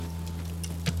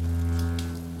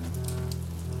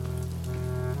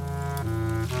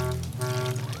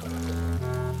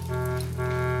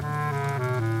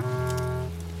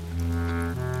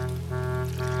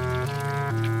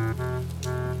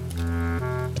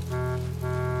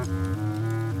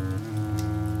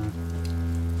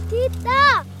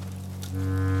Tita!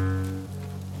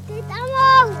 Tita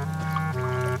Mong!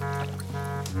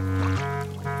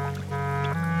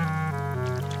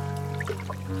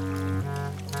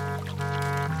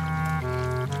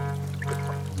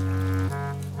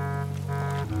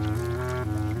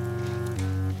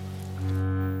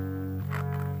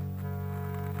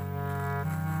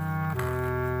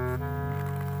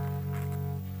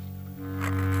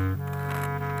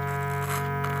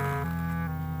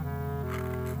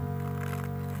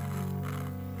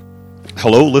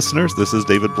 Hello, listeners. This is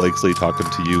David Blakesley talking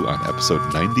to you on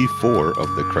episode 94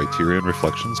 of the Criterion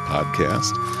Reflections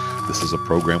podcast. This is a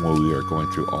program where we are going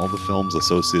through all the films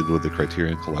associated with the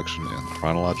Criterion Collection in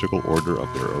chronological order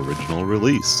of their original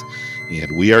release.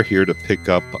 And we are here to pick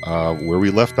up where we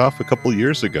left off a couple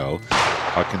years ago,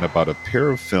 talking about a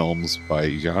pair of films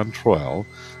by Jan Troell,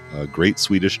 a great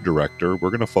Swedish director. We're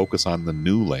going to focus on The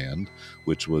New Land,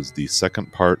 which was the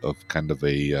second part of kind of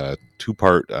a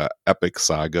two-part epic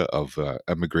saga of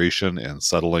emigration and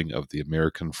settling of the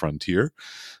American frontier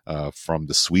from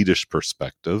the Swedish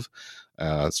perspective,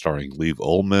 starring Liv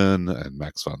Ullmann and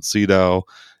Max von Sydow.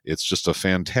 It's just a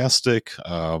fantastic,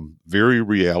 very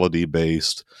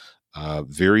reality-based,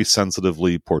 very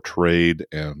sensitively portrayed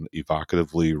and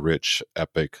evocatively rich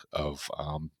epic of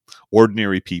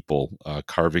ordinary people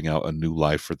carving out a new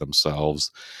life for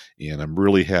themselves. And I'm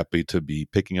really happy to be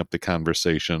picking up the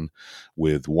conversation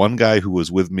with one guy who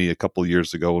was with me a couple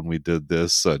years ago when we did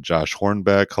this, Josh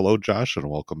Hornbeck. Hello, Josh, and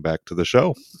welcome back to the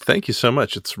show. Thank you so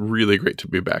much. It's really great to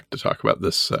be back to talk about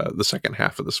this, the second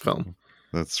half of this film.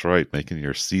 That's right, making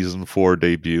your season 4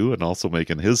 debut and also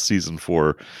making his season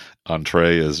 4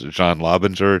 entree is John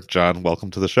Lobinger. John,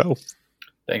 welcome to the show.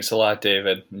 Thanks a lot,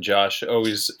 David and Josh.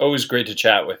 Always great to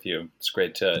chat with you. It's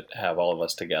great to have all of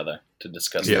us together to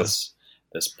discuss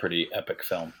this pretty epic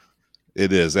film.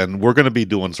 It is, and we're going to be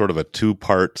doing sort of a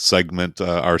two-part segment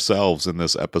ourselves in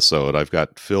this episode. I've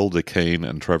got Phil DeCane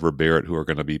and Trevor Barrett who are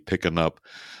going to be picking up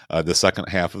the second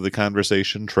half of the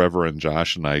conversation. Trevor and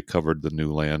Josh and I covered The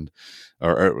New Land,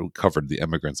 or covered The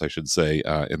Emigrants, I should say,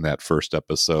 in that first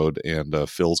episode, and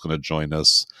Phil's going to join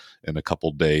us in a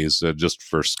couple days. Just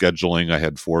for scheduling, I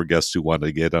had 4 guests who wanted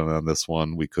to get on this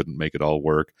one. We couldn't make it all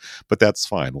work, but that's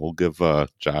fine. We'll give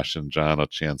Josh and John a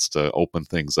chance to open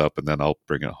things up, and then I'll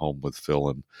bring it home with Phil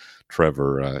and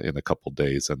Trevor in a couple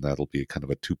days, and that'll be kind of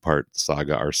a two-part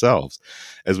saga ourselves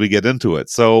as we get into it.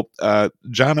 So,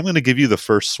 John, I'm going to give you the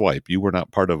first swipe. You were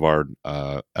not part of our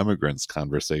Emigrants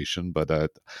conversation, but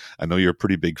I know you're a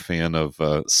pretty big fan of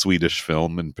Swedish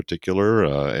film in particular,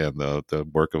 and the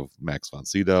work of Max von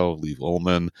Sydow, Liv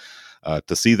Ullmann.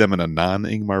 To see them in a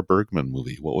non-Ingmar Bergman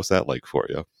movie, what was that like for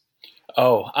you?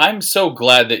 Oh, I'm so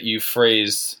glad that you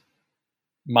phrased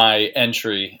my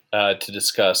entry to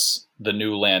discuss The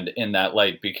New Land in that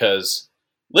light, because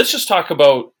let's just talk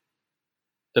about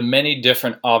the many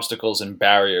different obstacles and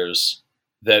barriers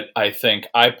that I think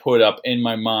I put up in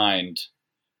my mind,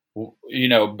 you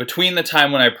know, between the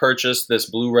time when I purchased this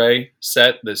Blu-ray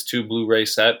set, this 2 Blu-ray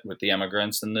set with The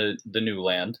Emigrants and the New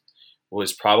Land,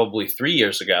 was probably 3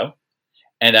 years ago.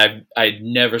 And I'd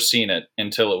never seen it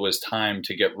until it was time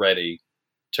to get ready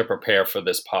to prepare for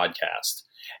this podcast.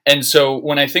 And so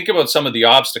when I think about some of the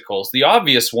obstacles, the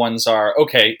obvious ones are,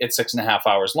 okay, it's 6.5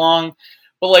 hours long,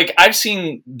 but like I've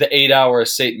seen the 8-hour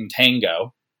Satan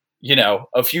Tango, you know,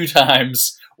 a few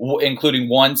times, including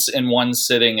once in one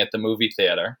sitting at the movie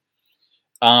theater,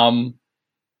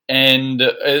 and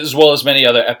as well as many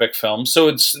other epic films.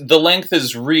 So the length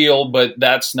is real, but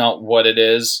that's not what it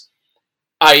is.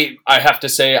 I have to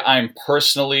say I'm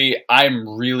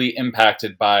really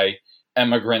impacted by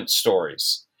emigrant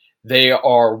stories. They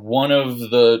are one of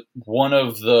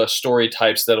the story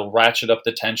types that'll ratchet up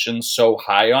the tension so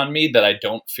high on me that I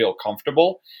don't feel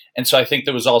comfortable. And so I think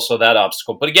there was also that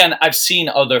obstacle. But again, I've seen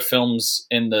other films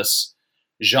in this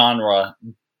genre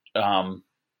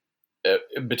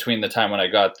between the time when I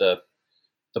got the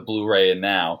Blu-ray and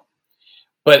now.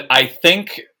 But I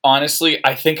think, honestly,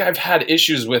 I've had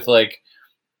issues with like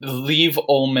Liv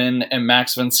Ullmann and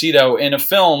Max von Sydow in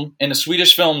a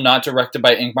Swedish film not directed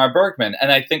by Ingmar Bergman.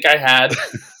 And I think I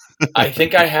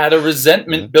had a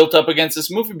resentment built up against this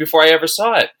movie before I ever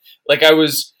saw it. Like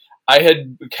I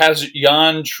had cast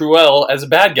Jan Troell as a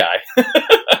bad guy.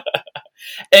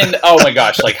 And oh my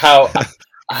gosh, like how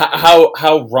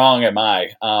wrong am I?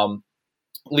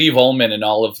 Liv Ullmann and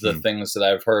all of the things that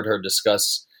I've heard her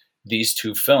discuss these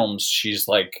 2 films, she's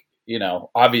like, you know,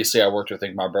 obviously I worked with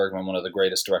Ingmar Bergman, one of the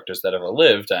greatest directors that ever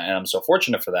lived, and I'm so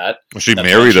fortunate for that. Well, she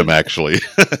married him, actually.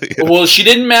 Yeah. Well, she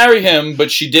didn't marry him, but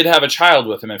she did have a child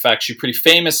with him. In fact, she pretty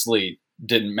famously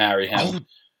didn't marry him. Oh,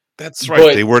 that's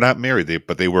right. They were not married,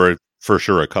 but they were For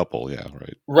sure, a couple. Yeah,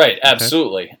 right. Right, Okay.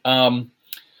 absolutely.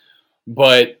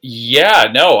 But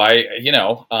yeah, no,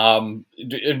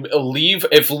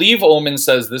 if Leave Omen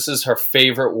says this is her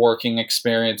favorite working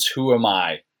experience, who am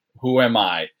I? Who am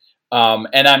I?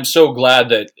 And I'm so glad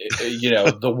that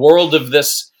the world of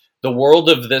this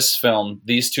film,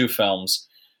 these two films,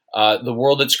 the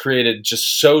world it's created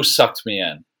just so sucked me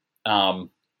in.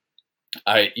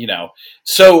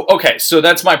 So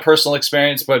that's my personal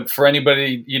experience. But for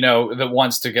anybody that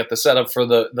wants to get the setup for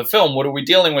the film, what are we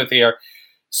dealing with here?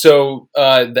 So,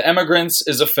 The Emigrants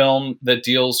is a film that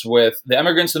deals with The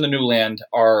Emigrants in the New Land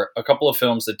are a couple of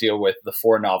films that deal with the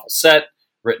 4-novel set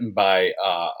written by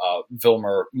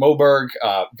Vilmer Moberg,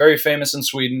 very famous in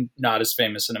Sweden, not as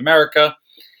famous in America.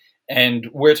 And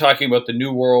we're talking about the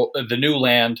New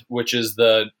Land, which is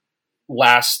the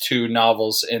last two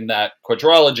novels in that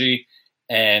quadrilogy.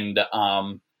 And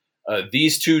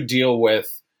these two deal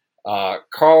with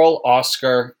Carl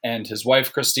Oscar and his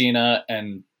wife Christina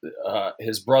and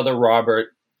his brother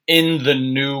Robert in the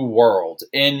New World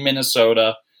in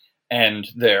Minnesota, and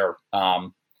their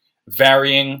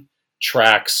varying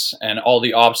tracks and all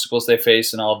the obstacles they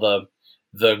face and all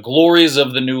the glories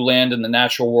of the new land and the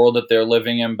natural world that they're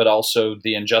living in, but also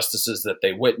the injustices that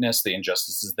they witness, the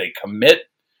injustices they commit,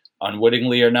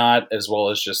 unwittingly or not, as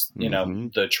well as just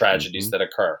the tragedies that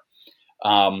occur.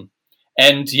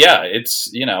 And yeah, it's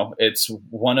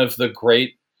one of the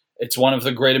great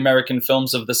American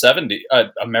films of the 70s.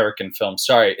 American film,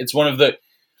 sorry.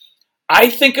 I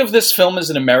think of this film as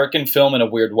an American film in a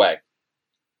weird way.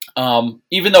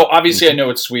 Even though obviously I know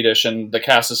it's Swedish and the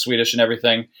cast is Swedish and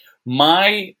everything.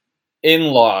 My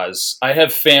in-laws, I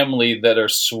have family that are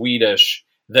Swedish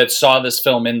that saw this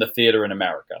film in the theater in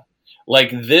America.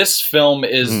 Like, this film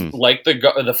is like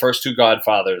the first two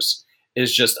Godfathers,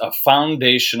 is just a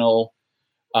foundational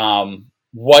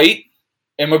white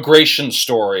immigration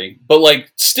story, but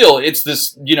like still it's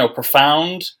this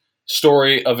profound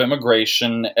story of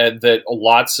immigration that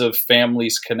lots of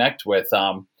families connect with.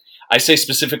 I say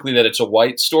specifically that it's a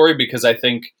white story because I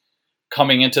think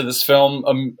coming into this film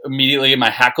immediately my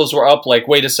hackles were up, like,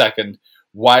 wait a second,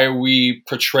 why are we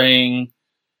portraying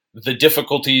the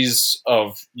difficulties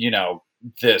of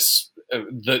this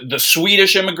the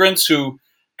Swedish immigrants who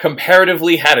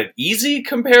comparatively had it easy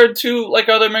compared to like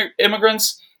other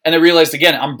immigrants? And I realized,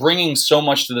 again, I'm bringing so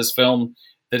much to this film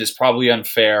that is probably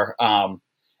unfair.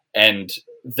 And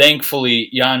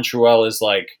thankfully, Jan Troell is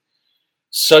like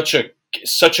such a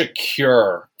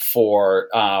cure for,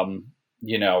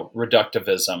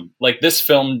 reductivism. Like, this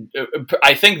film,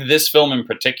 I think this film in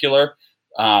particular,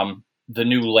 The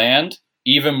New Land,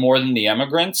 even more than The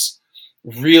Emigrants,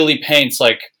 really paints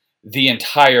like the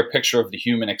entire picture of the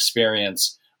human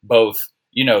experience, both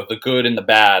the good and the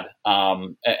bad,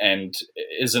 and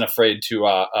isn't afraid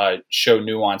to show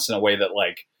nuance in a way that,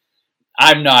 like,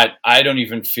 I don't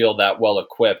even feel that well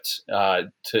equipped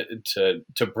to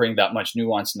bring that much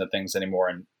nuance into things anymore.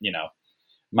 And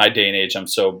my day and age, I'm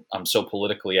so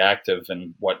politically active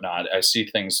and whatnot. I see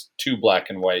things too black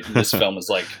and white, and this film is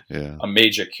like a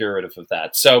major curative of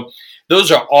that. So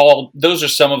those are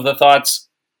some of the thoughts.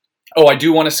 Oh, I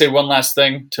do want to say one last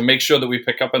thing to make sure that we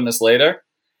pick up on this later.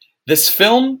 This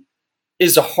film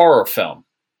is a horror film.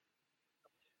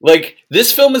 Like,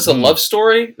 this film is a love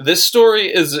story. This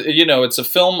story is, it's a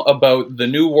film about the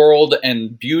new world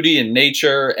and beauty and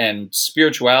nature and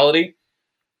spirituality.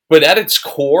 But at its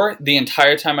core, the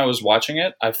entire time I was watching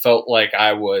it, I felt like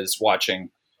I was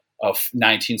watching a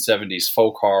 1970s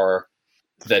folk horror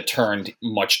that turned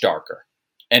much darker.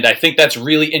 And I think that's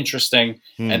really interesting,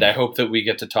 and I hope that we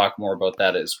get to talk more about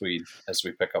that as we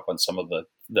pick up on some of the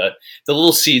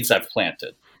little seeds I've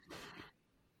planted.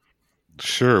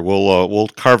 Sure, we'll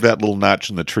carve that little notch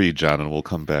in the tree, John, and we'll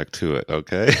come back to it.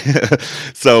 Okay.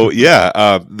 So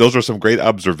yeah, those are some great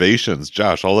observations,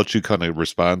 Josh. I'll let you kind of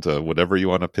respond to whatever you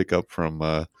want to pick up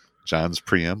from John's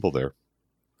preamble there.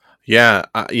 Yeah,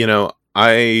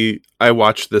 I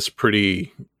watched this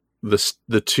the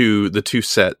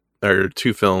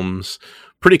two films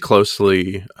pretty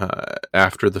closely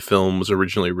after the film was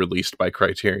originally released by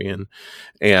Criterion,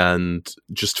 and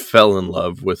just fell in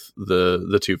love with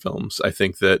the two films. I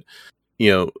think that,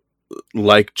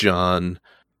 like John,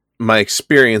 my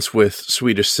experience with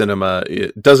Swedish cinema,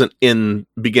 it doesn't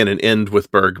begin and end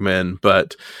with Bergman,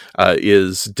 but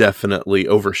is definitely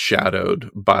overshadowed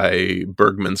by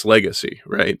Bergman's legacy,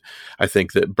 right? I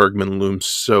think that Bergman looms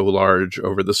so large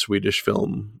over the Swedish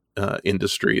film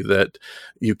industry that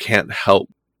you can't help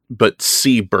but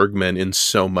see Bergman in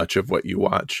so much of what you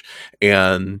watch.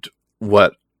 And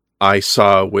what I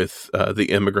saw with the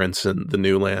immigrants in the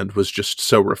new land was just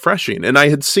so refreshing. And I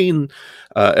had seen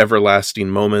Everlasting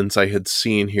Moments. I had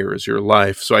seen Here Is Your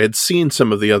Life. So I had seen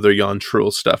some of the other Jan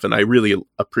Troell stuff, and I really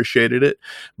appreciated it.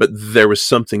 But there was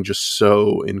something just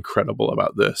so incredible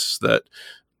about this that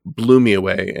blew me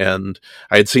away. And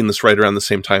I had seen this right around the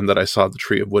same time that I saw The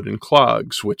Tree of Wood and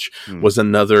Clogs, which was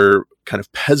another kind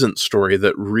of peasant story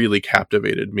that really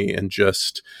captivated me and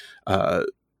just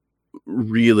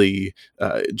really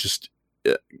just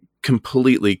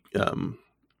completely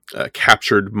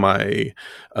captured my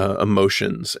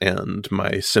emotions and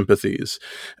my sympathies.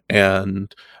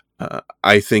 And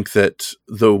I think that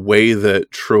the way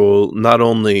that Troell not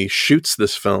only shoots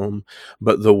this film,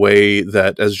 but the way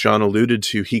that, as John alluded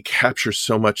to, he captures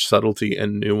so much subtlety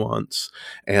and nuance,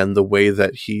 and the way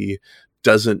that he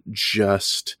doesn't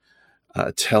just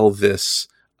tell this,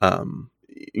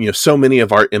 so many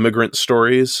of our immigrant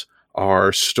stories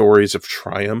are stories of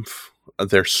triumph.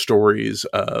 They're stories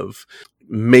of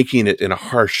making it in a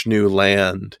harsh new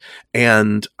land.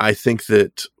 And I think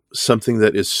that something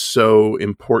that is so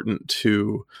important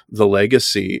to the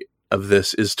legacy of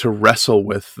this is to wrestle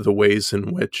with the ways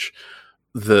in which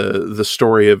the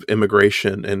story of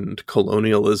immigration and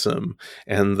colonialism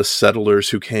and the settlers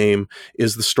who came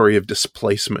is the story of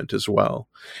displacement as well.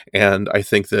 And I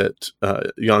think that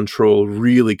Jan Troell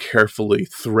really carefully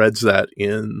threads that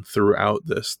in throughout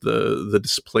this, the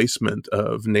displacement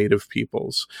of native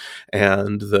peoples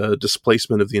and the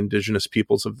displacement of the indigenous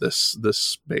peoples of this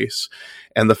space,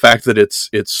 and the fact that it's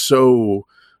so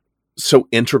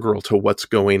integral to what's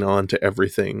going on to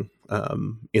everything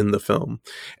in the film.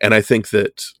 And I think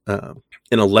that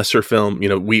in a lesser film,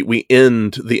 we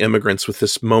end The Immigrants with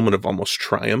this moment of almost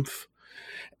triumph,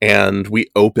 and we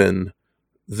open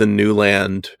The New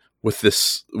Land with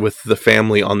the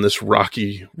family on this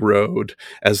rocky road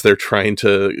as they're trying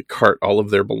to cart all of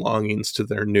their belongings to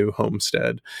their new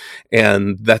homestead.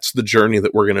 And that's the journey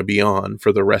that we're going to be on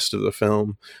for the rest of the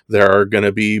film. There are going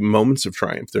to be moments of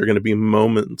triumph. There are going to be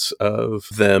moments of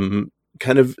them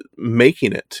kind of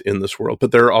making it in this world,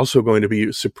 but there are also going to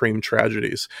be supreme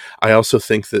tragedies. I also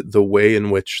think that the way in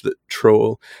which that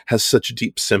Troell has such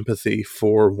deep sympathy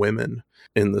for women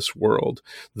in this world,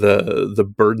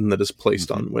 the burden that is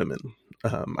placed on women,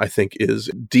 I think is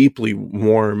deeply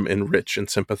warm and rich and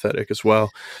sympathetic as well.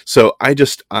 So I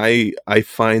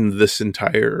find this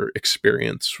entire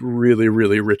experience really,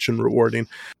 really rich and rewarding.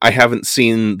 I haven't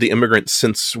seen The Immigrant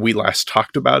since we last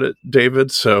talked about it,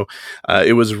 David. So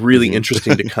it was really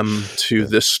interesting to come to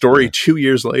this story 2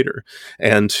 years later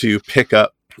and to pick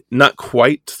up not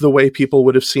quite the way people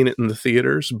would have seen it in the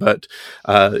theaters, but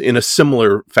in a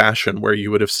similar fashion where you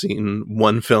would have seen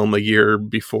one film a year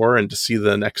before and to see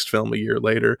the next film a year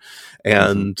later,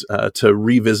 and to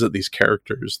revisit these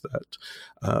characters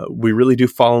that we really do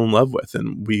fall in love with,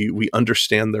 and we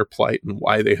understand their plight and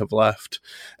why they have left.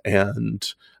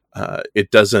 And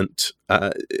it doesn't,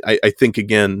 I think,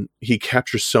 again, he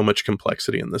captures so much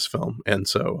complexity in this film. And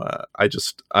so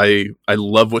I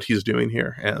love what he's doing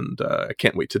here, and I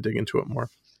can't wait to dig into it more.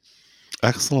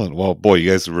 Excellent. Well, boy,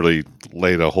 you guys really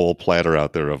laid a whole platter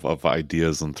out there of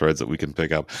ideas and threads that we can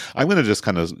pick up. I'm going to just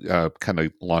kind of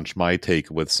launch my take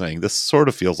with saying this sort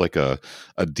of feels like a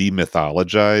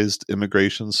demythologized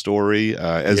immigration story.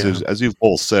 As you've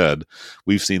both said,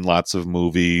 we've seen lots of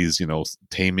movies,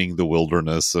 Taming the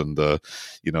Wilderness and the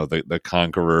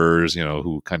conquerors,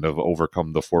 who kind of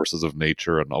overcome the forces of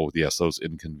nature, and those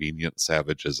inconvenient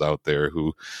savages out there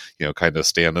who, kind of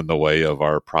stand in the way of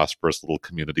our prosperous little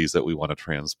communities that we want to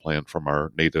transplant from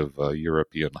our native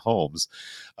European homes.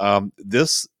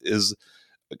 This is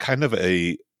kind of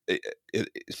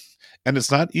and it's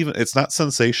not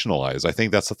sensationalized. I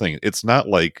think that's the thing. It's not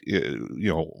like,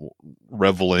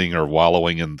 reveling or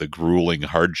wallowing in the grueling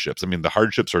hardships. I mean, the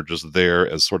hardships are just there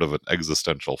as sort of an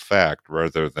existential fact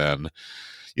rather than,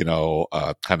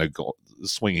 kind of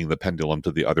swinging the pendulum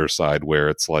to the other side, where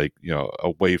it's like,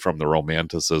 away from the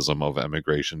romanticism of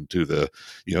emigration to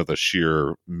the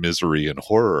sheer misery and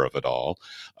horror of it all.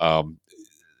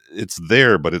 It's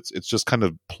there, but it's just kind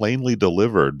of plainly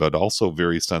delivered, but also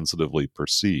very sensitively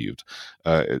perceived.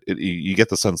 You get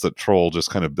the sense that Troell just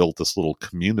kind of built this little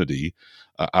community.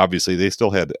 Obviously, they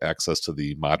still had access to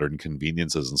the modern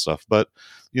conveniences and stuff, but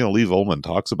Liv Ullmann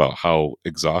talks about how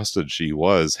exhausted she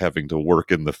was having to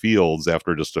work in the fields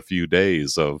after just a few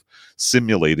days of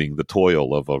simulating the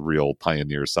toil of a real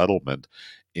pioneer settlement.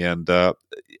 And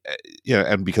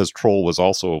and because Troell was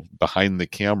also behind the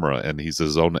camera and he's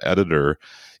his own editor,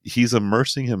 he's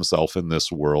immersing himself in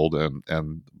this world,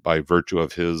 and by virtue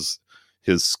of his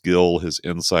skill, his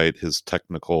insight, his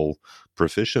technical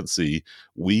proficiency,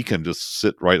 we can just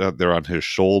sit right out there on his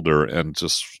shoulder and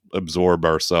just absorb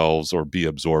ourselves or be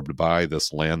absorbed by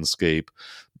this landscape,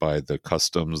 by the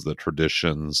customs, the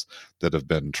traditions that have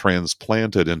been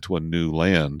transplanted into a new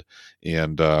land.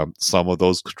 And some of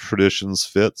those traditions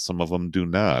fit, some of them do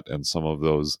not. And some of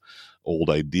those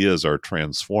old ideas are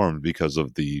transformed because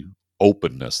of the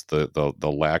openness, the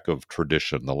lack of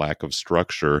tradition, the lack of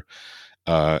structure.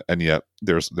 And yet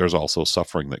there's also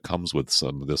suffering that comes with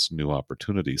some of this new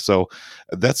opportunity. So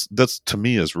that's to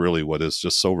me is really what is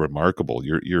just so remarkable.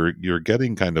 You're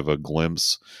getting kind of a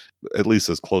glimpse, at least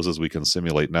as close as we can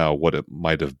simulate now, what it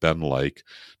might have been like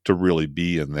to really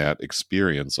be in that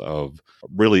experience of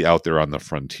really out there on the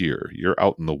frontier. You're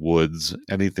out in the woods,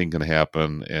 anything can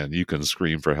happen, and you can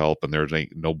scream for help, and there's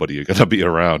ain't nobody going to be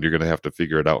around. You're going to have to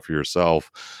figure it out for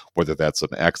yourself, whether that's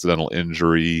an accidental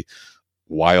injury,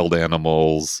 wild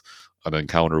animals, an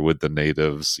encounter with the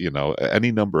natives,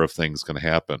 any number of things can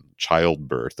happen,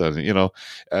 childbirth, and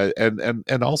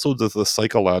and also the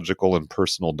psychological and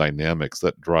personal dynamics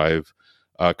that drive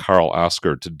Karl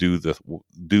Oskar to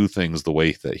do things the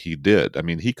way that he did. I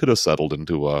mean, he could have settled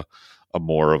into a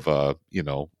more of a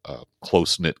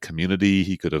close-knit community.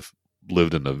 He could have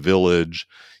lived in a village.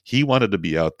 He wanted to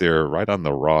be out there right on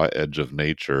the raw edge of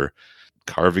nature,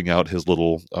 carving out his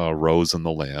little rows in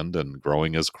the land and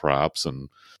growing his crops and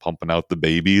pumping out the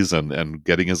babies and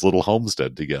getting his little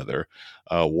homestead together.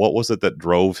 What was it that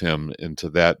drove him into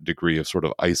that degree of sort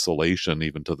of isolation,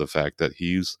 even to the fact that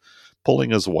he's pulling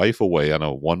his wife away on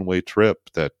a one-way trip,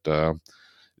 that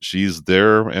she's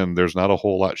there and there's not a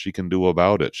whole lot she can do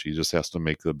about it. She just has to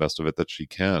make the best of it that she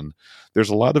can. There's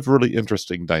a lot of really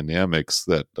interesting dynamics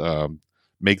that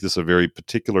make this a very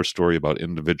particular story about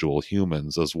individual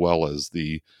humans, as well as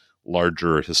the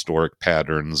larger historic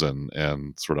patterns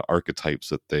and sort of archetypes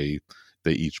that they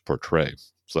each portray.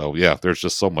 So yeah, there's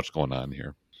just so much going on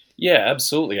here. Yeah,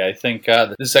 absolutely. I think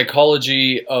the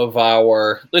psychology of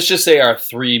let's just say our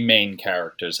three main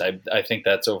characters, I think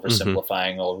that's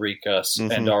oversimplifying. Ulrika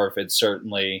and Arvid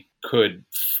certainly could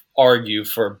argue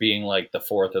for being like the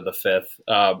fourth or the fifth.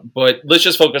 But let's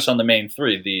just focus on the main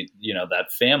three,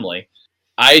 that family.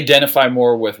 I identify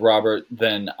more with Robert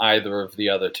than either of the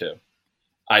other two.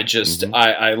 I just,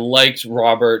 I liked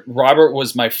Robert. Robert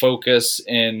was my focus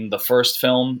in the first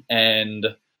film,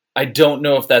 and I don't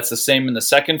know if that's the same in the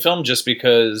second film, just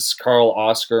because Karl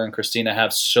Oskar and Christina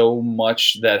have so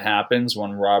much that happens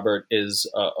when Robert is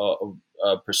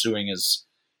pursuing his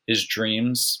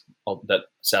dreams that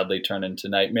sadly turn into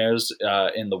nightmares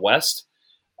in the West.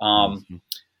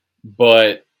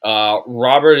 But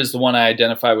Robert is the one I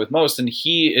identify with most, and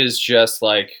he is just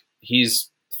like, he's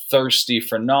thirsty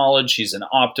for knowledge. He's an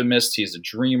optimist. He's a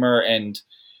dreamer, and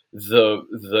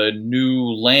the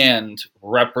new land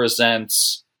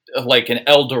represents like an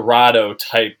El Dorado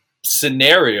type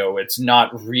scenario. It's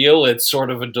not real. It's sort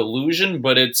of a delusion,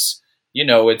 but it's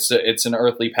an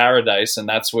earthly paradise, and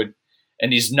that's what.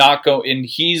 And he's not and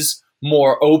he's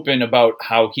more open about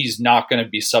how he's not going to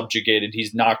be subjugated.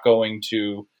 He's not going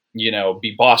to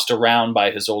be bossed around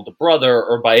by his older brother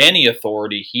or by any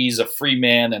authority. He's a free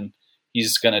man, and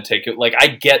he's going to take it. Like, I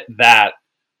get that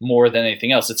more than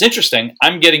anything else. It's interesting.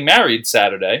 I'm getting married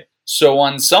Saturday. So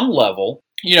on some level,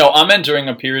 I'm entering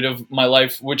a period of my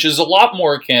life which is a lot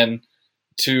more akin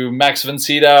to Max von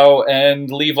Sydow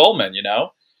and Liv Ullmann,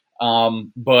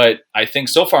 but I think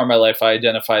so far in my life, I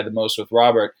identify the most with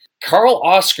Robert. Karl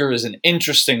Oskar is an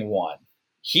interesting one.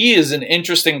 He is an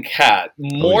interesting cat.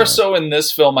 More so in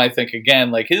this film, I think,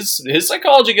 again, like his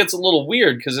psychology gets a little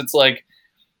weird, because it's like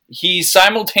he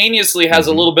simultaneously has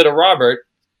a little bit of Robert,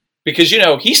 because,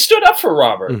 he stood up for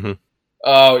Robert.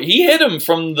 He hid him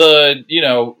from the,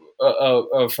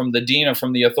 from the dean or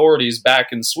from the authorities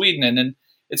back in Sweden. And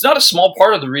it's not a small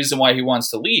part of the reason why he wants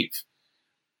to leave.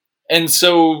 And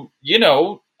so, we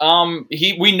know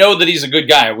that he's a good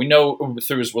guy. We know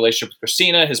through his relationship with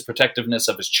Christina, his protectiveness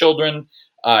of his children.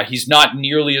 He's not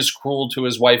nearly as cruel to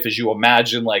his wife as you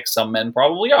imagine, like some men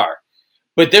probably are.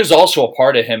 But there's also a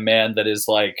part of him, man, that is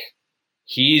like,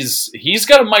 he's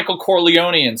got a Michael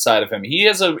Corleone inside of him. He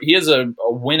has a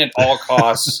win at all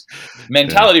costs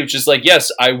mentality, which is like,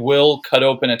 yes, I will cut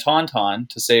open a tauntaun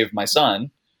to save my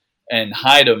son and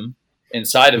hide him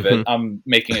inside of it. I'm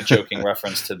making a joking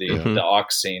reference to the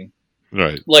ox scene.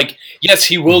 Right. Like, yes,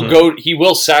 he will he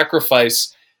will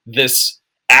sacrifice this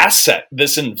asset,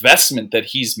 this investment that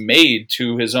he's made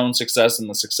to his own success and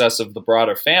the success of the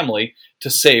broader family to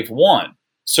save one.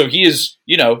 So he is,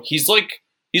 he's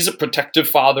a protective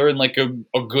father and like a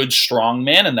good, strong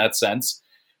man in that sense.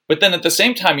 But then at the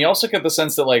same time, you also get the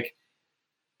sense that like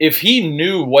if he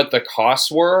knew what the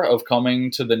costs were of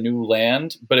coming to the new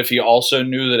land, but if he also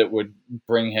knew that it would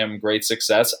bring him great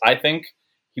success, I think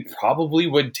he probably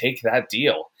would take that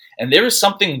deal. And there is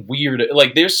something weird,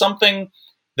 like there's something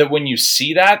that when you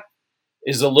see that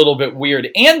is a little bit weird.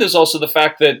 And there's also the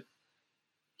fact that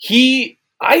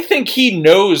I think he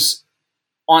knows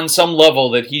on some level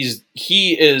that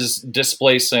he is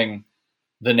displacing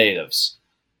the natives.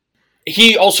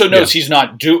 He also knows he's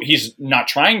not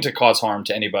trying to cause harm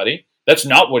to anybody. That's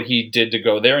not what he did to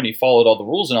go there, and he followed all the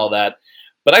rules and all that.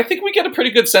 But I think we get a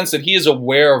pretty good sense that he is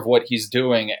aware of what he's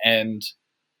doing, and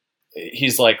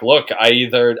he's like, look, I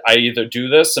either do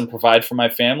this and provide for my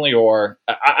family, or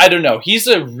I don't know. He's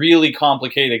a really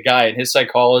complicated guy, and his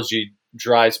psychology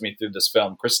drives me through this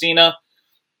film. Christina,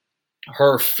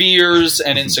 her fears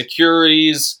and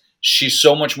insecurities, she's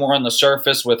so much more on the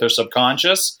surface with her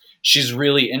subconscious. She's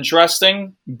really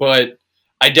interesting, but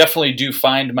I definitely do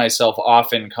find myself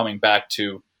often coming back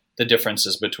to the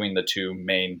differences between the two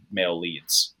main male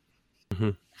leads.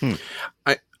 Mm-hmm.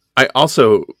 I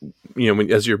also,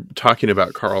 as you're talking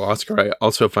about Karl Oskar, I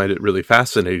also find it really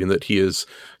fascinating that he is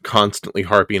constantly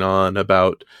harping on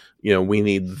about, we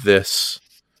need this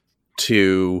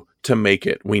to make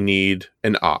it. We need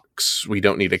an ox. We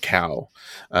don't need a cow.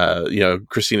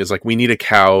 Christina's like, we need a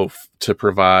cow to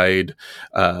provide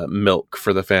milk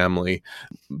for the family,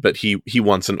 but he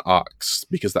wants an ox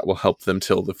because that will help them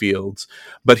till the fields.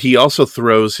 But he also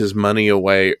throws his money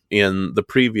away in the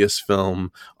previous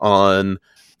film on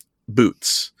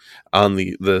boots, on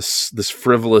this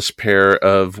frivolous pair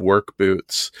of work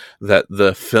boots that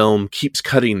the film keeps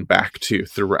cutting back to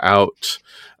throughout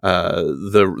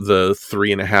the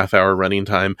 3.5 hour running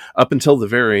time up until the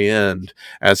very end,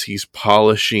 as he's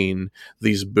polishing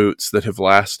these boots that have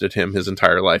lasted him his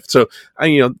entire life. So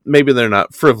maybe they're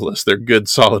not frivolous, they're good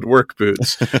solid work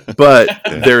boots, but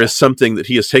there is something that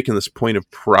he has taken this point of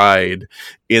pride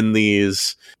in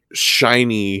these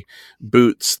shiny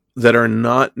boots that are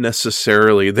not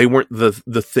necessarily, they weren't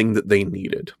the thing that they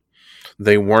needed.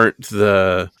 They weren't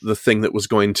the thing that was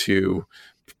going to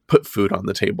put food on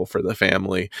the table for the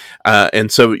family. And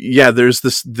so, there's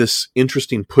this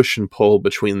interesting push and pull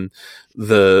between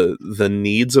the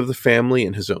needs of the family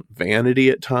and his own vanity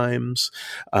at times.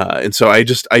 And so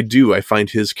I find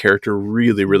his character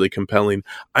really, really compelling.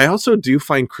 I also do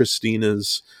find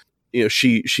Christina's,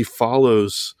 she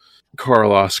follows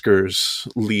Karl Oskar's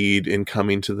lead in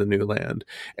coming to the new land,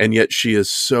 and yet she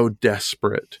is so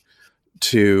desperate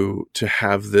to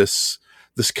have this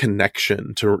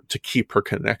connection, to keep her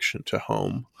connection to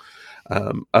home,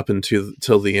 up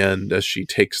till the end, as she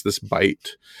takes this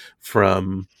bite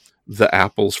from the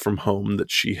apples from home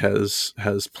that she has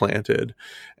planted.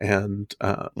 And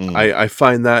I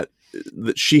find that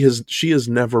she has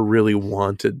never really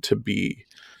wanted to be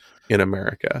in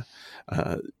America.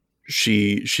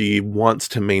 She wants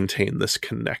to maintain this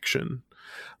connection.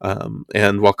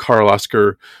 And while Karl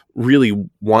Oskar really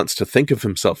wants to think of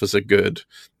himself as a good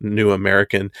new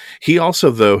American, he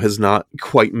also, though, has not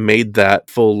quite made that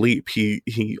full leap.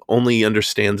 He only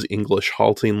understands English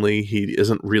haltingly. He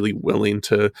isn't really willing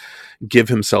to give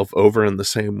himself over in the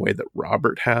same way that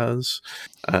Robert has.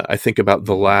 I think about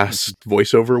the last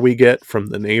voiceover we get from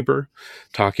the neighbor,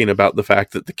 talking about the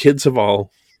fact that the kids have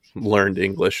all learned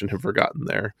English and have forgotten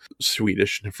their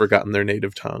Swedish and have forgotten their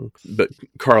native tongue. But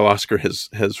Karl Oskar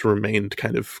has remained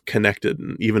kind of connected.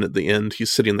 And even at the end,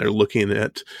 he's sitting there looking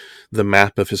at the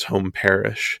map of his home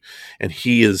parish, and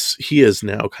he is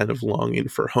now kind of longing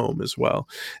for home as well.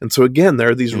 And so again,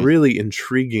 there are these really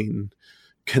intriguing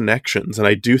connections. And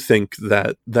I do think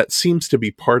that seems to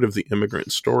be part of the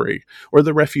immigrant story, or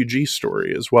the refugee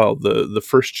story as well. The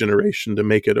first generation to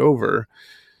make it over,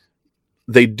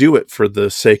 they do it for the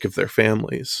sake of their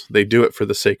families. They do it for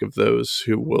the sake of those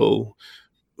who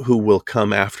will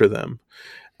come after them.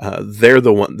 They're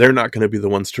not going to be the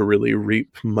ones to really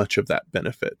reap much of that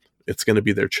benefit. It's going to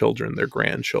be their children, their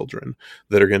grandchildren,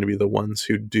 that are going to be the ones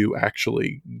who do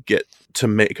actually get to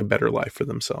make a better life for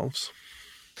themselves.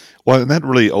 Well, and that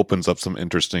really opens up some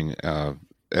interesting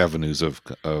avenues of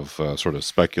sort of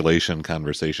speculation,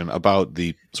 conversation about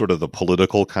the sort of the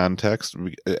political context.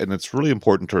 And it's really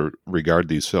important to regard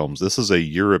these films. This is a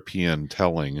European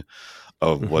telling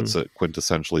of what's a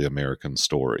quintessentially American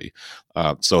story.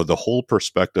 So the whole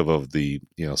perspective of the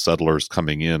settlers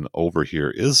coming in over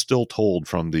here is still told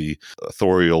from the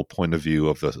authorial point of view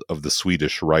of the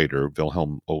Swedish writer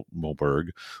Vilhelm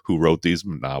Moberg, who wrote these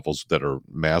novels that are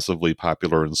massively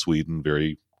popular in Sweden,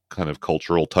 very kind of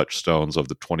cultural touchstones of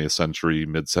the 20th century,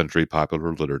 mid-century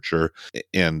popular literature.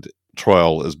 And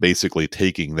Troil is basically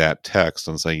taking that text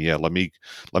and saying, yeah, let me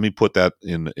put that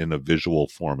in a visual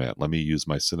format. Let me use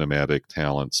my cinematic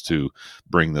talents to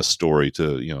bring this story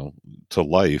to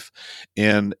life.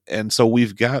 And so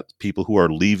we've got people who are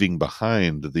leaving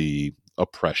behind the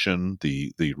oppression,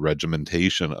 the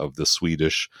regimentation of the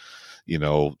Swedish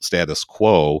status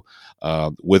quo,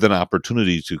 with an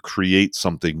opportunity to create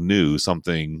something new,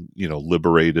 something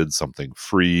liberated, something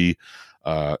free,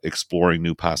 exploring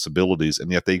new possibilities,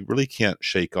 and yet they really can't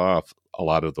shake off a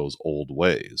lot of those old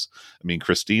ways. I mean,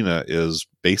 Christina is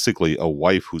basically a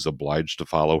wife who's obliged to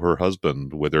follow her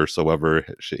husband whithersoever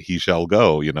he shall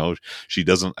go. She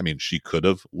doesn't. I mean, she could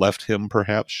have left him.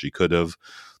 Perhaps she could have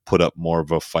put up more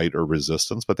of a fight or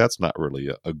resistance, but that's not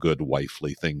really a good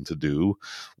wifely thing to do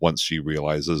once she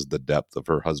realizes the depth of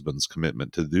her husband's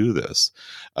commitment to do this.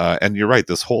 And you're right,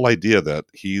 this whole idea that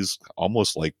he's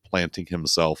almost like planting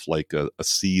himself like a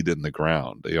seed in the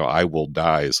ground. I will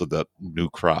die so that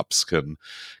new crops can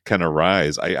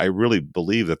arise. I really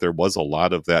believe that there was a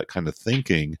lot of that kind of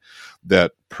thinking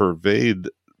that pervaded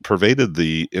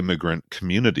the immigrant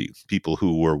community, people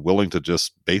who were willing to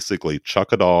just basically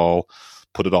chuck it all,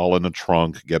 put it all in a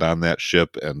trunk, get on that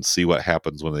ship, and see what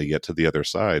happens when they get to the other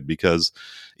side. Because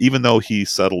even though he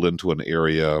settled into an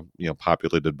area,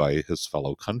 populated by his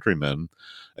fellow countrymen,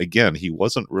 again, he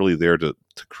wasn't really there to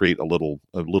create a little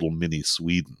mini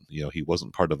Sweden. He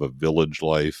wasn't part of a village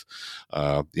life.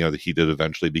 He did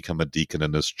eventually become a deacon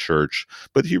in his church,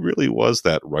 but he really was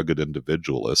that rugged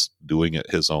individualist doing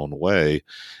it his own way,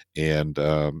 and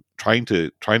trying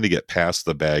to get past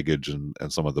the baggage and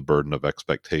some of the burden of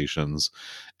expectations,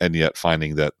 and yet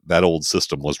finding that old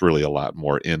system was really a lot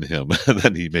more in him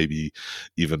than he maybe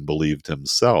even believed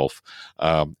himself,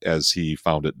 as he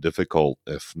found it difficult,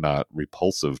 if not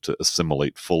repulsive, to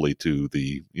assimilate fully to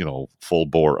the full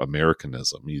bore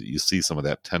Americanism. You see some of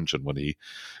that tension when he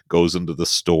goes into the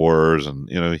stores, and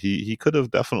he could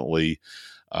have definitely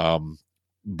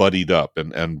buddied up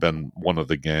and been one of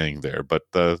the gang there, but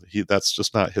that's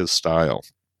just not his style.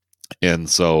 And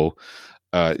so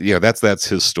that's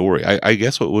his story. I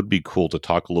guess what would be cool to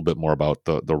talk a little bit more about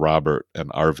the Robert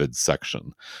and Arvid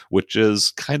section, which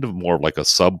is kind of more like a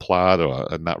subplot,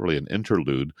 or not really an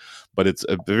interlude, but it's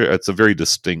a very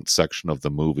distinct section of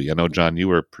the movie. I know, John, you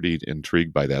were pretty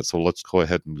intrigued by that, so let's go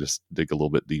ahead and just dig a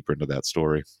little bit deeper into that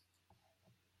story.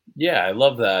 Yeah, I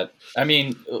love that. I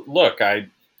mean, look,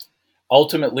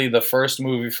 ultimately the first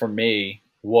movie for me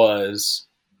was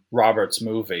Robert's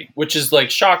movie, which is like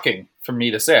shocking for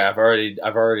me to say. I've already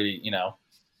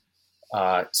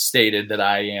stated that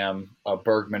I am a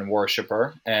Bergman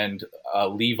worshiper, and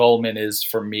Leigh Volman is,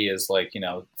 for me, is like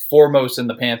foremost in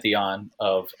the pantheon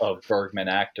of Bergman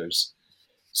actors.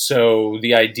 So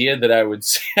the idea that I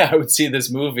would see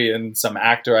this movie and some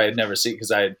actor I had never seen,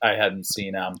 because I hadn't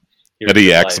seen Eddie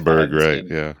Axberg, right?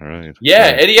 Yeah, right.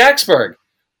 Yeah, Eddie Axberg.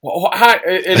 Well,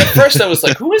 and at first I was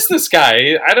like, "Who is this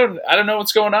guy? I don't know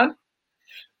what's going on."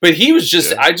 But he was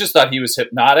just, I just thought he was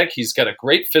hypnotic. He's got a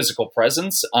great physical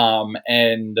presence,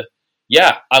 and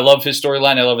yeah, I love his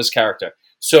storyline. I love his character.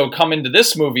 So come into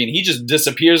this movie, and he just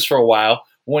disappears for a while.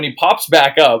 When he pops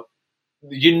back up,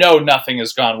 nothing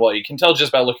has gone well. You can tell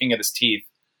just by looking at his teeth.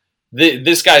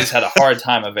 This guy's had a hard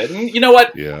time of it, and you know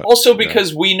what? Yeah, also,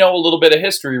 because we know a little bit of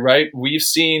history, right? We've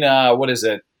seen what is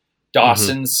it?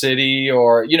 Dawson City,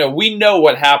 or we know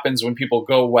what happens when people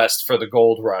go west for the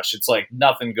gold rush. It's like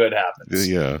nothing good happens.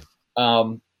 Yeah.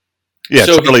 So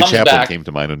Charlie Chaplin came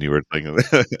to mind when you were thinking.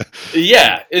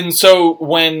 Yeah, and so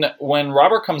when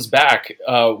Robert comes back,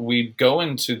 we go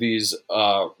into these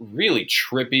really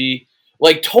trippy,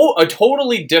 like a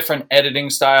totally different editing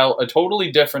style, a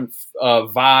totally different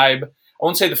vibe. I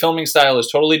won't say the filming style is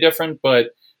totally different,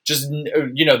 but just,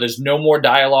 there's no more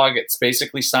dialogue. It's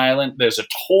basically silent. There's a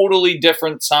totally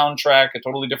different soundtrack, a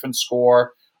totally different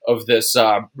score of this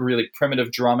really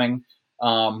primitive drumming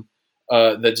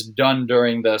that's done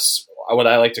during this, what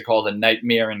I like to call the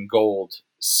Nightmare in Gold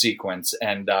sequence.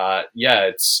 And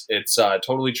it's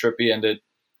totally trippy, and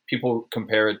people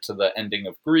compare it to the ending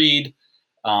of Greed.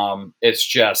 It's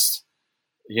just,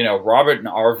 Robert and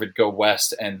Arvid go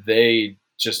west, and they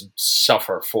just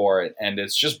suffer for it, and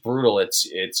it's just brutal. It's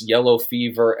yellow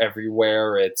fever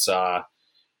everywhere. It's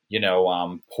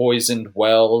poisoned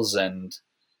wells, and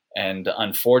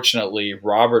unfortunately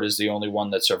Robert is the only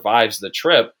one that survives the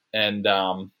trip. And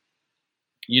and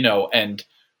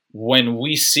when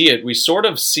we see it, we sort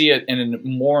of see it in a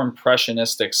more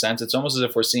impressionistic sense. It's almost as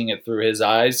if we're seeing it through his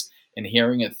eyes and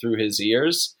hearing it through his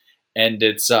ears, and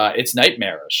it's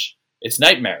nightmarish. It's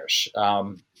nightmarish.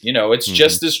 It's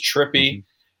just as trippy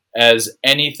as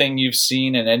anything you've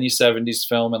seen in any 70s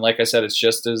film. And like I said, it's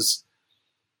just as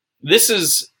this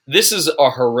is a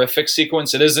horrific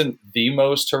sequence. It isn't the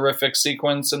most horrific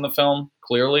sequence in the film,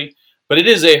 clearly, but it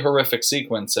is a horrific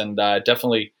sequence, and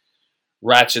definitely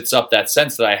ratchets up that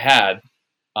sense that I had.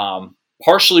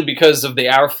 Partially because of the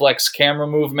Ariflex camera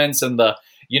movements and the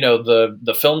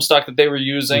film stock that they were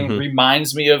using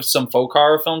reminds me of some folk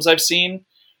horror films I've seen.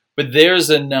 But there's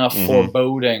enough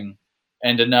foreboding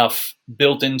and enough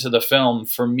built into the film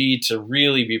for me to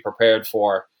really be prepared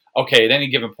for, okay, at any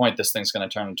given point, this thing's going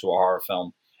to turn into a horror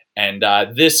film. And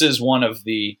this is one of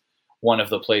the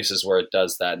places where it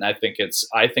does that. And I think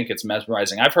it's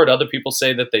mesmerizing. I've heard other people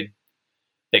say that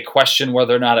they question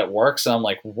whether or not it works. And I'm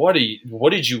like, what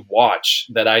did you watch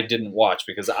that I didn't watch?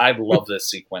 Because I love this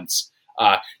sequence.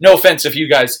 No offense if you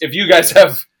guys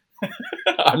have,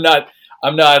 I'm not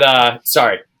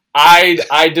sorry.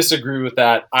 I disagree with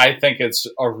that. I think it's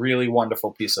a really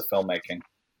wonderful piece of filmmaking.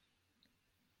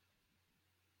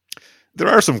 There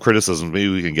are some criticisms. Maybe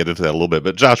we can get into that a little bit.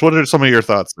 But Josh, what are some of your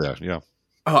thoughts there? Yeah.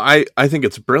 Oh, I think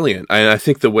it's brilliant. I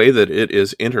think the way that it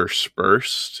is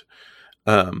interspersed,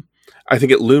 I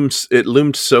think it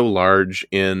loomed so large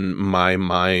in my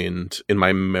mind, in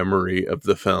my memory of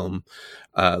the film,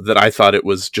 that I thought it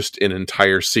was just an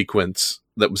entire sequence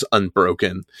that was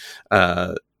unbroken.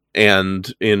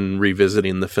 And in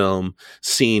revisiting the film,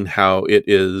 seeing how it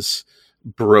is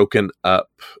broken up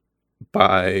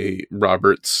by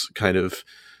Robert's kind of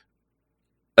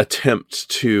attempt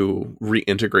to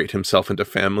reintegrate himself into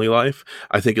family life,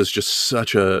 I think is just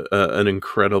such an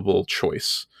incredible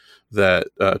choice that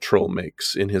Troll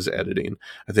makes in his editing.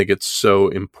 I think it's so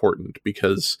important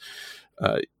because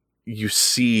you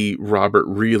see Robert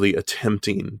really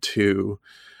attempting to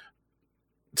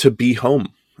be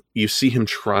home. You see him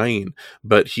trying,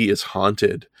 but he is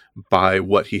haunted by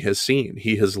what he has seen.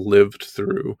 He has lived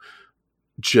through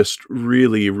just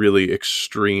really, really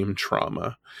extreme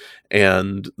trauma.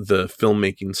 And the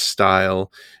filmmaking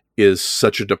style is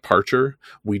such a departure.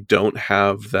 We don't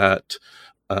have that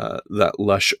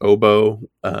lush oboe,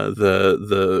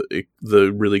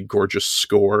 the really gorgeous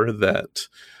score that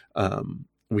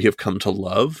we have come to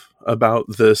love about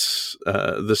this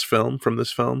film. From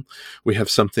this film, we have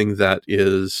something that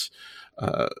is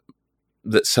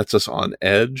that sets us on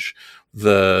edge.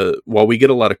 While we get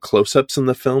a lot of close-ups in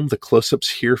the film, the close-ups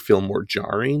here feel more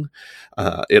jarring.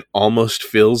 It almost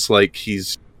feels like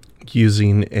he's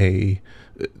using a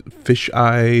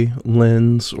fisheye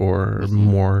lens or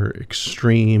more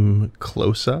extreme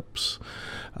close-ups.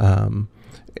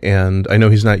 And I know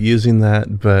he's not using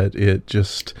that, but it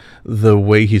just, the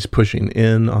way he's pushing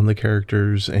in on the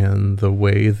characters and the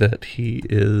way that he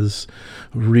is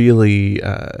really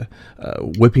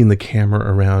whipping the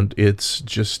camera around, it's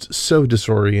just so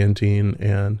disorienting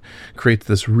and creates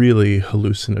this really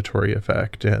hallucinatory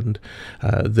effect. And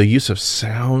the use of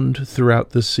sound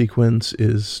throughout this sequence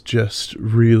is just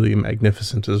really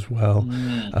magnificent as well.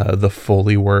 The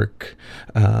Foley work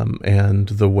and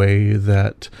the way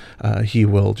that he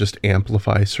will just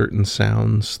amplify certain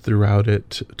sounds throughout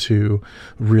it to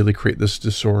really create this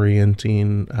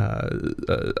disorienting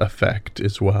effect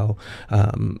as well.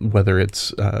 Whether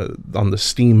it's on the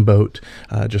steamboat,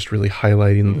 just really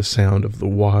highlighting the sound of the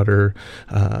water,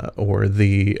 or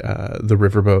the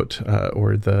riverboat,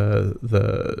 or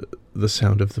the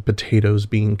sound of the potatoes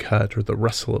being cut, or the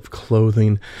rustle of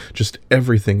clothing. Just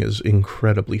everything is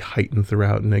incredibly heightened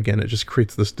throughout, and again, it just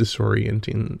creates this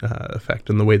disorienting effect.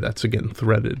 And the way that's again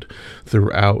threaded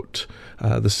throughout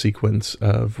the sequence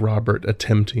of Robert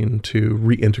attempting to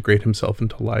reintegrate himself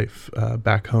into life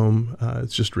back home,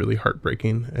 it's just really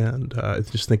heartbreaking, and I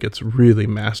just think it's really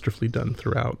masterfully done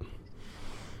throughout.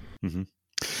 Mm-hmm.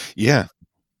 Yeah.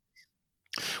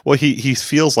 Well, he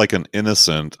feels like an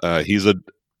innocent. He's a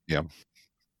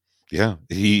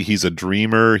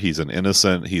dreamer. He's an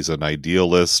innocent. He's an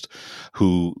idealist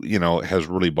who, has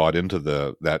really bought into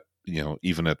that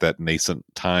even at that nascent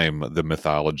time, the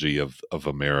mythology of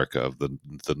America, of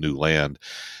the new land.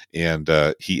 And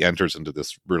he enters into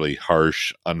this really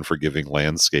harsh, unforgiving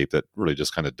landscape that really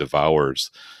just kind of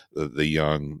devours the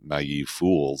young, naive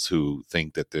fools who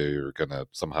think that they're going to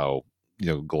somehow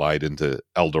glide into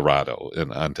El Dorado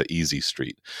and onto Easy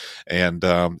Street, and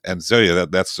so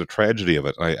that's the tragedy of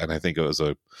it. And I think it was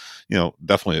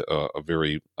definitely a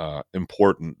very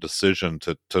important decision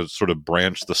to sort of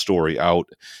branch the story out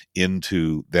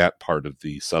into that part of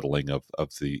the settling of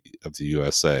the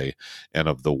USA and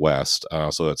of the West.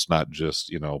 So it's not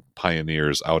just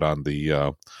pioneers out on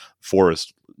the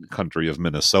forest country of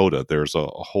Minnesota. There's a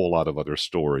whole lot of other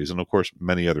stories, and of course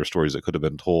many other stories that could have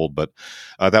been told, but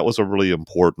that was a really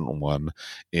important one.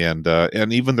 And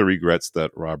even the regrets that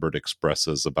Robert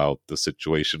expresses about the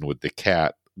situation with the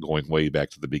cat going way back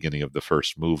to the beginning of the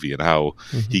first movie, and how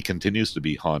Mm-hmm. he continues to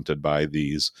be haunted by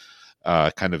these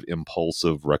kind of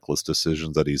impulsive, reckless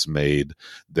decisions that he's made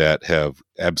that have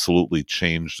absolutely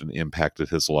changed and impacted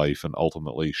his life and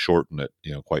ultimately shortened it,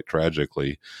 quite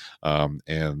tragically.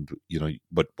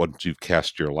 But once you've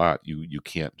cast your lot, you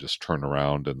can't just turn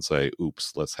around and say,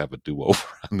 "Oops, let's have a do-over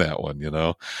on that one."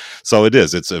 So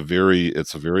it's a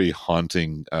very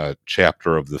haunting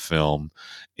chapter of the film,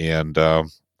 and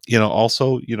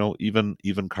also,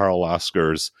 even Carl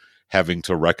Oscar's having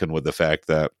to reckon with the fact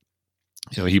that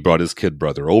he brought his kid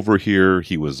brother over here.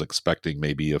 He was expecting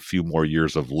maybe a few more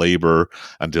years of labor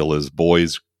until his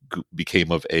boys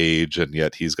became of age, and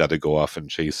yet he's got to go off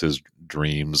and chase his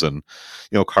dreams. And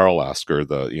Carl Oscar,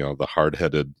 the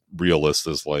hard-headed realist,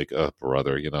 is like,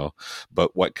 brother,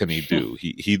 but what can he do?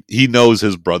 He knows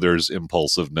his brother's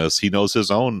impulsiveness. He knows his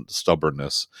own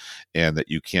stubbornness, and that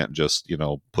you can't just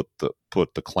put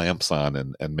the clamps on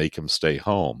and make him stay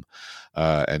home.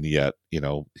 And yet,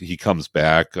 he comes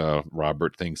back.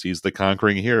 Robert thinks he's the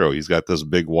conquering hero. He's got this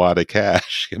big wad of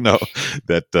cash,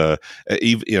 that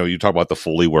even, you talk about the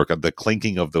Foley work. The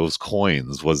clinking of those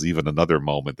coins was even another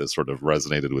moment that sort of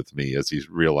resonated with me as he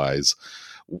realized,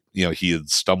 he had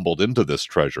stumbled into this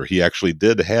treasure. He actually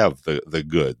did have the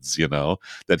goods,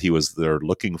 that he was there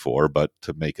looking for, but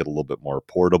to make it a little bit more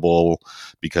portable,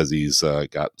 because he's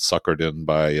got suckered in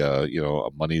by, a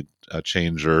money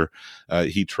changer.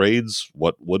 He trades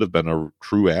what would have been a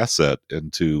true asset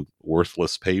into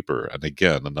worthless paper. And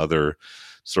again, another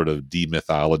sort of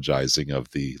demythologizing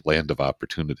of the land of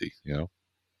opportunity,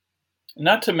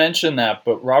 Not to mention that,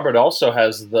 but Robert also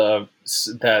has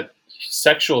that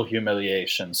sexual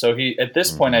humiliation. So he, at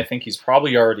this point, I think he's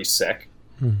probably already sick,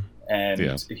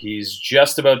 and he's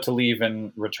just about to leave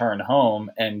and return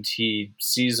home, and he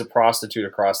sees a prostitute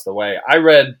across the way. I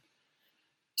read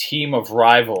Team of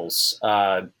Rivals,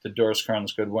 the Doris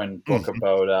Kearns Goodwin book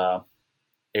about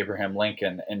Abraham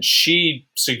Lincoln, and she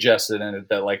suggested in it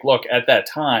that, like, look, at that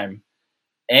time,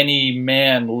 any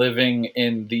man living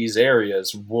in these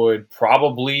areas would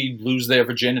probably lose their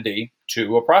virginity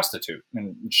to a prostitute.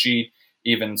 And she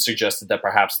even suggested that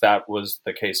perhaps that was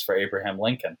the case for Abraham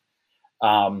Lincoln.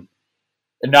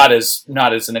 Not as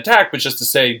an attack, but just to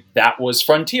say that was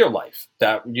frontier life.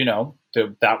 That,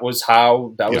 that was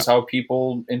how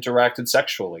people interacted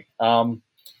sexually.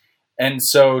 And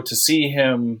so to see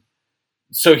him,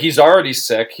 so he's already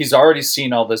sick. He's already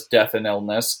seen all this death and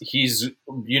illness. He's,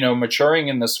 maturing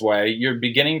in this way. You're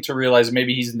beginning to realize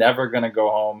maybe he's never going to go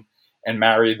home and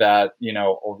marry that,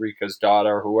 Ulrika's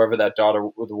daughter, whoever that daughter,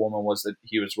 the woman was that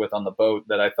he was with on the boat,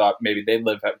 that I thought maybe they'd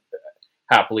live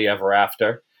happily ever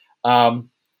after. And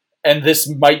this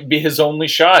might be his only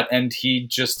shot. And he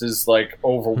just is like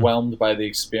overwhelmed by the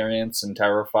experience and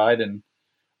terrified and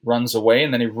runs away.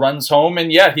 And then he runs home,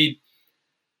 and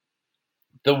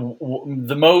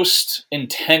the most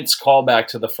intense callback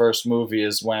to the first movie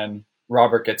is when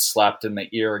Robert gets slapped in the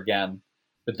ear again,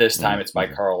 but this time it's by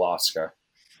Carl Oscar.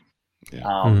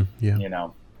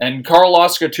 And Carl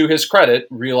Oscar, to his credit,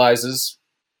 realizes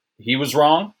he was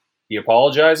wrong. He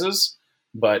apologizes,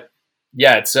 but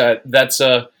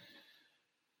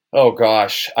oh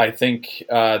gosh, I think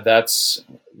that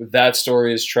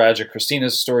story is tragic.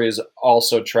 Christina's story is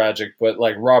also tragic, but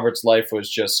like Robert's life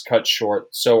was just cut short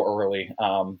so early.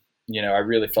 I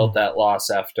really felt that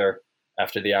loss after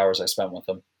the hours I spent with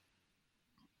him.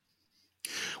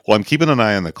 Well, I'm keeping an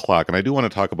eye on the clock, and I do want to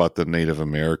talk about the Native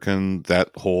American, that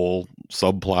whole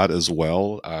subplot as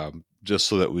well, just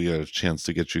so that we get a chance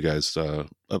to get you guys an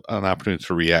opportunity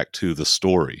to react to the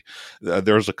story.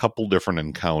 There's a couple different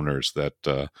encounters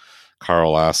that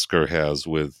Carl Oscar has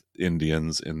with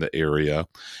Indians in the area,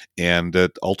 and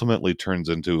it ultimately turns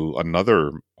into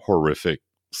another horrific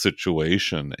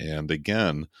situation. And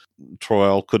again,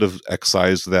 Troell could have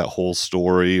excised that whole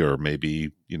story, or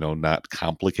maybe, not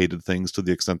complicated things to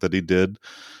the extent that he did.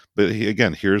 But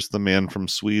here's the man from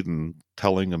Sweden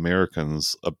telling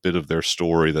Americans a bit of their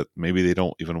story that maybe they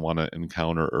don't even want to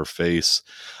encounter or face.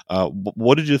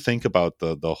 What did you think about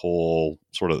the whole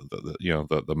sort of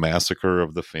the massacre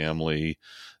of the family,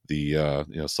 the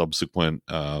subsequent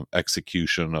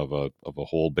execution of a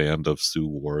whole band of Sioux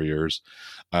warriors?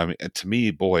 To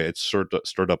me, boy, it stirred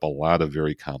up a lot of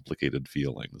very complicated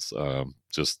feelings.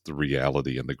 Just the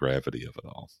reality and the gravity of it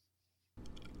all.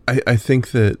 I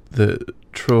think that the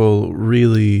Troell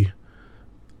really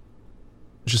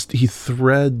he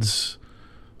threads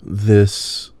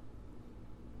this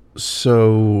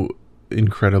so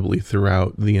incredibly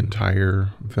throughout the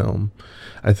entire film.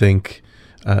 I think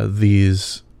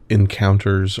these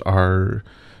encounters are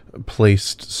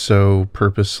placed so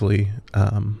purposely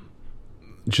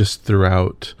just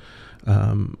throughout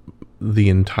the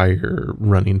entire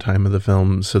running time of the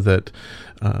film, so that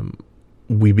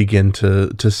we begin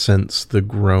to sense the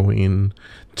growing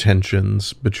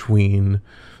tensions between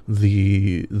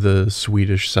the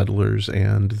Swedish settlers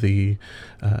and the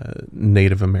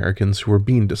Native Americans who are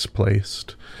being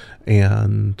displaced,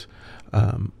 and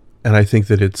I think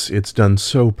that it's done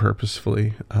so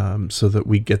purposefully, so that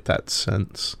we get that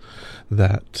sense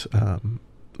that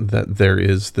that there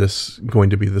is going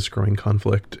to be this growing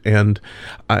conflict, and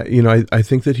I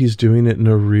think that he's doing it in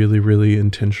a really, really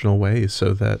intentional way,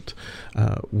 so that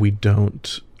we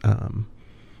don't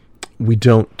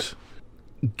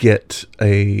get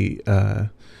a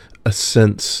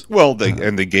sense. Well,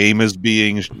 and the game is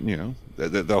being,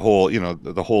 the whole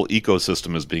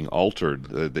ecosystem is being altered.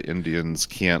 The Indians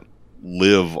can't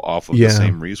live off of the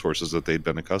same resources that they'd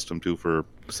been accustomed to for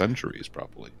centuries,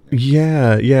 probably.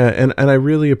 Yeah, and I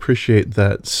really appreciate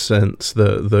that sense,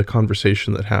 the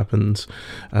conversation that happens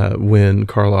when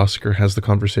Karl Oskar has the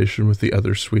conversation with the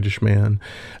other Swedish man,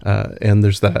 and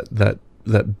there's that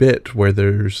bit where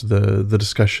there's the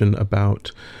discussion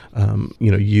about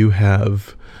you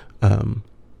have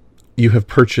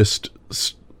purchased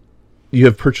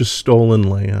stolen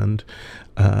land,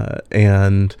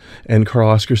 and Karl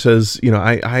Oskar says,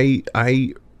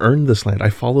 I earned this land. I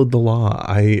followed the law.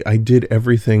 I did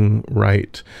everything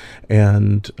right,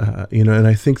 and and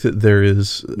I think that there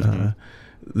is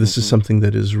this is something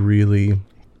that is really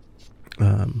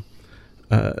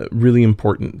really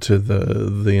important to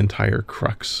the entire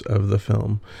crux of the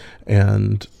film,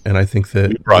 and I think that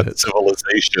we brought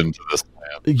civilization to this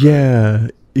land.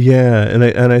 Yeah,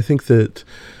 and I think that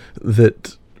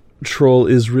Troll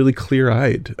is really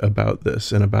clear-eyed about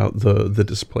this and about the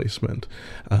displacement,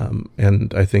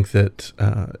 and I think that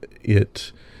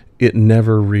it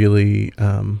never really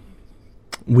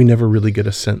we never really get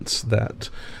a sense that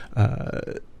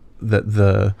I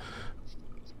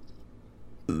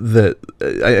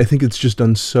think it's just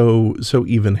done so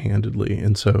even-handedly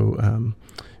and so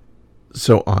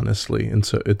honestly, and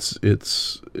so it's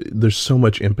there's so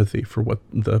much empathy for what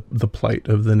the plight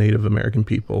of the Native American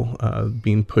people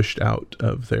being pushed out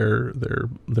of their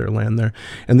land there,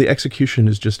 and the execution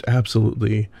is just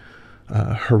absolutely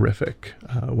horrific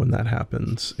when that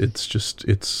happens.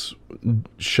 It's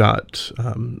shot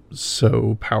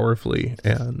so powerfully,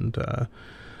 and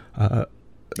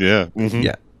yeah. Mm-hmm.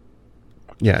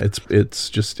 It's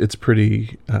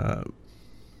pretty.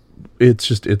 It's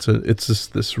just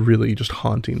this really just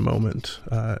haunting moment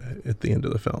at the end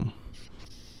of the film.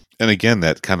 And again,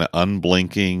 that kind of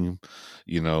unblinking,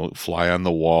 fly on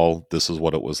the wall. This is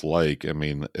what it was like. I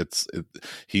mean,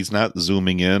 he's not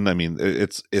zooming in. I mean,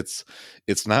 it's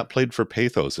not played for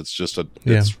pathos. It's just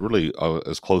it's really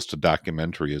as close to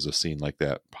documentary as a scene like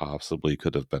that possibly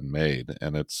could have been made,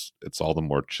 and it's all the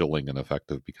more chilling and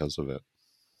effective because of it.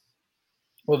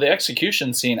 Well, the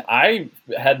execution scene, I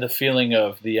had the feeling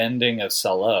of the ending of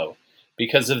Salo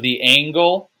because of the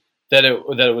angle that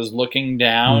it was looking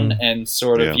down and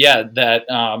sort of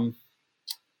that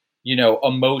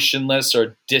emotionless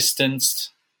or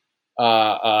distanced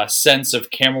sense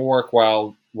of camera work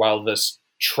while this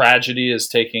tragedy is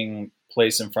taking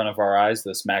place in front of our eyes,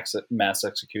 this mass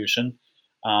execution,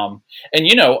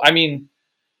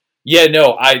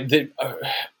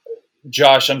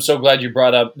 Josh, I'm so glad you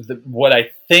brought up what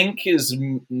I think is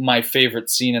my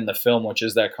favorite scene in the film, which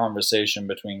is that conversation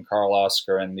between Karl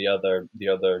Oskar and the other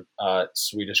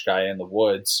Swedish guy in the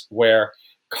woods, where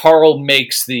Karl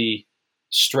makes the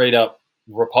straight up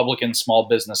Republican small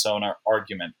business owner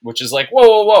argument, which is like,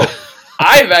 whoa.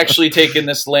 I've actually taken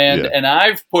this land and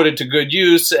I've put it to good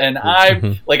use, and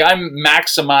I'm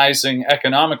maximizing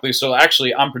economically. So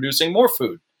actually I'm producing more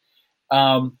food.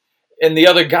 And the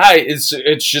other guy it's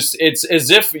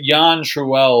as if Jan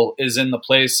Truell is in the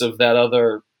place of that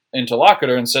other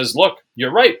interlocutor and says, look,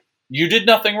 you're right. You did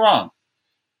nothing wrong.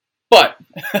 But,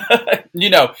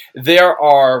 there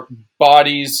are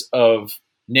bodies of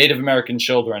Native American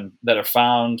children that are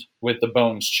found with the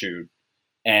bones chewed.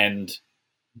 And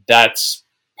that's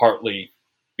partly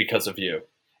because of you.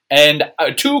 And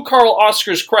to Karl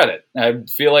Oskar's credit, I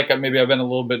feel like maybe I've been a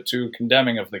little bit too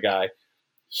condemning of the guy.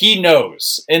 He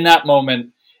knows in that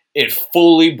moment it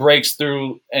fully breaks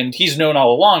through, and he's known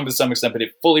all along to some extent, but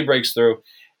it fully breaks through.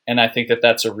 And I think that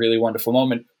that's a really wonderful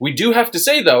moment. We do have to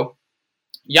say, though,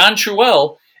 Jan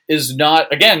Truell is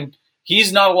not, again,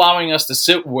 he's not allowing us to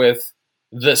sit with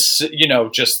this,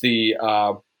 just the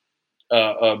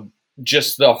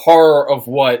horror of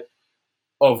what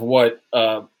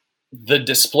the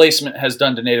displacement has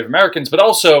done to Native Americans, but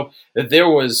also that there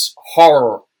was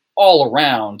horror all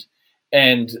around.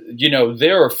 And,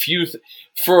 there are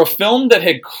for a film that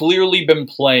had clearly been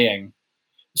playing.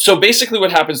 So basically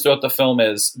what happens throughout the film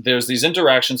is there's these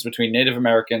interactions between Native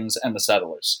Americans and the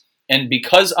settlers. And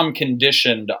because I'm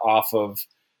conditioned off of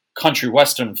country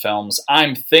western films,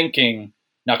 I'm thinking,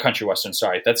 not country western,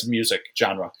 sorry, that's music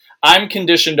genre. I'm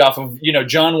conditioned off of,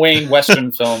 John Wayne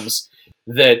western films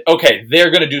that, okay, they're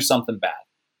going to do something bad.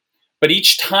 But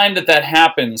each time that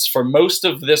happens, for most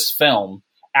of this film,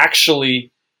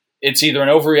 actually, it's either an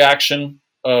overreaction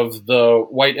of the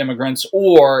white immigrants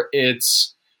or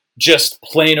it's just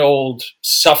plain old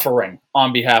suffering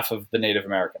on behalf of the Native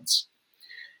Americans.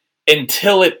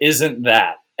 Until it isn't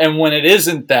that. And when it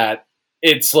isn't that,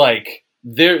 it's like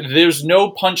there's no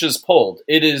punches pulled.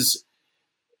 It is...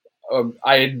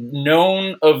 I had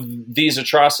known of these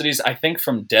atrocities, I think,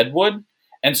 from Deadwood.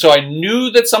 And so I knew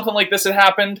that something like this had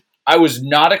happened. I was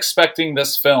not expecting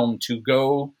this film to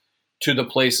go to the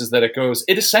places that it goes.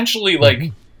 It essentially,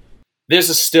 like, there's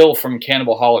a still from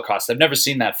Cannibal Holocaust. I've never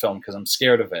seen that film because I'm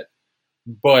scared of it.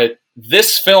 But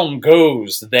this film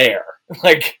goes there.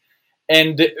 Like,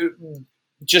 and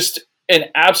just an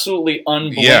absolutely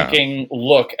unblinking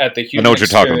look at the human experience. I know what you're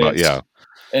talking about, yeah.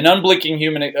 An unblinking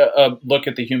human look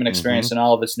at the human experience and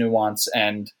all of its nuance,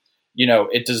 and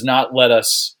it does not let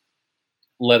us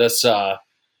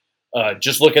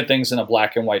just look at things in a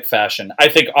black and white fashion. I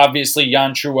think obviously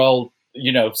Jan Truel,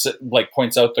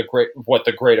 points out what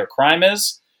the greater crime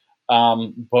is,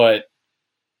 but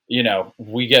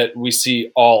we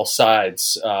see all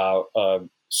sides, so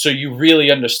you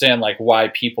really understand why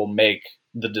people make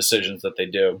the decisions that they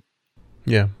do.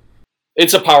 Yeah.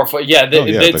 It's a powerful,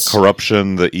 the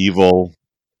corruption, the evil,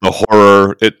 the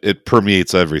horror. It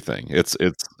permeates everything. It's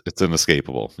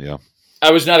inescapable. Yeah,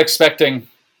 I was not expecting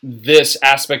this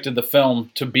aspect of the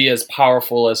film to be as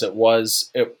powerful as it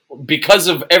was. Because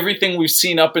of everything we've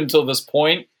seen up until this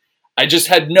point, I just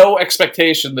had no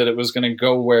expectation that it was going to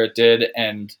go where it did,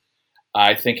 and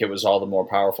I think it was all the more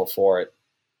powerful for it.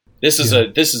 This is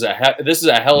a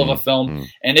hell of a film,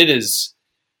 and it is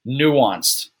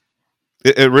nuanced.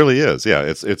 It really is, yeah.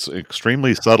 It's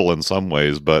extremely subtle in some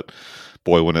ways, but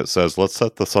boy, when it says, let's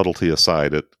set the subtlety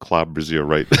aside, it clobbers you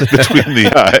right between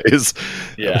the eyes.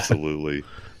 Yeah. Absolutely.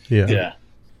 Yeah.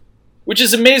 Which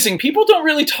is amazing. People don't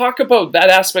really talk about that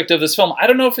aspect of this film. I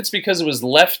don't know if it's because it was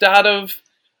left out of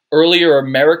earlier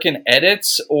American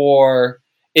edits, or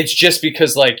it's just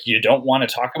because, you don't want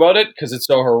to talk about it because it's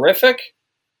so horrific.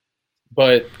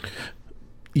 But...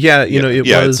 Yeah, it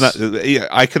was. It's not,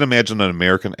 I can imagine an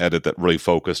American edit that really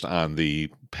focused on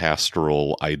the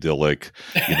pastoral, idyllic,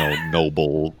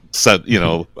 noble,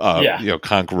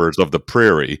 conquerors of the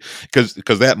prairie,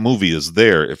 because that movie is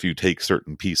there if you take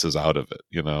certain pieces out of it.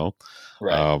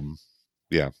 Right.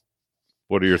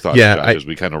 What are your thoughts, Josh, as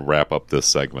we kind of wrap up this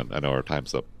segment? I know our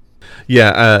time's up.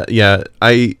 Yeah.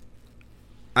 I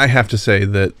have to say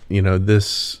that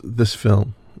this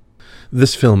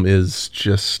film is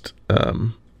just.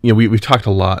 We've talked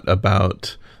a lot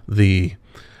about the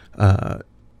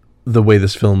way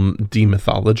this film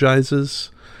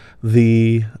demythologizes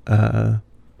the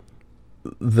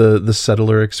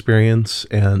settler experience,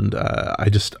 and I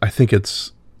think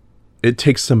it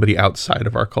takes somebody outside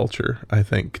of our culture, I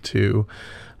think, to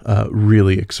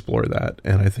really explore that,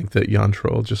 and I think that Jan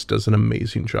Troell just does an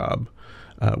amazing job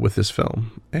with this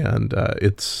film, and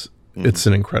it's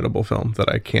an incredible film that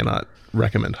I cannot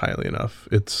recommend highly enough.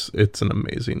 It's an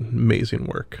amazing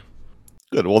work.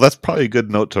 Good. Well, that's probably a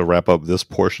good note to wrap up this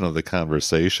portion of the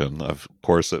conversation. Of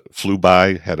course, it flew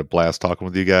by. Had a blast talking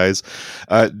with you guys.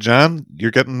 John,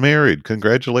 you're getting married.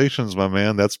 Congratulations, my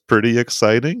man. That's pretty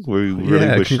exciting. We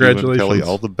really wish you and Kelly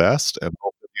all the best, and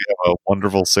hope that you have a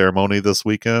wonderful ceremony this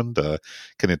weekend.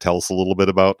 Can you tell us a little bit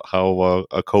about how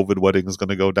a COVID wedding is going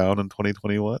to go down in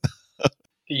 2021?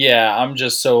 Yeah, I'm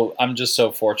just so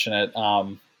fortunate.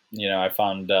 I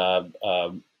found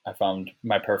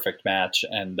my perfect match,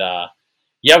 and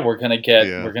we're gonna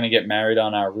get married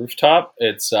on our rooftop.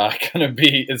 It's gonna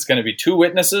be 2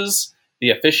 witnesses: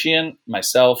 the officiant,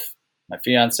 myself, my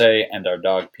fiance, and our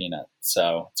dog Peanut.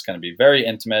 So it's gonna be very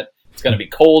intimate. It's gonna be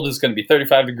cold. It's gonna be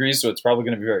 35 degrees, so it's probably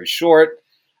gonna be very short.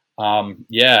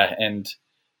 And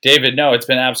David, no, it's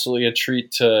been absolutely a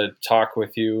treat to talk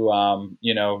with you.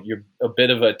 You're a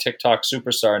bit of a TikTok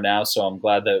superstar now, so I'm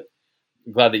glad that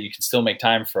you can still make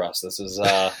time for us. This is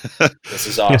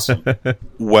awesome.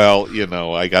 Well,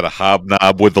 I got a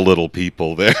hobnob with the little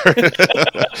people there.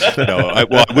 I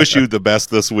wish you the best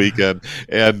this weekend,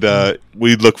 and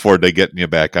we look forward to getting you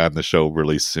back on the show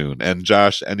really soon. And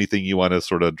Josh, anything you want to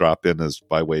sort of drop in as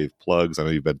by way of plugs? I know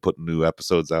you've been putting new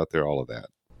episodes out there, all of that.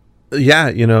 Yeah,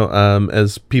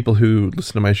 as people who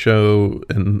listen to my show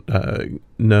and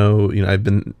know, I've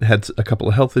had a couple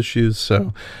of health issues,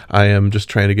 so I am just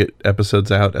trying to get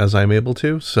episodes out as I'm able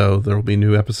to. So there will be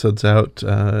new episodes out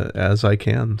as I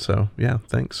can. So yeah,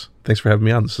 thanks for having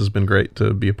me on. This has been great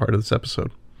to be a part of this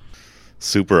episode.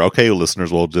 Super. Okay,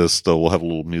 listeners, we'll have a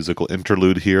little musical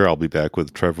interlude here. I'll be back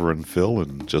with Trevor and Phil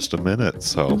in just a minute,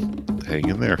 so hang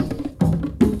in there.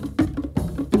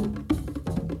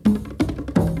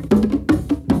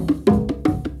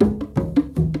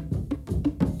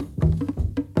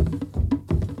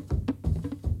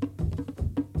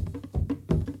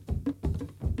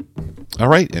 All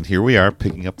right, and here we are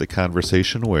picking up the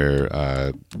conversation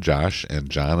where Josh and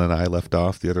John and I left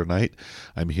off the other night.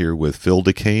 I'm here with Phil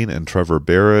DeCane and Trevor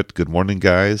Barrett. Good morning,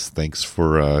 guys. Thanks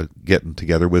for getting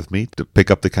together with me to pick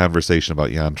up the conversation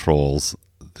about Jan Troell's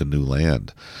The New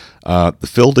Land.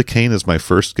 Phil DeCane is my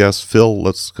first guest. Phil,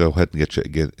 let's go ahead and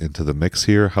get into the mix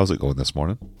here. How's it going this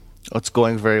morning? It's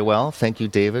going very well. Thank you,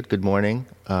 David. Good morning,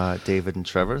 David and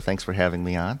Trevor. Thanks for having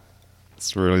me on.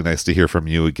 It's really nice to hear from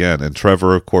you again. And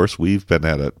Trevor, of course, we've been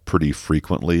at it pretty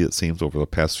frequently, it seems, over the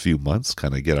past few months,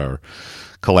 kind of get our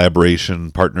collaboration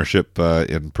partnership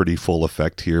in pretty full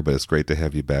effect here. But it's great to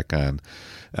have you back on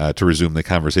to resume the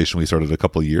conversation we started a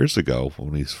couple of years ago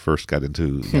when we first got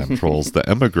into Jan Troell's The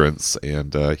Emigrants.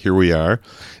 And here we are.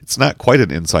 It's not quite an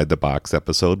inside the box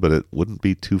episode, but it wouldn't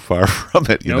be too far from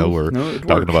it. We're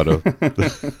talking about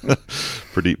a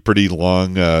pretty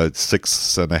long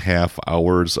 6.5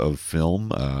 hours of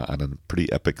film on a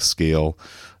pretty epic scale.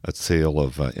 A tale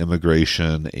of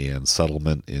immigration and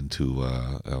settlement into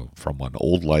from one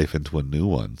old life into a new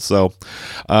one. So,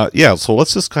 so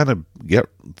let's just kind of get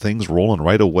things rolling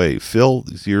right away. Phil,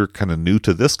 you're kind of new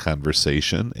to this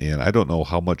conversation, and I don't know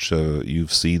how much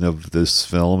you've seen of this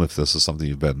film, if this is something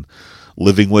you've been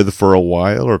living with for a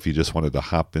while, or if you just wanted to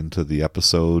hop into the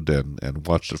episode and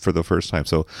watch it for the first time.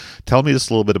 So tell me just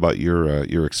a little bit about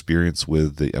your experience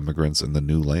with The Emigrants and The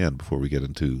New Land before we get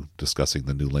into discussing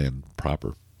The New Land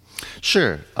proper.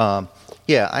 Sure. I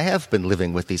have been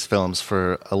living with these films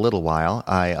for a little while.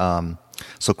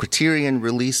 So Criterion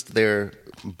released their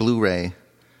Blu-ray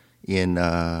in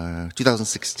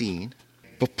 2016.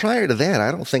 But prior to that, I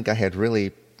don't think I had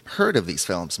really heard of these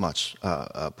films much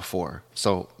before.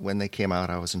 So when they came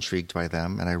out, I was intrigued by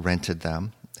them, and I rented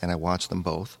them, and I watched them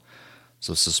both.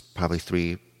 So this is probably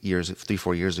 4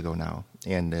 years ago now.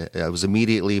 And I was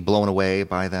immediately blown away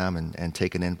by them and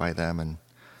taken in by them, and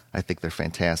I think they're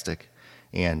fantastic,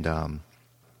 and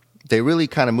they really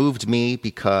kind of moved me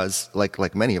because, like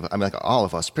all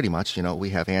of us, pretty much, we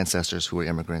have ancestors who are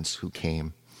immigrants who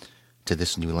came to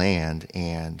this new land,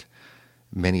 and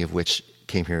many of which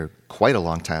came here quite a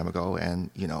long time ago, and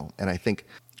I think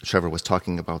Trevor was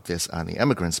talking about this on the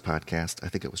Emigrants podcast. I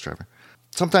think it was Trevor.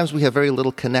 Sometimes we have very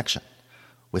little connection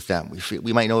with them.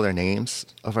 We might know their names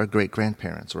of our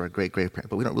great-grandparents or our great-grandparents,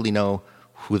 but we don't really know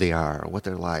who they are, what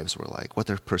their lives were like, what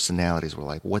their personalities were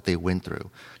like, what they went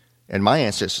through. And my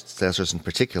ancestors in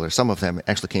particular, some of them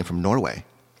actually came from Norway,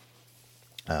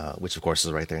 which of course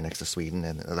is right there next to Sweden,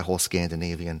 and the whole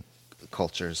Scandinavian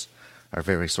cultures are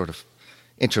very sort of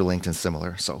interlinked and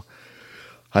similar. So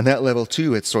on that level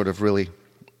too, it's sort of really,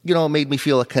 made me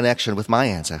feel a connection with my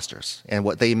ancestors and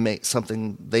what they may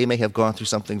have gone through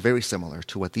something very similar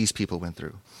to what these people went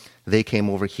through. They came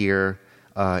over here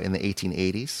in the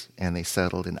 1880s, and they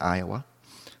settled in Iowa.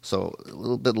 So a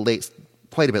little bit late,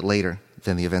 quite a bit later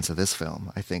than the events of this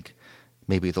film. I think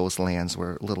maybe those lands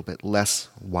were a little bit less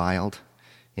wild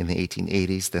in the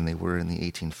 1880s than they were in the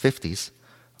 1850s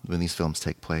when these films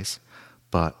take place.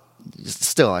 But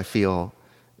still, I feel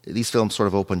these films sort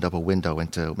of opened up a window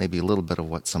into maybe a little bit of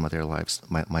what some of their lives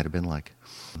might have been like.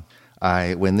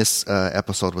 When this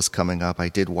episode was coming up, I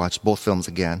did watch both films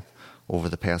again over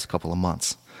the past couple of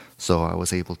months. So I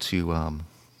was able to,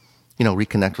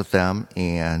 reconnect with them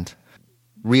and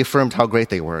reaffirmed how great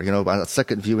they were. On a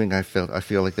second viewing, I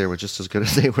feel like they were just as good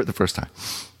as they were the first time.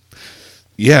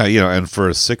 Yeah, and for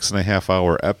a 6.5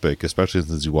 hour epic, especially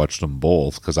since you watched them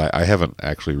both, because I haven't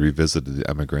actually revisited The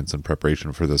Emigrants in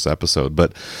preparation for this episode,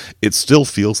 but it still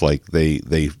feels like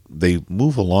they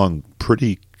move along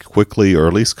pretty quickly, or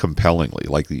at least compellingly.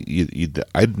 Like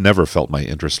I'd never felt my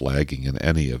interest lagging in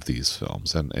any of these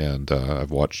films, and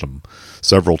I've watched them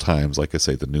several times. Like I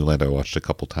say, The New Land I watched a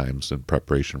couple times in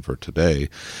preparation for today,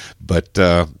 but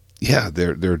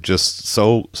they're just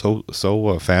so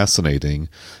fascinating.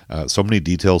 So many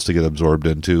details to get absorbed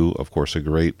into. Of course, a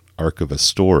great arc of a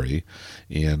story,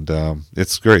 and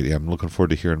it's great. I'm looking forward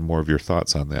to hearing more of your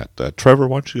thoughts on that. Trevor,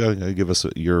 why don't you give us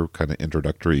your kind of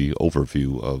introductory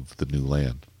overview of The New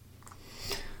Land?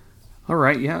 All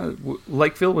right, yeah.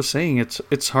 Like Phil was saying,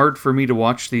 it's hard for me to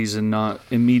watch these and not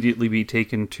immediately be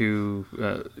taken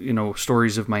to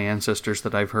stories of my ancestors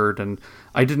that I've heard. And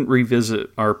I didn't revisit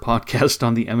our podcast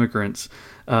on the Emigrants,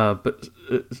 but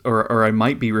I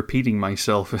might be repeating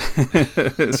myself.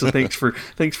 So thanks for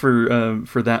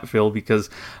that, Phil, because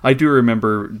I do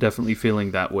remember definitely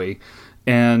feeling that way.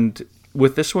 And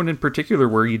with this one in particular,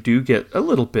 where you do get a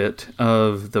little bit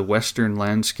of the Western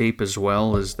landscape as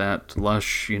well as that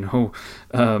lush,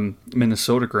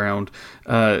 Minnesota ground,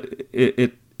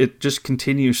 it just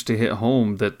continues to hit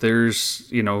home that there's,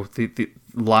 the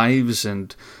lives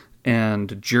and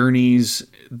journeys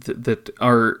that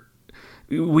are,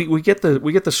 we get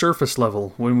the surface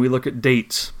level when we look at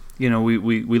dates.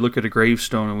 We look at a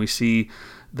gravestone and we see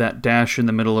that dash in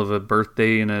the middle of a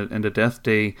birthday and a death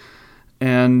day,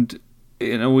 and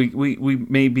we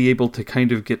may be able to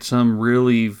kind of get some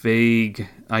really vague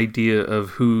idea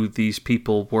of who these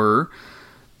people were,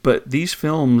 but these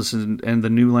films and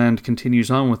The New Land continues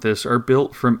on with this are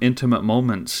built from intimate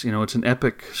moments. It's an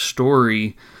epic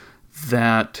story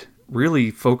that really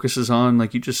focuses on,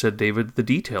 like you just said, David, the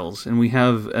details, and we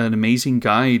have an amazing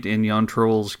guide in Jan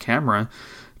Troell's camera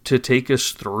to take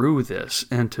us through this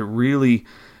and to really,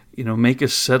 make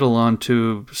us settle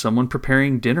onto someone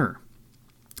preparing dinner.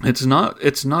 It's not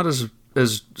as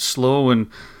slow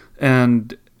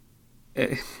and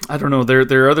I don't know.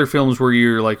 There are other films where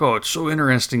you're like, oh, it's so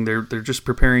interesting. They're just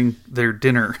preparing their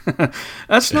dinner.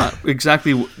 That's not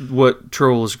exactly what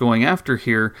Troell is going after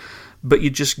here, but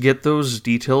you just get those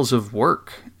details of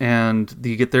work, and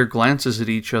you get their glances at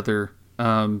each other.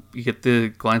 You get the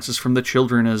glances from the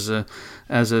children as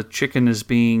a chicken is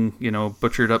being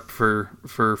butchered up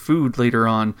for food later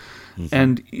on,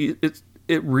 and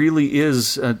it really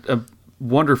is a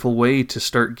wonderful way to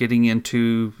start getting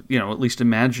into, at least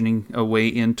imagining a way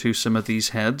into some of these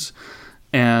heads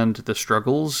and the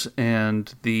struggles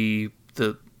and the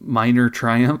minor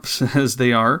triumphs as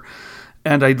they are.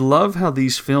 And I love how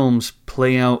these films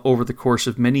play out over the course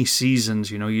of many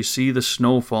seasons. You see the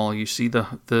snowfall, you see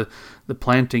the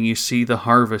planting, you see the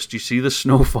harvest, you see the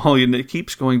snowfall, and it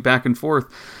keeps going back and forth.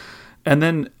 And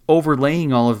then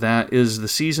overlaying all of that is the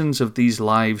seasons of these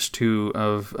lives too,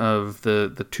 of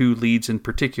the two leads in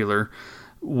particular,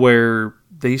 where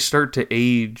they start to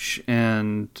age,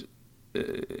 and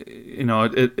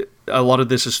a lot of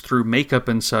this is through makeup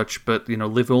and such. But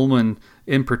Liv Ullmann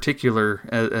in particular,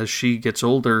 as she gets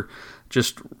older,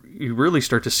 just you really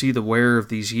start to see the wear of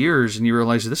these years, and you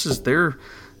realize this is their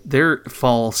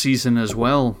fall season as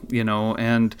well,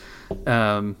 and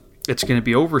it's going to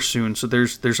be over soon. So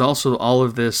there's also all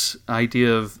of this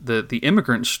idea of the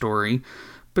immigrant story,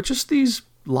 but just these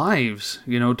lives,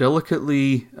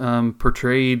 delicately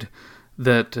portrayed,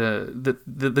 that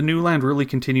the New Land really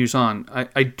continues on.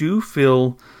 I do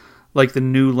feel like the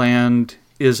New Land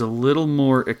is a little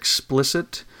more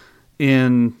explicit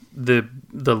in the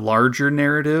larger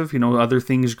narrative, other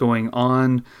things going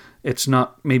on. It's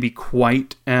not maybe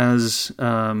quite as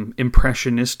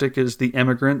impressionistic as The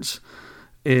Emigrants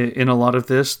in a lot of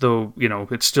this, though,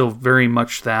 it's still very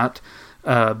much that.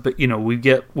 But we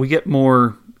get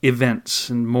more events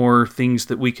and more things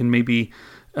that we can maybe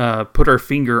put our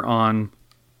finger on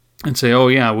and say, oh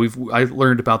yeah, I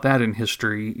learned about that in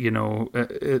history.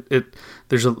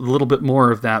 There's a little bit more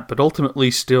of that, but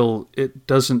ultimately still it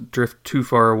doesn't drift too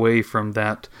far away from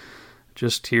that.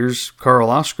 Just here's Karl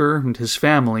Oskar and his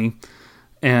family,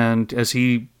 and as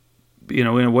he, in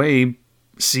a way,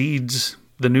 seeds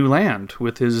the New Land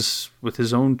with his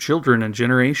own children and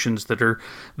generations that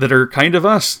are kind of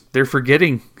us. They're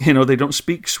forgetting, they don't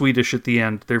speak Swedish at the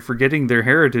end. They're forgetting their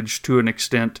heritage to an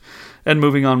extent and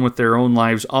moving on with their own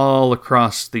lives all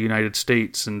across the United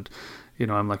States. And,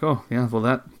 I'm like, oh yeah,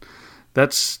 well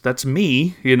that's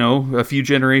me, a few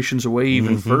generations away,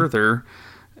 even further.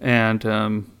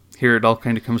 And, here it all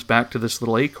kind of comes back to this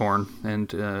little acorn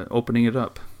and, opening it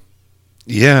up.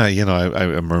 Yeah.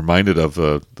 I'm reminded of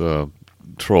the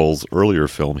Troell's earlier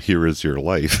film, Here Is Your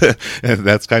Life. And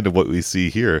that's kind of what we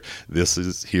see here.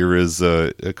 Here is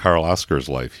Karl Oskar's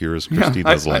life. Here is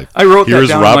Christina's life. I wrote Here's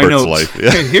that down Robert's in my notes.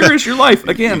 life. Here is your life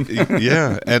again.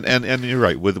 Yeah. And you're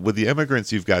right. With The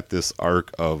Emigrants, you've got this arc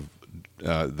of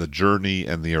the journey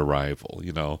and the arrival,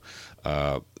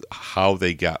 how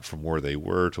they got from where they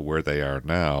were to where they are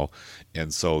now.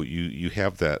 And so you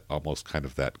have that almost kind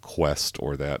of that quest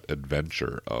or that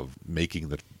adventure of making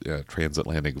the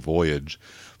transatlantic voyage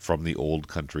from the old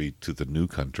country to the new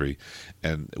country.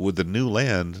 And with the New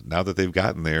Land, now that they've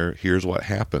gotten there, here's what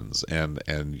happens. And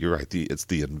you're right, it's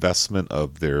the investment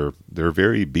of their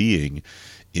very being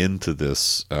into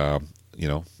this,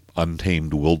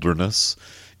 untamed wilderness,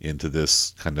 into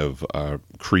this kind of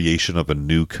creation of a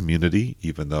new community,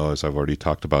 even though, as I've already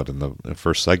talked about in the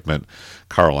first segment,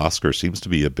 Karl Oskar seems to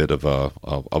be a bit of a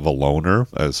loner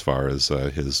as far as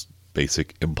his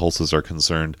basic impulses are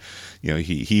concerned.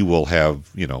 He will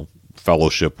have,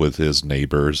 fellowship with his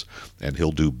neighbors and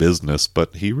he'll do business,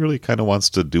 but he really kind of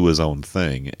wants to do his own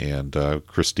thing. And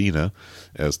Christina,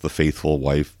 as the faithful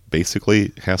wife,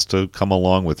 basically has to come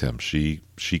along with him. She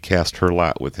cast her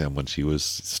lot with him when she was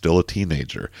still a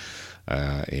teenager.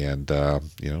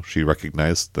 She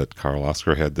recognized that Karl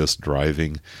Oskar had this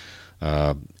driving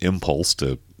impulse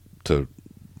to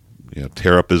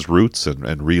tear up his roots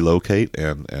and relocate.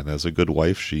 And as a good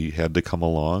wife, she had to come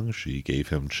along. She gave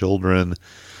him children.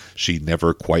 She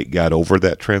never quite got over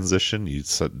that transition. You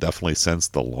definitely sense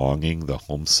the longing, the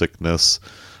homesickness,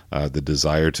 the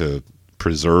desire to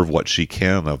preserve what she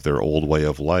can of their old way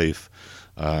of life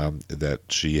that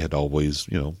she had always,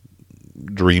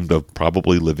 dreamed of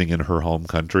probably living in her home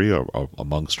country or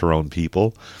amongst her own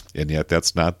people, and yet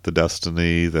that's not the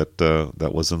destiny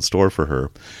that was in store for her.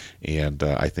 And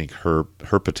I think her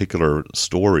particular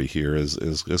story here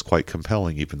is quite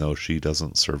compelling, even though she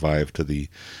doesn't survive to the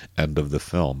end of the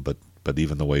film. But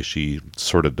even the way she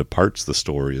sort of departs the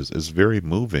story is very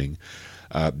moving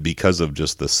because of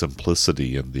just the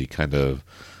simplicity and the kind of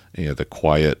the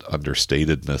quiet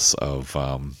understatedness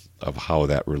of how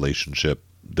that relationship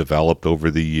developed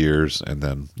over the years and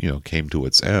then came to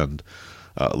its end,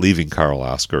 leaving Karl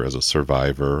Oskar as a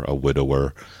survivor, a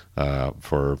widower,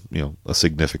 for a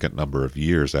significant number of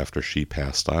years after she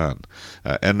passed on.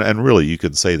 And really you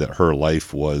could say that her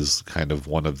life was kind of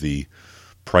one of the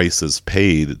prices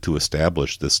paid to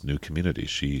establish this new community.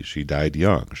 She died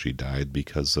young. She died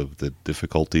because of the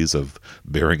difficulties of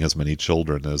bearing as many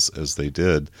children as they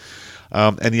did.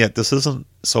 And yet this isn't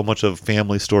so much a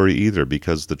family story either,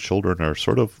 because the children are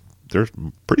they're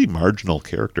pretty marginal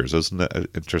characters. Isn't it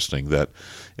interesting that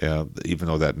even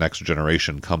though that next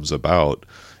generation comes about,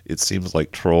 it seems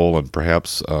like Troll and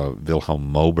perhaps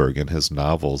Wilhelm Moberg in his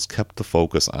novels kept the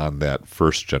focus on that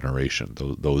first generation,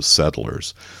 those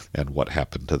settlers, and what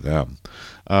happened to them.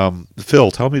 Phil,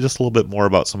 tell me just a little bit more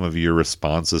about some of your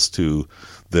responses to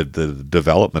the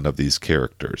development of these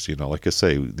characters. Like I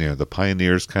say, the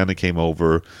pioneers kind of came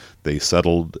over, they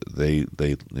settled, they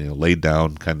laid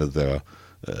down kind of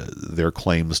their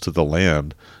claims to the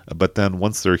land, but then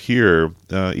once they're here,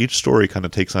 each story kind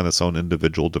of takes on its own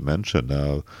individual dimension.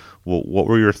 What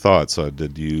were your thoughts? Were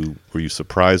you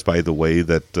surprised by the way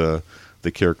that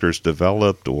the characters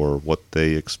developed, or what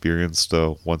they experienced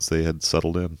once they had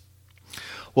settled in?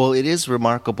 Well, it is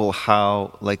remarkable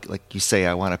how, like you say,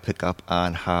 I want to pick up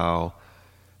on how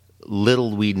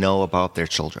little we know about their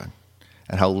children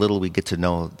and how little we get to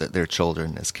know their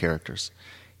children as characters.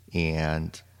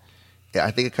 And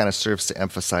I think it kind of serves to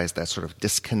emphasize that sort of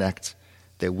disconnect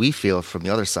that we feel from the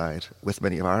other side with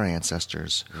many of our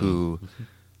ancestors who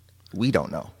we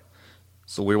don't know.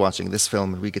 So we're watching this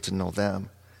film and we get to know them.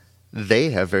 They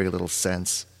have very little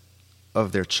sense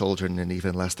of their children and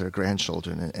even less their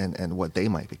grandchildren and what they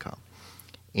might become.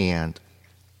 And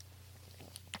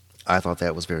I thought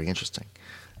that was very interesting.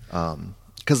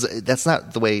 Because that's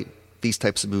not the way these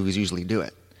types of movies usually do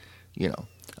it.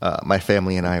 My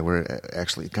family and I were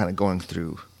actually kind of going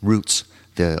through Roots,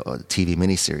 the TV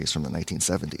miniseries from the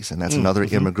 1970s, and that's another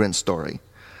immigrant story.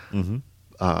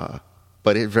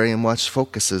 But it very much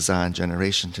focuses on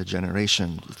generation to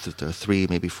generation, to 3,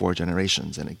 maybe 4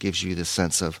 generations, and it gives you this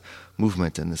sense of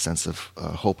movement and the sense of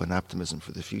hope and optimism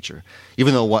for the future.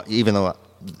 Even though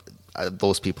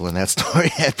those people in that story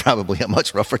had probably a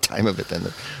much rougher time of it than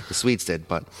the Swedes did,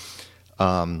 but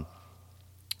and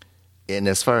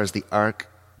as far as the arc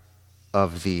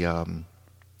of the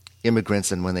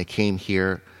immigrants and when they came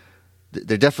here,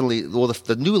 they're definitely,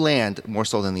 the new land, more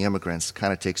so than the immigrants,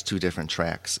 kind of takes 2 different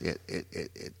tracks.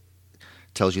 It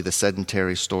tells you the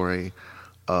sedentary story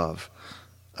of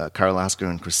Karl Oskar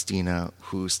and Christina,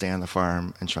 who stay on the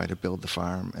farm and try to build the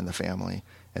farm and the family.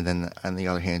 And then on the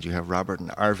other hand, you have Robert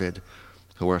and Arvid,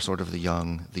 who are sort of the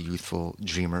young, the youthful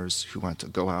dreamers who want to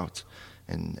go out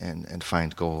and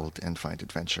find gold and find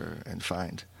adventure and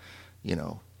find,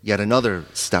 yet another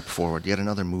step forward, yet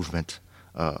another movement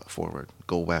forward,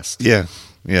 go west. Yeah.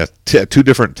 2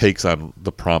 different takes on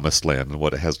the promised land and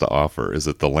what it has to offer. Is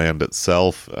it the land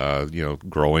itself,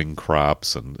 growing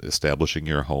crops and establishing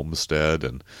your homestead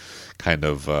and kind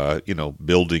of,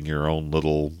 building your own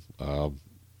little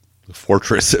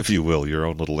fortress, if you will, your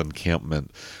own little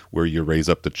encampment where you raise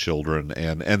up the children,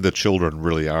 and the children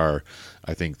really are,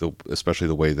 I think, especially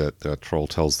the way that Troll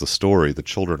tells the story, the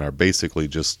children are basically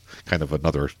just kind of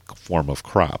another form of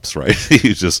crops, right?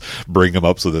 You just bring them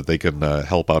up so that they can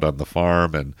help out on the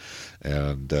farm and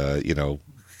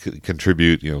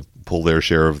contribute, pull their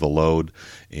share of the load,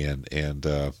 and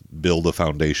build a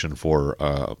foundation for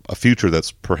a future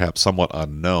that's perhaps somewhat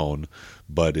unknown,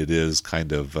 but it is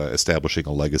kind of establishing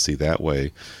a legacy that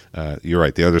way. You're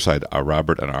right. The other side,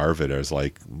 Robert and Arvid, is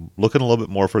like looking a little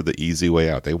bit more for the easy way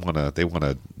out. They want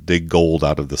to dig gold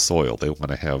out of the soil. They want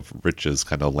to have riches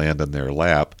kind of land in their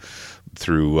lap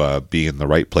through being in the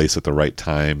right place at the right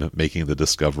time, making the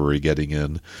discovery, getting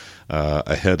in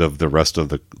ahead of the rest of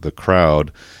the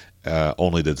crowd.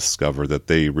 Only to discover that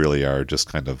they really are just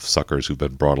kind of suckers who've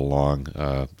been brought along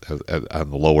on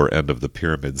the lower end of the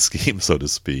pyramid scheme, so to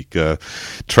speak.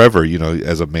 Trevor,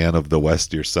 as a man of the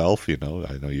West yourself, I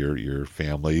know your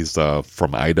family's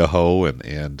from Idaho,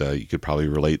 and you could probably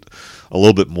relate a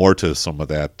little bit more to some of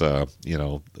that.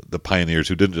 The pioneers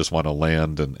who didn't just want to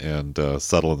land and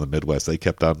settle in the Midwest; they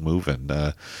kept on moving.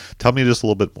 Tell me just a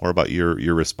little bit more about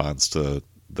your response to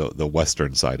the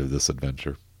Western side of this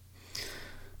adventure.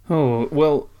 Oh,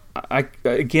 well, I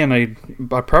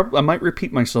might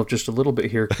repeat myself just a little bit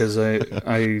here because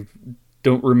I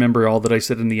don't remember all that I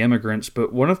said in The Emigrants,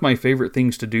 but one of my favorite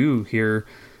things to do here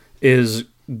is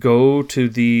go to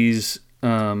these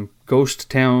ghost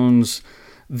towns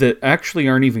that actually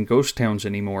aren't even ghost towns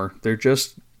anymore. They're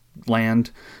just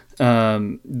land.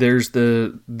 There's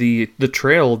the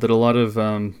trail that a lot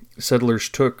of settlers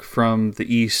took from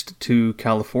the east to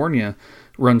California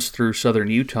runs through southern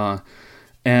Utah.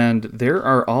 And there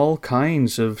are all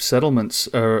kinds of settlements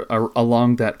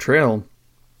along that trail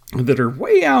that are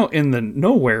way out in the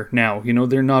nowhere now.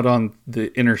 They're not on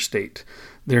the interstate.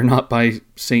 They're not by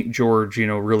St. George,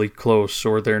 really close,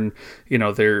 or they're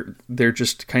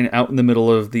just kind of out in the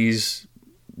middle of these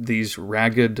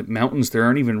ragged mountains. There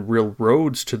aren't even real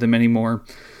roads to them anymore.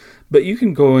 But you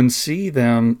can go and see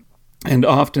them and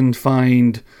often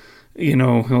find,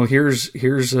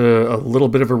 here's a little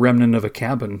bit of a remnant of a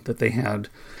cabin that they had.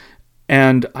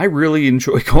 And I really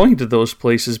enjoy going to those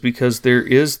places because there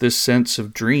is this sense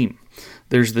of dream.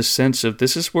 There's this sense of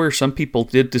this is where some people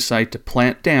did decide to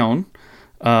plant down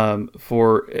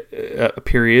for a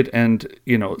period. And,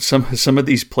 some of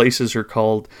these places are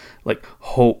called like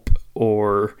Hope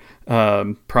or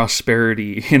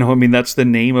Prosperity. That's the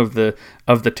name of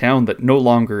the town that no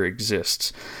longer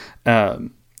exists.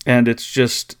 And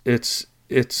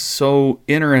it's so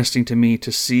interesting to me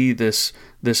to see this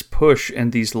push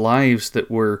and these lives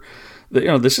that were,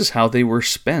 this is how they were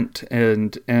spent,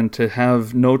 and to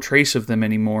have no trace of them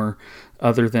anymore,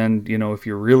 other than if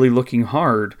you're really looking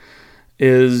hard,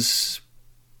 it's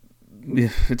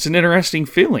an interesting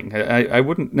feeling. I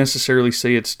wouldn't necessarily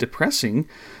say it's depressing,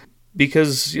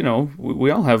 because we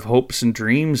all have hopes and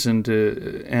dreams,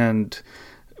 and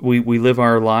we live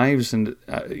our lives, and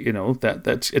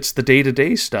it's the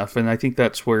day-to-day stuff. And I think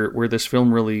that's where this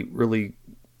film really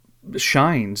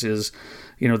shines, is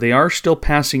they are still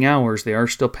passing hours, they are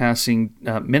still passing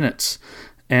minutes,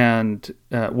 and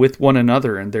with one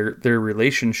another and their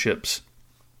relationships.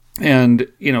 And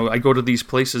I go to these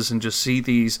places and just see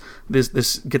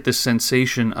get this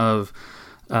sensation of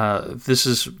this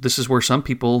is where some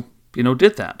people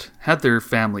did that, had their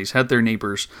families, had their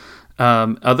neighbors.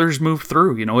 Others moved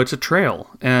through. It's a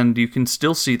trail, and you can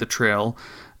still see the trail,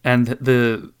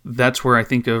 and that's where I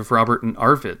think of Robert and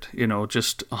Arvid.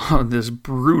 Just on this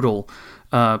brutal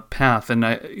path,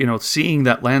 and seeing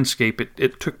that landscape,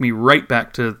 it took me right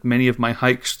back to many of my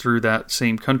hikes through that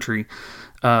same country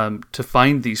to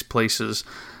find these places,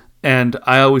 and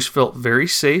I always felt very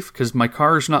safe because my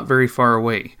car is not very far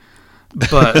away,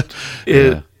 but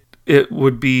Yeah. It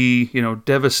would be,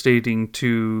 devastating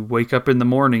to wake up in the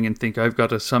morning and think I've got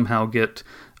to somehow get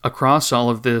across all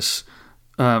of this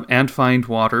and find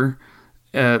water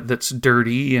that's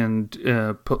dirty and,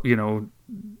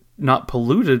 not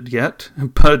polluted yet,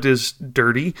 but is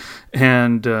dirty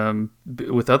and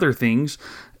with other things,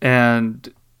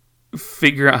 and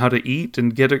figure out how to eat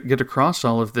and get across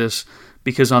all of this,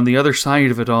 because on the other side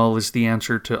of it all is the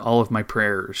answer to all of my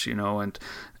prayers,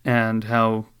 and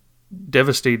how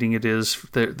devastating it is.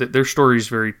 Their story is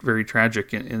very, very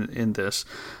tragic in this.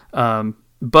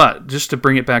 But just to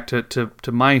bring it back to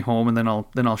my home, and then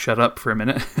I'll shut up for a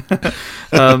minute.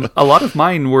 A lot of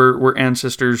mine were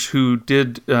ancestors who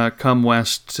did come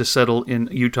west to settle in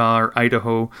Utah or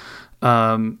Idaho,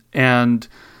 and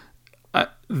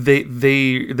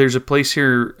there's a place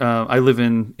here. I live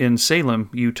in Salem,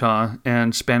 Utah,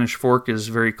 and Spanish Fork is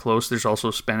very close. There's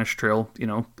also Spanish Trail,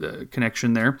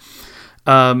 connection there.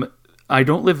 I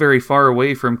don't live very far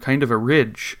away from kind of a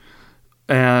ridge.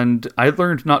 And I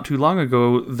learned not too long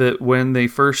ago that when they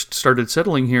first started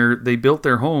settling here, they built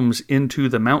their homes into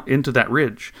that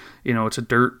ridge. It's a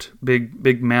dirt,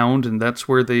 big mound, and that's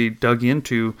where they dug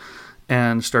into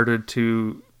and started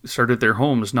their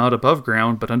homes, not above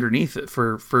ground, but underneath it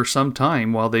for some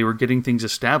time while they were getting things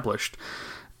established.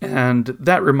 And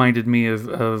that reminded me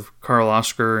of Karl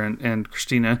Oskar and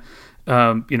Christina,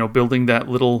 building that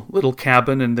little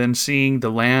cabin and then seeing the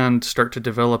land start to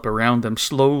develop around them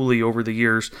slowly over the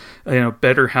years.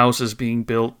 Better houses being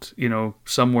built,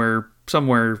 somewhere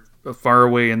far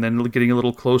away, and then getting a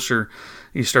little closer,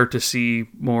 you start to see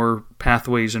more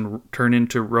pathways and turn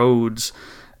into roads.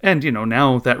 And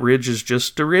now that ridge is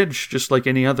just a ridge, just like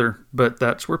any other. But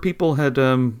that's where people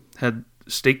had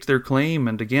staked their claim,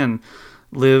 and again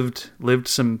lived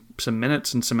some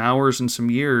minutes and some hours and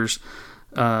some years.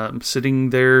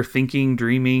 Sitting there thinking,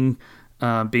 dreaming,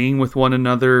 being with one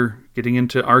another, getting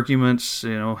into arguments,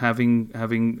 having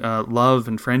love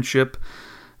and friendship.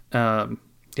 Sorry,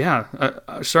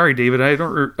 David, I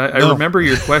remember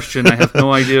your question. I have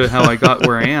no idea how I got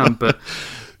where I am, but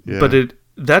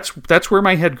that's where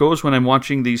my head goes when I'm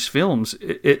watching these films.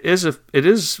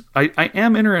 I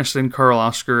am interested in Karl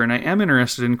Oskar and I am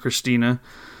interested in Christina,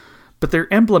 but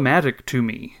they're emblematic to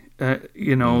me.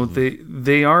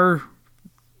 They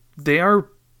are,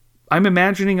 I'm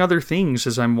imagining other things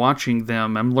as I'm watching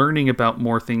them. I'm learning about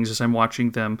more things as I'm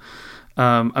watching them.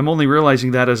 I'm only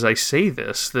realizing that as I say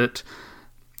this, that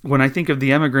when I think of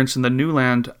the Emigrants in the New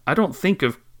Land, I don't think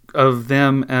of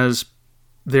them as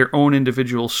their own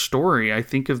individual story. I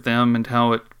think of them and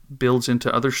how it builds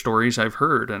into other stories I've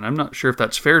heard, and I'm not sure if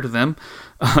that's fair to them,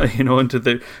 and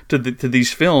to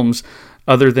these films.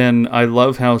 Other than I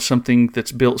love how something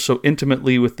that's built so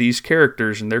intimately with these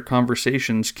characters and their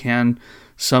conversations can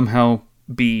somehow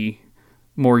be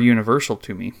more universal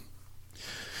to me.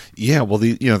 Yeah, well,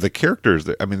 the characters,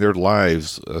 their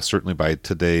lives, certainly by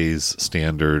today's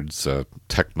standards,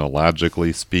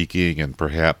 technologically speaking, and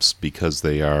perhaps because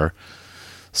they are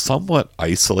somewhat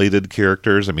isolated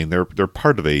characters. They're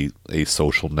part of a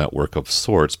social network of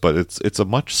sorts, but it's a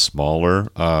much smaller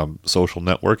social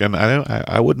network, and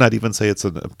I would not even say it's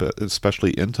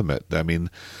especially intimate.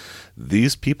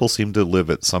 These people seem to live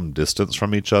at some distance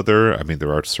from each other.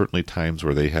 There are certainly times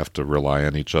where they have to rely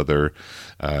on each other.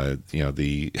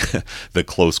 The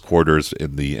close quarters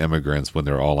in the Emigrants when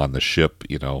they're all on the ship,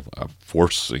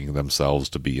 forcing themselves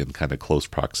to be in kind of close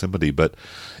proximity. But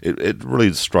it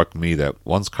really struck me that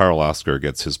once Karl Oskar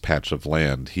gets his patch of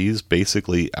land, he's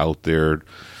basically out there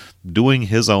doing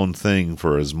his own thing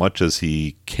for as much as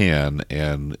he can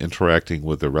and interacting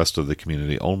with the rest of the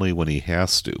community only when he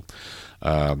has to.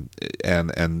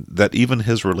 And that even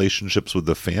his relationships with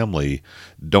the family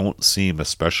don't seem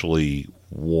especially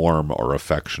warm or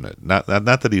affectionate. Not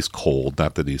that he's cold,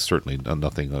 not that he's certainly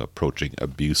nothing approaching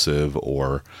abusive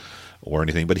or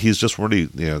anything, but he's just really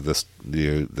the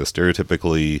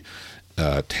stereotypically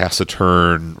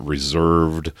taciturn,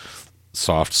 reserved,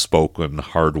 soft-spoken,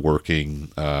 hard-working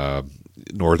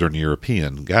Northern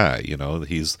European guy.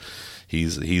 He's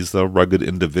the rugged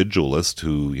individualist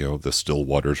who, the still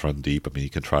waters run deep. You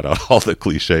can trot out all the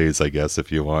cliches, I guess, if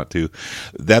you want to.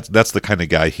 That's the kind of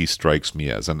guy he strikes me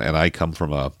as. And I come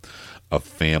from a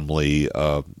family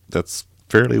that's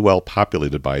fairly well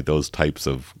populated by those types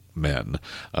of men.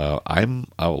 I'm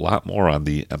a lot more on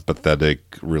the empathetic,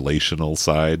 relational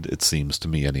side, it seems to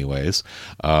me anyways.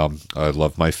 I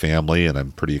love my family, and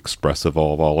I'm pretty expressive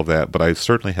of all of that, but I've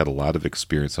certainly had a lot of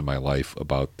experience in my life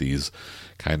about these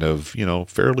kind of,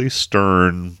 fairly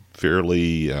stern,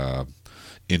 fairly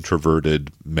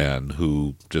introverted men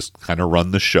who just kind of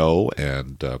run the show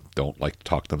and don't like to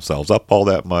talk themselves up all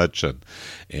that much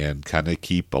and kind of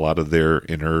keep a lot of their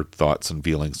inner thoughts and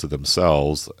feelings to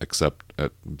themselves, except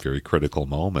at very critical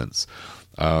moments.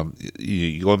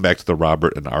 Going back to the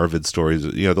Robert and Arvid stories,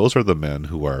 those are the men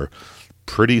who are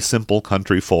pretty simple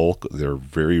country folk. They're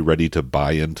very ready to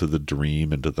buy into the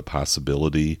dream, into the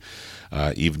possibility,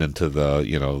 even into the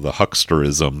the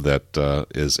hucksterism that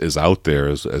is out there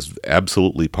as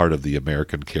absolutely part of the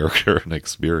American character and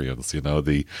experience.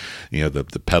 The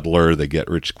peddler, the get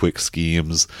rich quick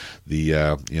schemes,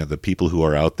 the people who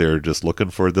are out there just looking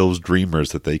for those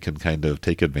dreamers that they can kind of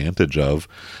take advantage of,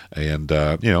 and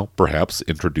perhaps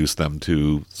introduce them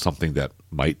to something that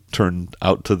might turn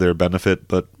out to their benefit,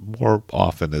 but more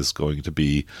often is going to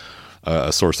be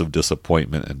a source of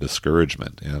disappointment and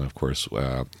discouragement. And of course,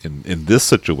 in this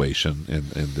situation,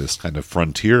 in this kind of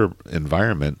frontier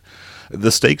environment,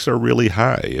 the stakes are really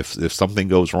high. If something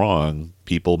goes wrong,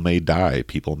 people may die.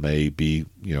 People may be,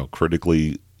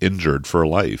 critically injured for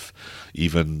life.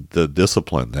 Even the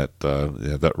discipline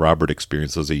that Robert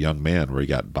experienced as a young man, where he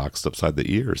got boxed upside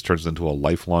the ears, turns into a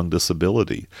lifelong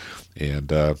disability.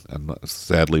 And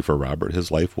sadly for Robert,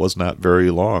 his life was not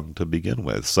very long to begin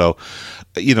with. So,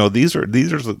 these are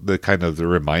the kind of the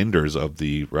reminders of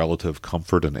the relative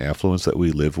comfort and affluence that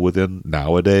we live within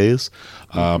nowadays.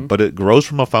 But it grows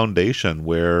from a foundation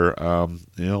where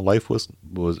life was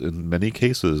in many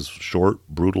cases short,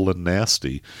 brutal, and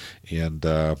nasty, and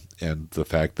the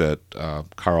fact that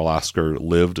Karl Oskar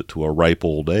lived to a ripe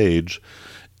old age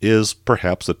is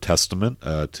perhaps a testament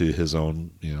to his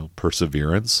own,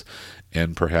 perseverance,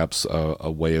 and perhaps a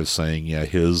way of saying,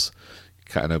 his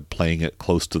kind of playing it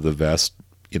close to the vest,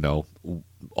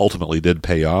 ultimately did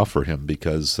pay off for him,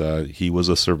 because he was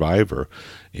a survivor,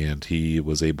 and he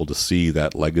was able to see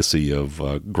that legacy of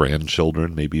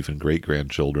grandchildren, maybe even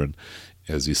great-grandchildren,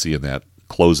 as you see in that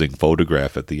closing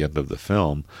photograph at the end of the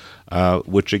film,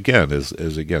 which again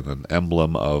is again an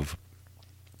emblem of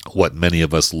what many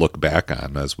of us look back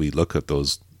on as we look at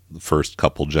those first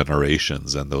couple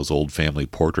generations and those old family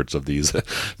portraits of these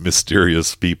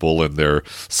mysterious people in their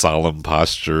solemn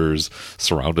postures,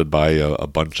 surrounded by a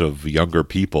bunch of younger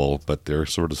people, but they're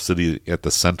sort of sitting at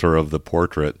the center of the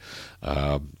portrait,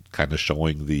 kind of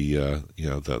showing the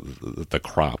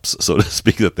crops, so to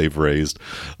speak, that they've raised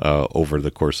over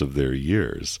the course of their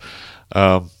years.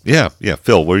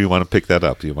 Phil, where do you want to pick that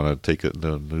up? Do you want to take it in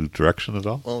a new direction at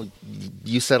all? Well,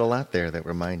 you said a lot there that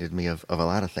reminded me of a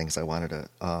lot of things I wanted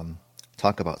to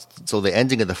talk about. So the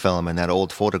ending of the film and that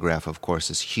old photograph, of course,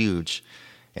 is huge,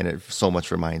 and it so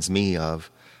much reminds me of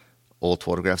old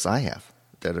photographs I have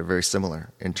that are very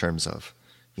similar in terms of,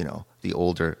 the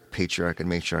older patriarch and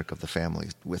matriarch of the family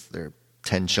with their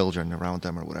 10 children around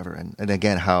them or whatever. And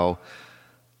again, how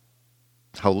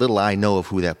little I know of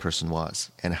who that person was,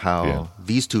 and how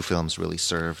these two films really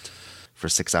served for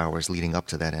 6 hours leading up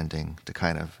to that ending to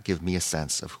kind of give me a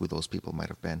sense of who those people might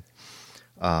have been.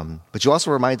 But you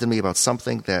also reminded me about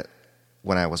something that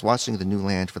when I was watching The New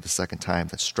Land for the second time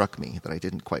that struck me that I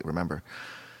didn't quite remember.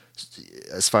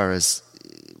 As far as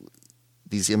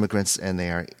these immigrants, and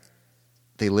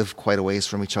they live quite a ways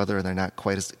from each other, and they're not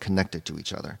quite as connected to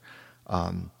each other.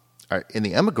 In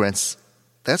The Emigrants,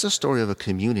 that's a story of a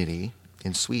community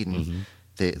in Sweden.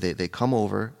 Mm-hmm. They come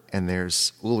over, and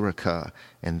there's Ulrika,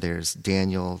 and there's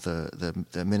Daniel,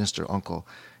 the minister uncle,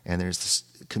 and there's this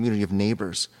community of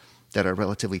neighbors that are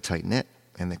relatively tight-knit,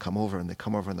 and they come over in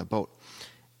the boat.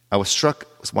 I was struck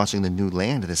watching The New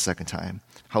Land the second time,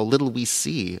 how little we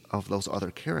see of those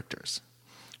other characters.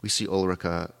 We see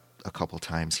Ulrika a couple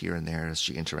times here and there as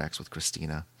she interacts with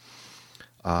Christina.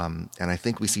 And I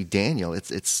think we see Daniel. I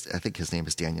think his name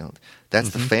is Daniel.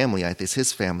 That's the family. It's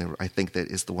his family, I think, that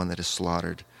is the one that is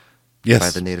slaughtered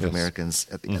by the Native Americans.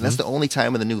 And that's the only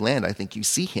time in The New Land I think you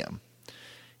see him,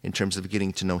 in terms of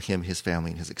getting to know him, his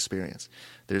family, and his experience.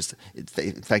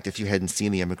 In fact, if you hadn't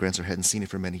seen The Emigrants or hadn't seen it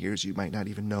for many years, you might not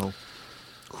even know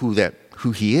who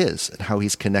he is and how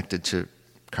he's connected to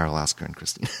Karl Oskar and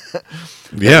Christine.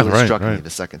 That struck me the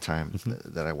second time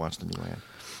that I watched The New Land.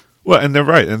 Well, and they're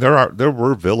right, and there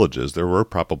were villages. There were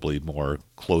probably more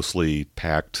closely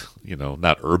packed,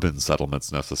 not urban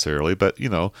settlements necessarily, but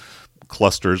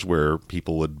clusters where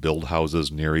people would build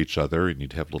houses near each other, and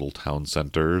you'd have little town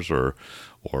centers or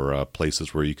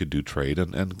places where you could do trade.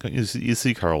 And you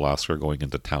see Karl Oskar going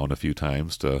into town a few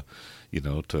times to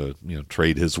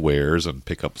trade his wares and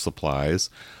pick up supplies.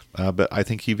 But I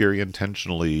think he very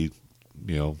intentionally,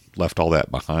 left all that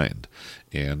behind.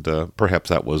 And perhaps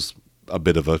that was a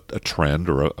bit of a trend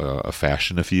or a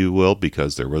fashion, if you will,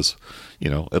 because there was,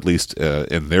 at least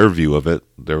in their view of it,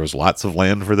 there was lots of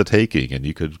land for the taking, and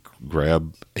you could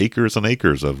grab acres and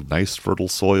acres of nice fertile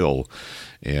soil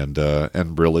and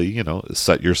really,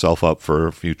 set yourself up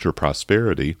for future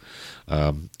prosperity.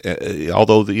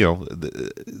 Although,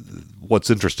 what's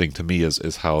interesting to me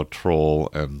is how Troll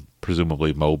and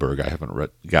presumably Moberg, I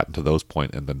haven't gotten to those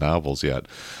point in the novels yet,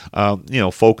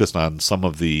 focused on some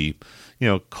of the,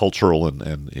 cultural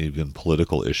and even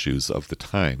political issues of the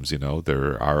times.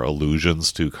 There are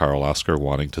allusions to Karl Oskar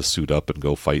wanting to suit up and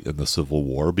go fight in the Civil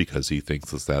War because he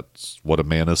thinks that's what a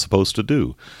man is supposed to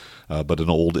do. but an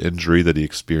old injury that he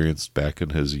experienced back in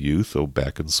his youth,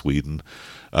 back in Sweden,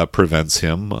 prevents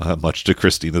him, much to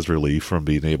Christina's relief, from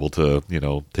being able to,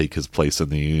 take his place in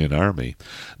the Union Army.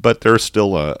 But there's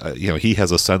still he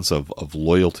has a sense of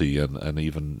loyalty and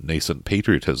even nascent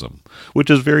patriotism, which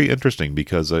is very interesting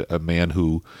because a man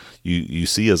who you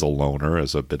see as a loner,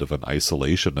 as a bit of an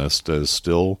isolationist, is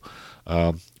still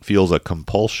feels a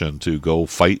compulsion to go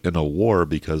fight in a war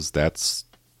because that's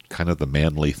kind of the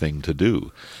manly thing to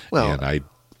do. Well,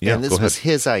 and this was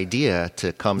his idea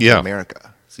to come to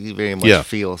America. So he very much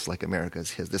feels like America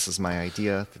is his. This is my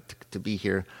idea to be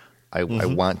here. I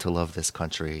want to love this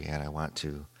country, and I want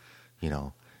to,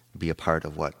 be a part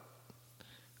of what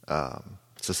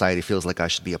society feels like I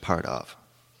should be a part of.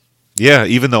 Yeah,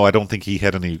 even though I don't think he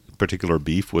had any particular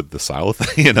beef with the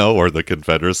South, or the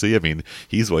Confederacy. I mean,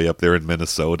 he's way up there in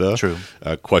Minnesota. True.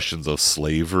 Questions of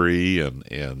slavery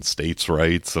and states'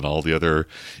 rights and all the other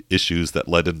issues that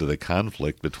led into the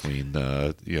conflict between,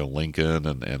 Lincoln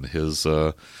and his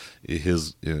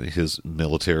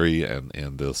military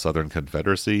and the Southern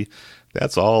Confederacy.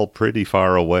 That's all pretty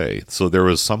far away. So there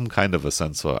was some kind of a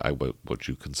sense of what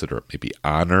you consider maybe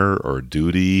honor or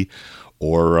duty,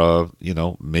 or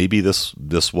maybe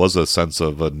this was a sense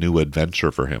of a new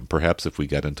adventure for him. Perhaps if we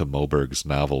get into Moberg's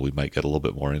novel, we might get a little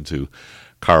bit more into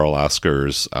Karl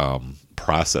Oskar's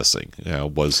processing.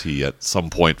 Was he at some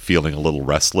point feeling a little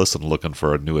restless and looking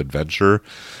for a new adventure,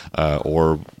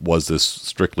 or was this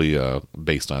strictly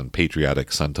based on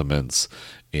patriotic sentiments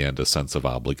and a sense of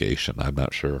obligation? I'm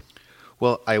not sure.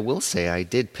 Well, I will say I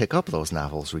did pick up those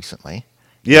novels recently.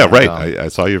 Yeah, and, right. I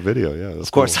saw your video. Yeah,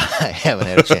 of course, cool. I haven't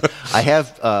had a chance. I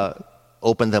have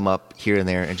opened them up here and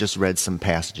there and just read some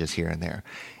passages here and there.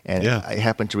 And I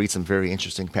happened to read some very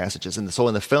interesting passages. And so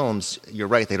in the films, you're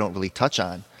right, they don't really touch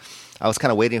on. I was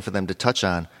kind of waiting for them to touch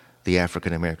on the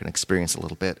African-American experience a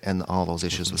little bit and all those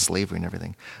issues with slavery and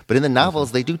everything. But in the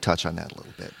novels, they do touch on that a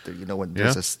little bit. When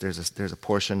there's a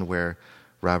portion where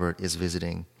Robert is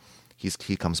visiting.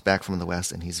 He comes back from the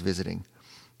West and he's visiting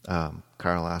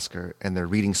Karl Oskar, and they're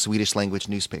reading Swedish language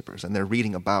newspapers, and they're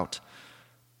reading about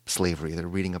slavery. They're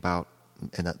reading about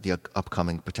the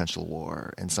upcoming potential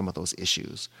war and some of those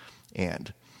issues.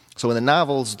 And so in the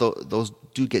novels, those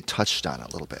do get touched on a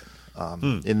little bit.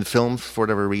 In the films, for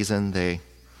whatever reason, they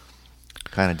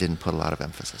kind of didn't put a lot of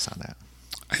emphasis on that.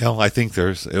 I think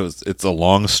it's a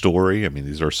long story. I mean,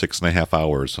 these are 6.5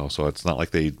 hours, so it's not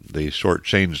like they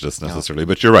shortchanged us necessarily. No.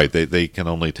 But you're right; they can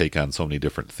only take on so many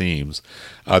different themes.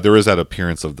 There is that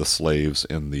appearance of the slaves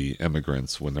and the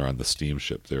immigrants when they're on the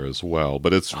steamship there as well.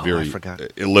 But it's very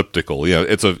elliptical. Yeah,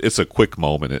 it's a quick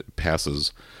moment. It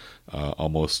passes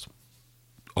almost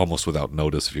without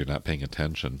notice if you're not paying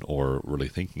attention or really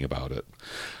thinking about it.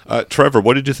 Trevor,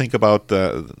 what did you think about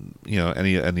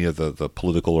any of the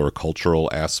political or cultural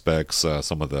aspects,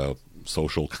 some of the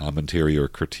social commentary or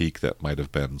critique that might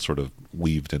have been sort of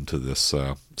weaved into this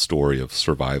story of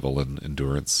survival and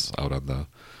endurance out on the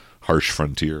harsh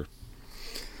frontier?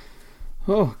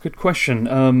 Oh, good question.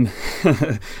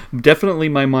 Definitely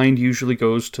my mind usually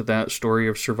goes to that story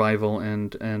of survival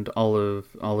and all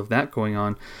of that going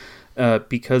on.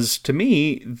 Because to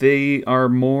me, they are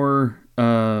more,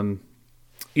 like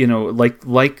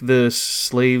the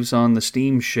slaves on the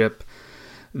steamship.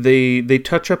 They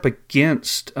touch up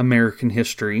against American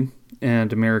history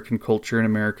and American culture and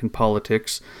American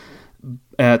politics.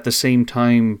 At the same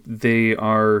time, they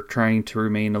are trying to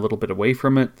remain a little bit away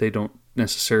from it. They don't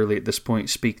necessarily at this point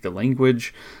speak the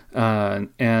language,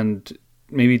 and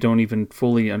maybe don't even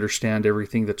fully understand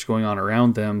everything that's going on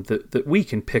around them that we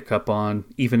can pick up on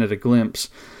even at a glimpse.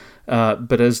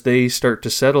 But as they start to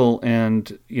settle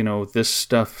and, this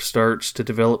stuff starts to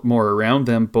develop more around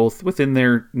them, both within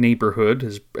their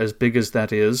neighborhood, as big as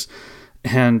that is,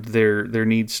 and their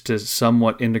needs to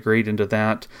somewhat integrate into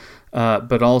that.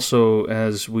 But also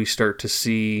as we start to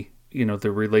see,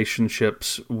 the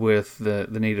relationships with the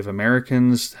Native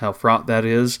Americans, how fraught that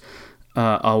is,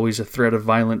 always a threat of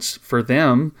violence for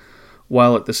them,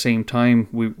 while at the same time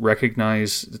we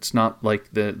recognize it's not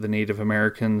like the Native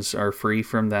Americans are free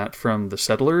from that from the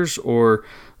settlers, or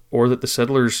that the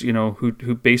settlers,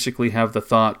 who basically have the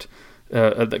thought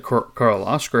that Karl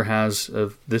Oskar has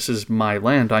of, this is my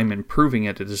land, I'm improving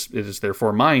it, it is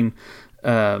therefore mine.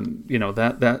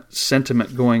 That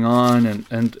sentiment going on,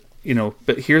 and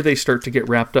but here they start to get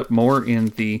wrapped up more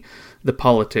in the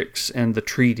politics and the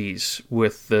treaties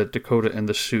with the Dakota and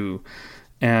the Sioux.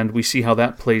 And we see how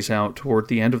that plays out toward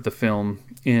the end of the film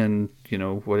in,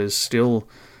 what is still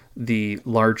the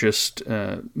largest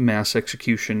mass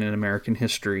execution in American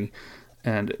history.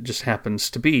 And it just happens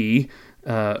to be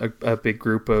a big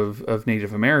group of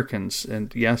Native Americans.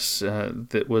 And yes,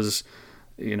 that was,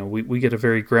 we get a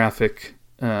very graphic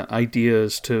idea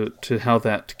as to how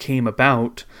that came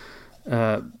about,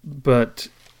 but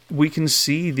we can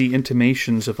see the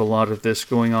intimations of a lot of this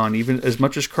going on. Even as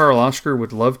much as Karl Oskar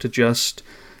would love to just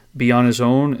be on his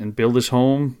own and build his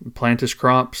home, plant his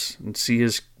crops, and see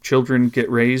his children get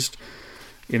raised,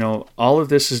 all of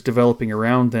this is developing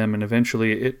around them, and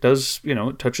eventually it does,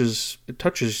 it touches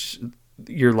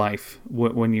your life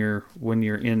when you're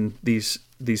in these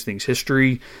things.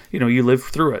 History, you live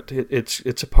through it.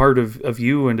 It's a part of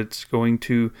you, and it's going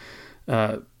to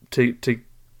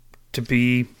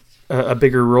be a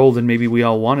bigger role than maybe we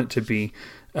all want it to be.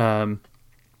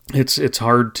 It's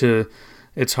hard to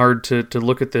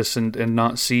look at this and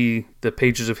not see the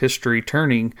pages of history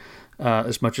turning,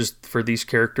 as much as for these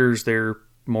characters they're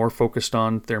more focused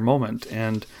on their moment.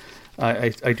 And I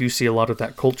do see a lot of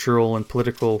that cultural and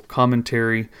political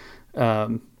commentary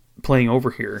playing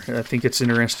over here. I think it's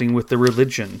interesting with the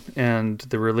religion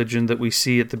that we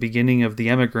see at the beginning of The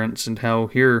Emigrants, and how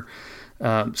here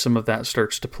some of that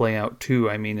starts to play out too.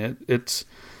 I mean, it's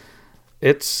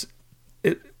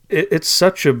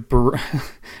such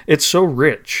it's so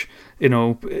rich.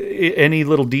 Any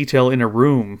little detail in a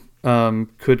room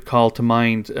could call to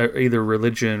mind either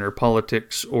religion or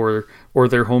politics or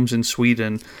their homes in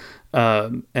Sweden.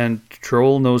 And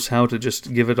Troell knows how to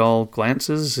just give it all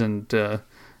glances and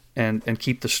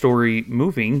keep the story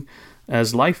moving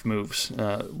as life moves,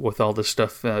 with all this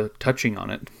stuff touching on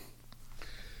it.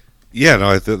 Yeah,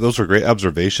 no, those are great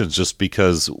observations. Just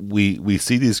because we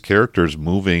see these characters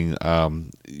moving,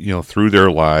 through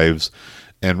their lives,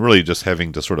 and really just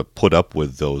having to sort of put up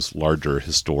with those larger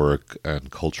historic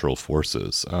and cultural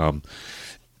forces.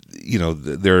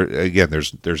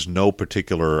 There's no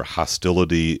particular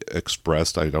hostility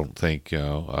expressed. I don't think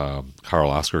Karl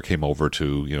Oskar came over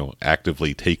to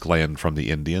actively take land from the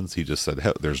Indians. He just said,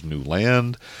 hey, there's new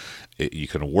land. You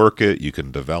can work it, you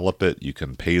can develop it, you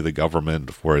can pay the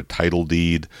government for a title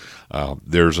deed.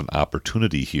 There's an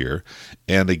opportunity here.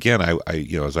 And again, I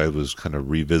as I was kind of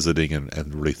revisiting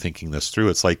and really thinking this through,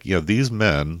 it's like, these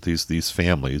men, these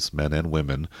families, men and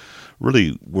women,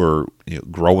 really were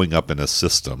growing up in a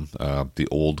system, the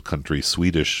old country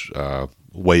Swedish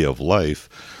way of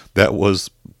life, that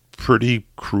was pretty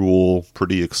cruel,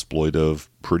 pretty exploitive,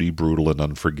 pretty brutal and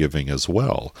unforgiving as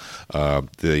well.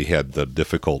 They had the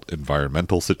difficult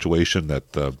environmental situation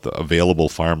that the available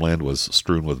farmland was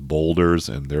strewn with boulders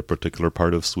in their particular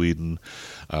part of Sweden.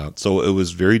 So it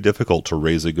was very difficult to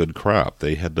raise a good crop.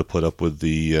 They had to put up with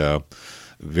the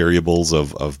variables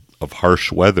of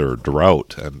harsh weather,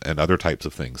 drought, and other types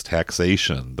of things,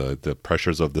 taxation, the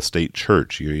pressures of the state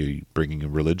church, you're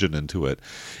bringing religion into it,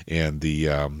 and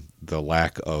the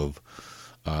lack of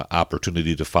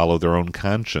opportunity to follow their own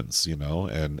conscience,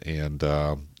 and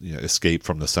escape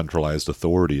from the centralized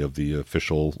authority of the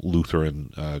official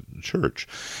Lutheran church.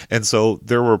 And so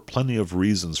there were plenty of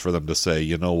reasons for them to say,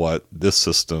 you know what, this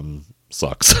system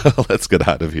sucks. Let's get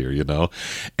out of here,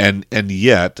 and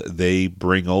yet they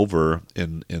bring over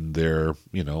in their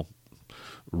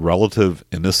relative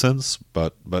innocence,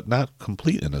 but not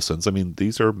complete innocence. I mean,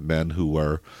 these are men who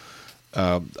are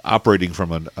operating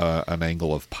from an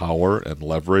angle of power and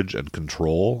leverage and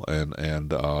control, and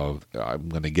I'm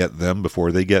going to get them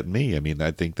before they get me. I mean,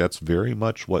 I think that's very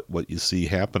much what you see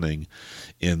happening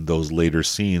in those later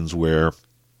scenes, where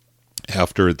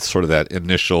after sort of that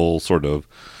initial sort of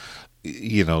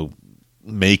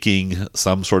making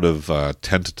some sort of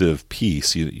tentative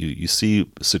peace, you see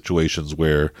situations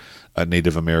where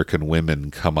Native American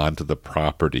women come onto the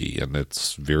property, and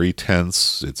it's very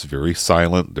tense, it's very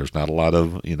silent, there's not a lot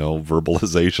of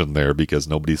verbalization there because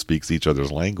nobody speaks each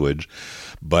other's language,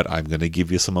 but I'm going to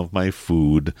give you some of my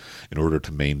food in order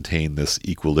to maintain this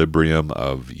equilibrium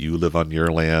of you live on your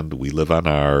land, we live on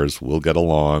ours, we'll get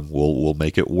along, we'll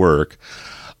make it work.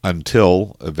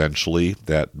 Until eventually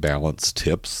that balance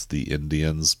tips, the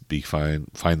Indians find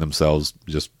themselves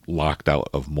just locked out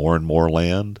of more and more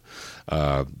land,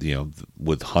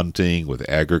 with hunting, with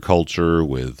agriculture,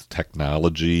 with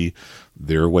technology.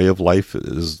 Their way of life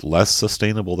is less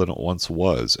sustainable than it once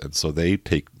was. And so they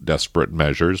take desperate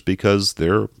measures because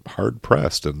they're hard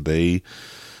pressed, and they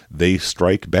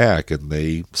strike back, and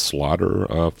they slaughter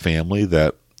a family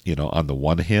that, on the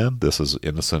one hand, this is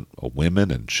innocent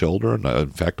women and children. In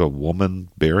fact, a woman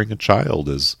bearing a child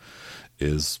is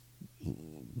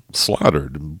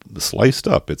slaughtered, sliced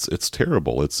up. It's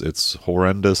terrible. It's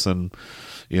horrendous, and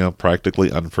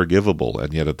practically unforgivable.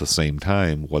 And yet at the same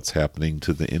time, what's happening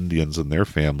to the Indians and their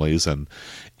families and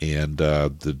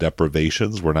the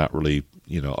deprivations were not really,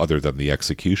 other than the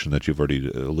execution that you've already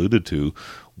alluded to,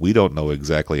 we don't know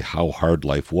exactly how hard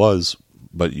life was,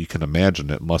 but you can imagine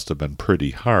it must have been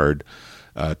pretty hard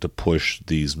to push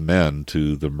these men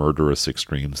to the murderous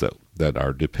extremes that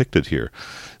are depicted here.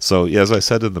 So, as I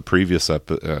said in the previous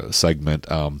segment,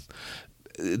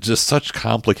 just such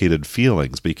complicated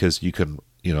feelings, because you can,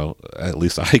 at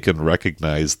least I can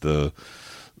recognize the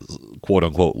quote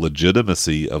unquote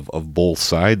legitimacy of both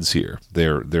sides here.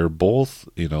 They're both,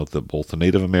 both the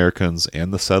Native Americans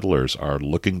and the settlers are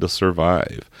looking to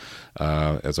survive.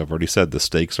 As I've already said, the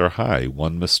stakes are high.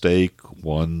 One mistake,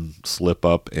 one slip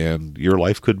up, and your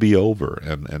life could be over,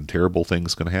 and terrible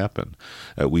things can happen.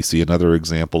 We see another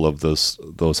example of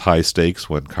those high stakes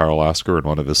when Carl Oscar and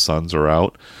one of his sons are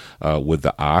out with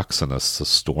the ox, and a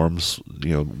storm's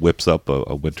whips up,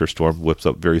 a winter storm whips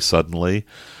up very suddenly.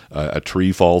 A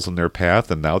tree falls in their path,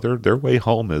 and now their way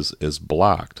home is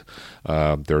blocked.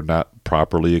 They're not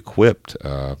properly equipped.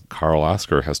 Carl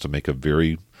Oscar has to make a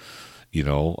very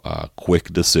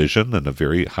quick decision and a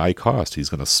very high cost. He's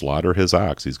going to slaughter his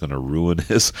ox. He's going to ruin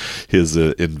his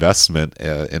investment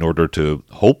in order to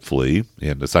hopefully,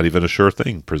 and it's not even a sure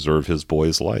thing, preserve his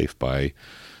boy's life by,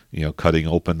 cutting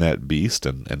open that beast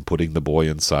and putting the boy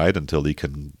inside until he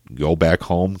can go back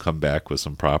home, come back with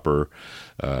some proper,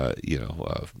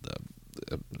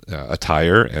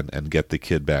 attire and get the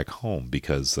kid back home,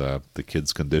 because the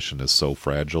kid's condition is so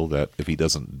fragile that if he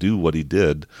doesn't do what he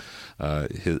did,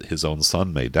 his own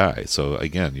son may die. So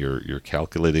again, you're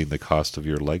calculating the cost of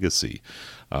your legacy.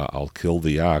 I'll kill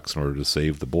the ox in order to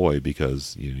save the boy,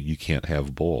 because you can't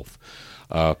have both.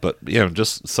 But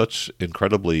just such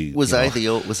incredibly. Was I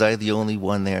the only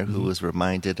one there who was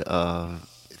reminded of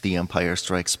The Empire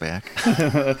Strikes Back?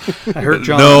 I heard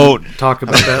John talk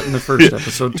about that in the first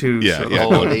episode too. Yeah, so. yeah.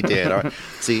 Oh, they did. All right.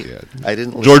 See, yeah. I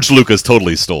didn't. George Lucas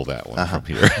totally stole that one from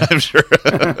here, I'm sure.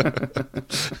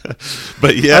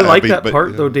 But yeah, I like that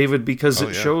part though, David, because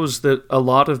it shows that a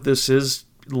lot of this is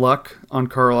luck on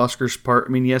Carl Oscar's part. I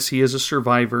mean, yes, he is a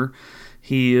survivor.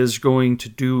 He is going to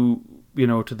do,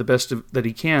 to the best that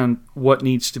he can, what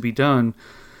needs to be done.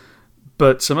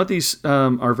 But some of these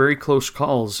are very close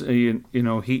calls.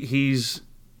 He's,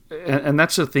 and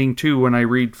that's the thing too. When I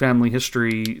read family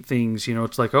history things,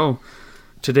 it's like, oh,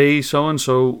 today so and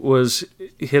so was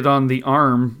hit on the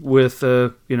arm with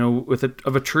of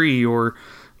a tree, or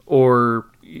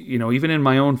even in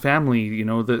my own family,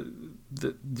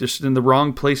 just in the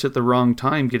wrong place at the wrong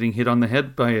time, getting hit on the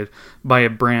head by a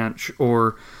branch,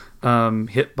 or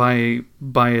hit by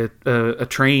a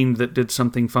train that did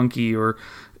something funky, or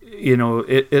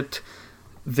that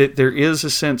there is a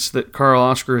sense that Carl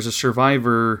Oscar is a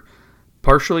survivor,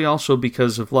 partially also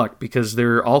because of luck, because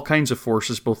there are all kinds of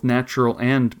forces, both natural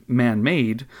and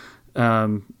man-made,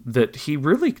 that he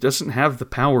really doesn't have the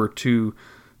power to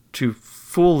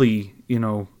fully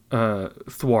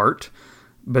thwart.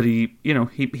 But he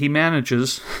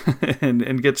manages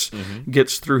and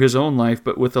gets through his own life,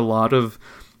 but with a lot of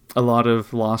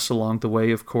loss along the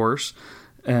way, of course.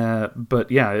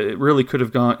 But yeah, it really could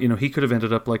have gone. He could have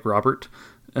ended up like Robert,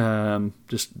 or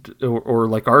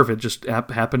like Arvid, just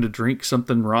happened to drink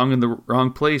something wrong in the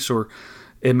wrong place. Or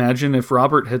imagine if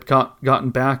Robert had gotten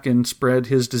back and spread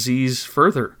his disease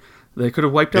further. They could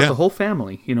have wiped out the whole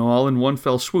family, all in one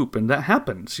fell swoop, and that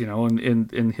happens,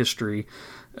 in history.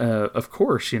 Of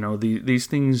course, these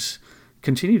things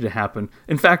continue to happen.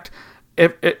 In fact,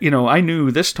 I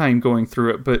knew this time going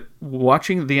through it, but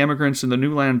watching The Emigrants in the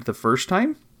New Land the first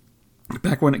time,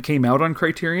 back when it came out on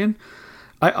Criterion,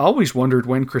 I always wondered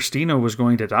when Christina was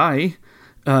going to die,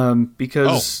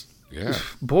 because,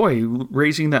 boy,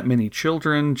 raising that many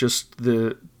children, just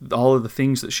all of the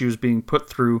things that she was being put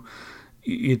through,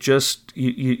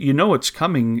 you know it's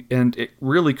coming, and it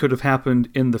really could have happened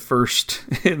in the first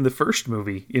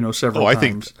movie, several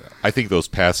times. I think those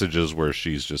passages where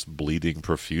she's just bleeding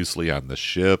profusely on the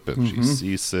ship and she's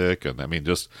seasick, and I mean,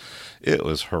 it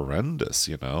was horrendous,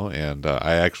 and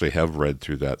I actually have read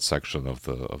through that section of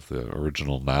the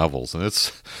original novels, and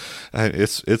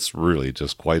it's really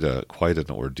just quite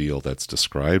an ordeal that's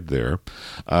described there,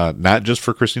 not just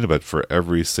for Christina, but for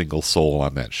every single soul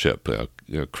on that ship,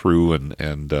 crew and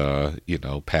and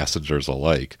passengers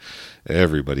alike.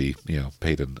 Everybody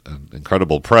paid an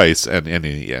incredible price, and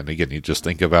again, you just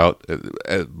think about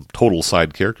total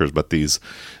side characters, but these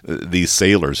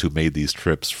sailors who made these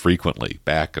trips frequently,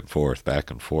 back and forth.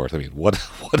 I mean, what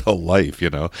a life,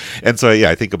 And so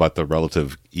I think about the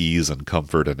relative ease and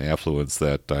comfort and affluence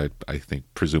that I think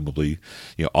presumably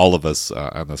all of us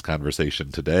on this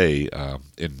conversation today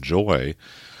enjoy.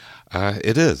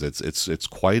 It's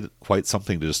quite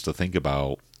something just to think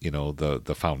about,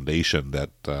 the foundation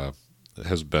that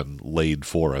has been laid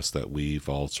for us, that we've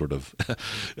all sort of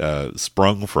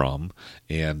sprung from,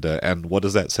 and what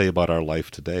does that say about our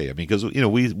life today? I mean, because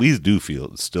we do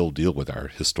still deal with our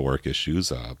historic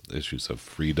issues of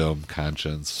freedom,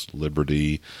 conscience,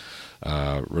 liberty,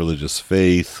 religious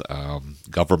faith,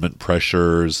 government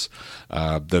pressures,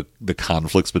 the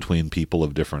conflicts between people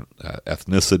of different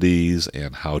ethnicities,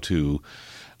 and how to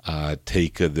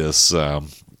take this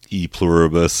e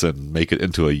pluribus and make it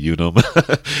into a unum.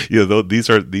 These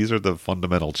are the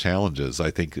fundamental challenges.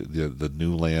 I think the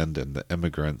new land and the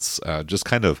immigrants just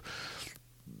kind of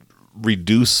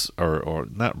reduce, or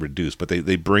not reduce, but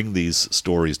they bring these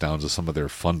stories down to some of their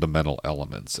fundamental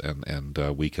elements, and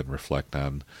we can reflect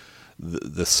on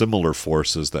the similar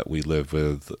forces that we live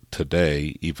with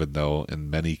today, even though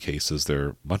in many cases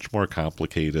they're much more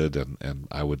complicated and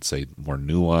I would say more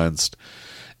nuanced,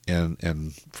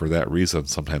 and for that reason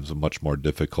sometimes much more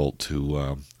difficult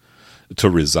to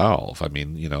resolve. I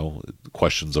mean,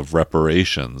 questions of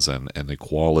reparations and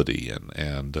equality,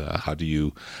 and how do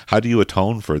you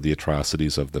atone for the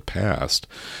atrocities of the past?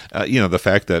 The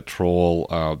fact that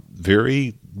Troll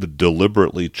very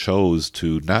deliberately chose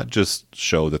to not just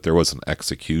show that there was an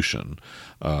execution,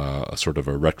 a sort of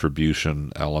a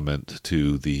retribution element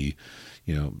to the,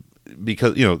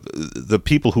 because the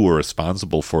people who were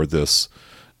responsible for this,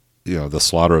 the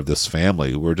slaughter of this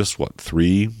family were just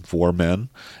 3-4 men,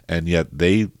 and yet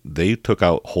they took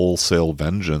out wholesale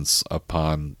vengeance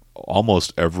upon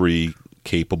almost every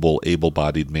capable,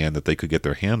 able-bodied man that they could get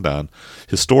their hand on.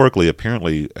 Historically,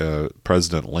 apparently,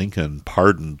 President Lincoln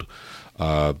pardoned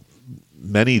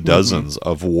many dozens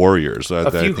of warriors. A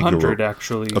few hundred,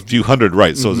 actually. A few hundred,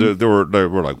 right. So there were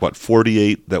like,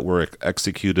 48 that were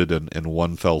executed in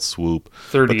one fell swoop.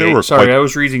 38. Sorry, I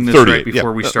was reading this right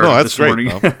before we started this morning.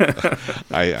 No,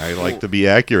 I like to be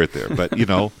accurate there. But,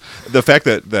 the fact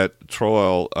that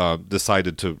Troell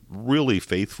decided to really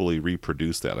faithfully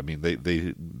reproduce that. I mean,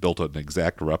 they built an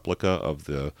exact replica of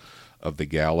the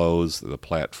gallows, the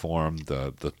platform,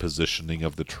 the positioning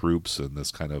of the troops, and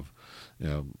this kind of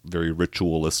very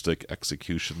ritualistic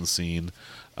execution scene.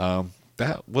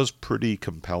 That was pretty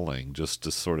compelling, just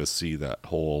to sort of see that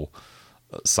whole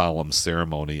solemn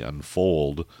ceremony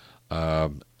unfold.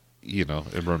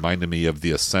 It reminded me of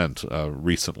The Ascent,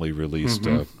 recently released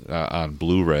on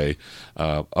Blu-ray,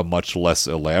 a much less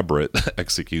elaborate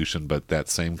execution, but that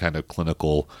same kind of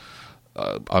clinical,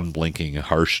 unblinking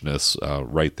harshness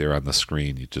right there on the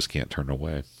screen. You just can't turn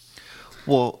away.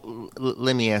 Well,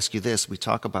 let me ask you this. We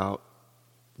talk about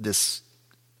this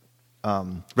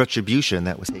retribution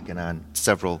that was taken on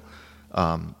several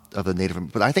of the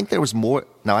Native, but I think there was more.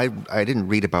 Now, I didn't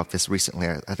read about this recently.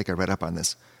 I think I read up on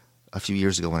this a few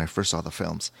years ago when I first saw the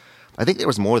films. I think there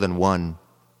was more than one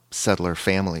settler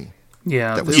family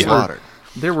that was slaughtered.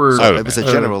 There were. So it was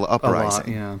a general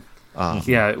uprising.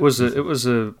 It was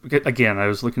a. Again, I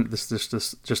was looking at this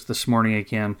just this morning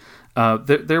again.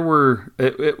 There were.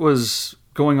 It was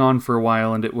going on for a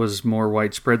while, and it was more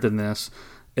widespread than this.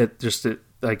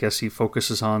 I guess he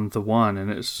focuses on the one,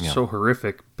 and it's so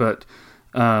horrific. But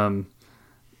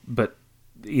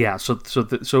yeah. So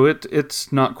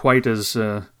it's not quite as.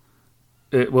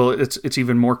 It's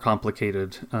even more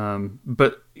complicated.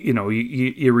 But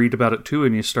you read about it too,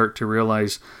 and you start to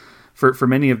realize. For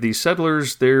many of these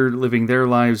settlers, they're living their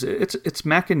lives. It's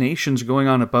machinations going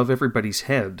on above everybody's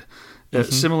head.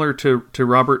 Similar to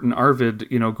Robert and Arvid,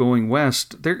 going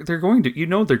west, they're going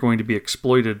to, they're going to be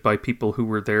exploited by people who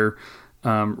were there,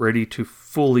 ready to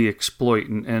fully exploit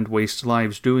and waste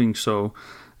lives doing so.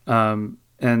 And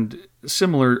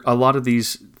similar, a lot of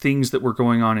these things that were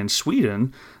going on in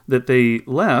Sweden that they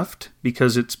left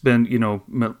because it's been,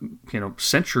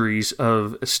 centuries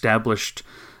of established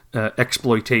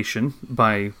exploitation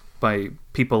by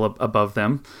people above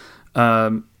them.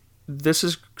 This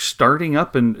is starting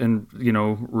up and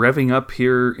revving up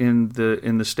here in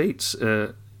the States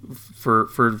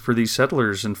for these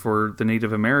settlers and for the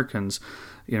Native Americans.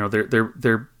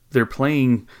 They're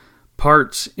playing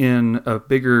parts in a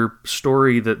bigger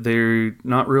story that they're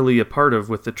not really a part of,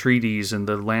 with the treaties and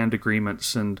the land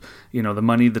agreements and the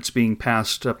money that's being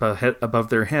passed up above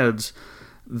their heads.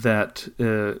 that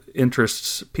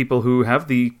interests people who have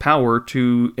the power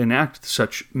to enact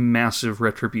such massive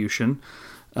retribution.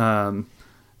 And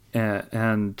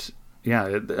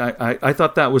yeah, I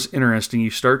thought that was interesting.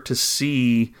 You start to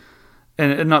see,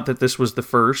 and not that this was the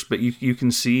first, but you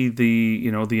can see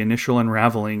the initial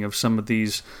unraveling of some of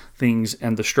these things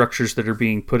and the structures that are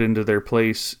being put into their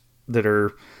place that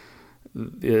are,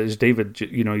 as David,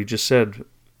 you just said,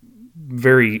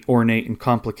 very ornate and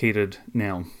complicated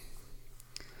now.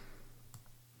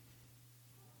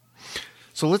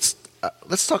 So let's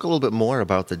talk a little bit more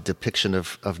about the depiction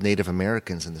of Native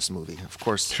Americans in this movie. Of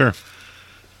course, Sure.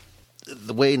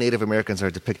 The way Native Americans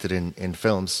are depicted in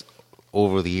films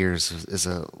over the years is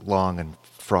a long and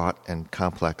fraught and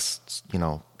complex,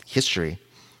 history.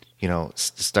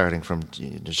 Starting from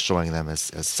just showing them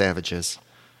as savages,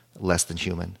 less than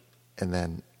human, and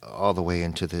then all the way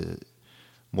into the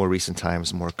more recent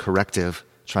times, more corrective,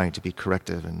 trying to be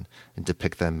corrective and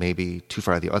depict them maybe too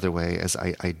far the other way as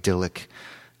idyllic,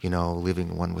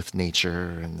 living one with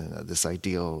nature and this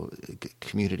ideal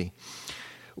community.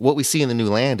 What we see in the New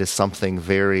Land is something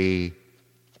very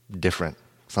different,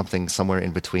 something somewhere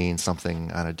in between,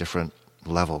 something on a different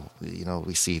level.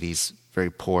 We see these very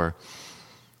poor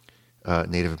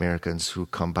Native Americans who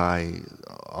come by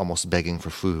almost begging for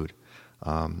food.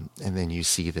 And then you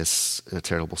see this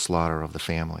terrible slaughter of the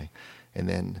family. And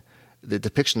then the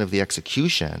depiction of the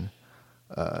execution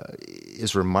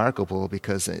is remarkable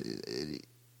because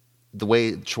the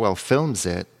way Choel films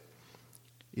it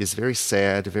is very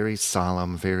sad, very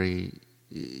solemn, very,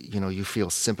 you feel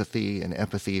sympathy and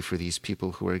empathy for these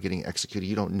people who are getting executed.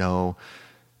 You don't know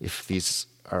if these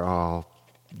are all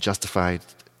justified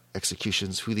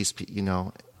executions, who these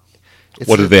people,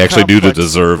 what did they actually do to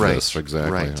deserve this?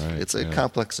 Exactly. Right. It's a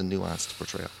complex and nuanced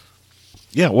portrayal.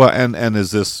 Yeah, well, and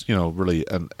is this, really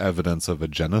an evidence of a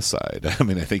genocide? I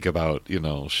mean, I think about,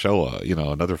 Shoah,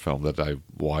 another film that I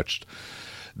watched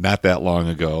not that long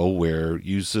ago, where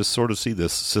you just sort of see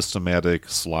this systematic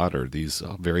slaughter, these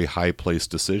very high-placed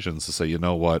decisions to say, you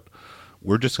know what,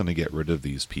 we're just going to get rid of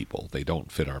these people. They don't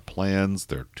fit our plans.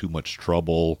 They're too much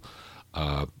trouble.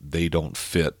 They don't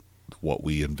fit what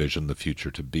we envision the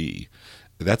future to be.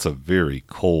 That's a very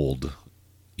cold,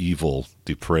 evil,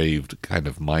 depraved kind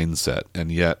of mindset,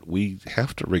 and yet we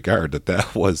have to regard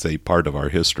that was a part of our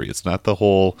history. It's not the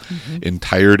whole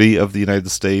entirety of the United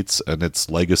States and its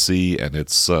legacy and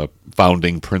its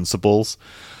founding principles,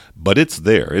 but it's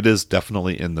there. It is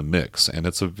definitely in the mix, and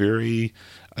it's a very,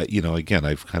 again,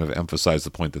 I've kind of emphasized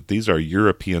the point that these are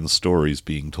European stories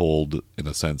being told, in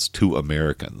a sense, to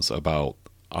Americans about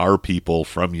our people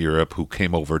from Europe who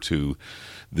came over to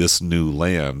this new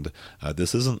land.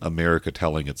 This isn't America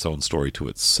telling its own story to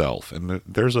itself, and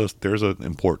there's an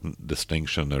important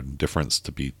distinction or difference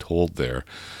to be told there,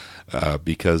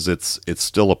 because it's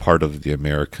still a part of the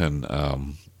American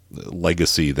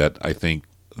legacy that I think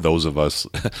those of us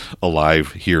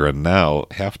alive here and now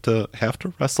have to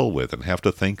wrestle with and have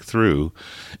to think through,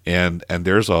 and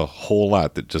there's a whole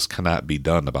lot that just cannot be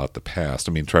done about the past.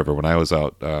 I mean, Trevor, when I was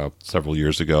out several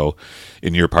years ago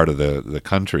in your part of the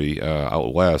country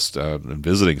out west and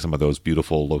visiting some of those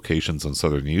beautiful locations in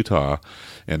southern Utah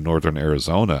and northern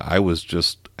Arizona, I was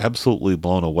just absolutely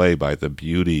blown away by the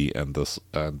beauty and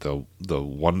the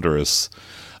wondrous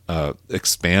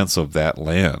expanse of that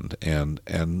land, and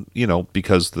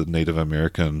because the Native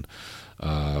American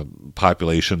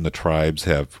population, the tribes,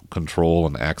 have control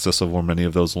and access over many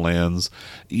of those lands.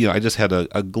 I just had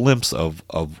a glimpse of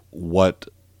what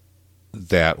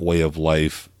that way of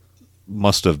life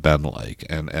must have been like,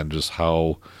 and just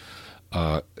how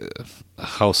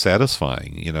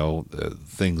satisfying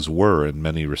things were in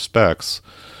many respects.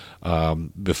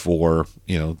 Before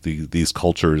these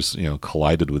cultures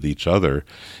collided with each other,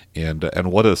 and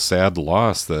what a sad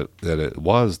loss that it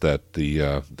was that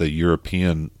the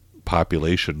European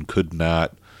population could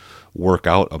not work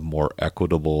out a more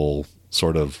equitable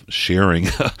sort of sharing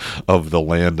of the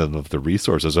land and of the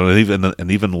resources,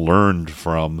 and even learned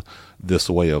from this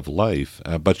way of life.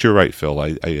 But you're right, Phil.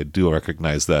 I do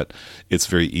recognize that it's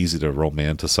very easy to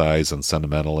romanticize and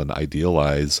sentimental and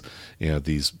idealize,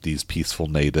 these peaceful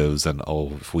natives, and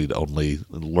if we'd only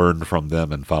learned from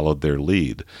them and followed their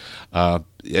lead. And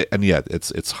yet,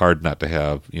 it's hard not to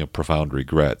have profound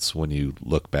regrets when you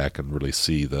look back and really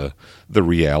see the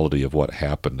reality of what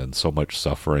happened, and so much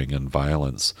suffering and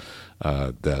violence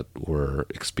that were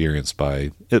experienced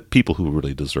by people who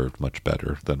really deserved much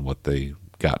better than what they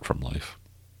got from life.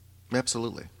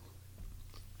 Absolutely.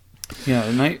 Yeah,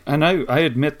 and I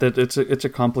admit that it's a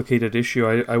complicated issue.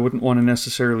 I wouldn't want to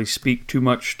necessarily speak too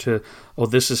much to,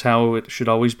 this is how it should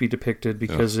always be depicted,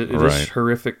 because it right. is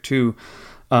horrific too.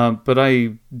 But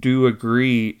I do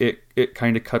agree it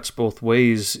kind of cuts both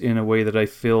ways in a way that I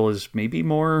feel is maybe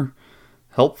more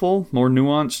helpful, more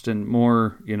nuanced, and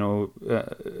more,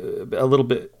 a little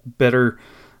bit better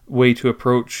way to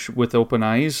approach with open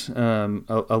eyes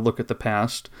a look at the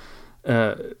past,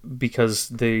 because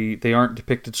they aren't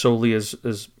depicted solely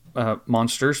as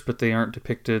monsters, but they aren't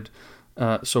depicted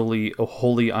solely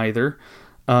wholly either.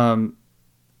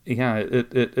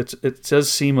 It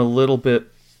does seem a little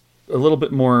bit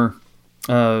more,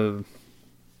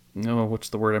 what's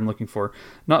the word I'm looking for?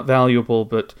 Not valuable,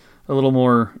 but a little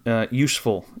more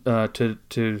useful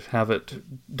to have it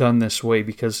done this way,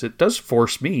 because it does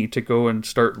force me to go and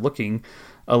start looking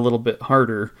a little bit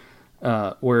harder.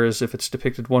 Whereas if it's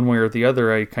depicted one way or the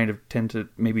other, I kind of tend to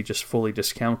maybe just fully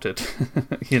discount it.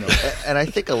 And I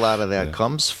think a lot of that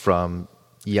comes from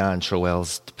Jan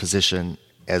Troell's position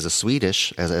as a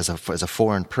Swedish, as a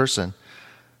foreign person,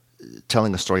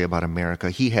 telling a story about America.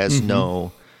 He has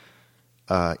no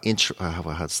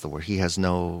what's the word? He has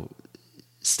no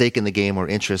stake in the game or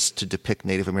interest to depict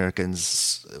Native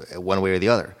Americans one way or the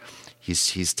other.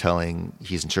 He's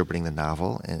interpreting the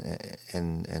novel,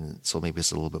 and so maybe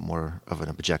it's a little bit more of an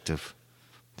objective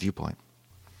viewpoint.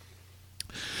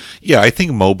 Yeah, I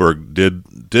think Moberg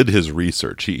did his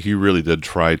research. He really did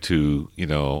try to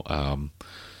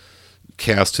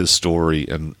cast his story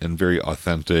in very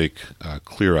authentic,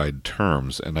 clear-eyed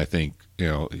terms, and I think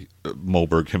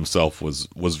Moberg himself was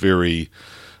very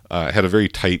had a very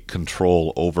tight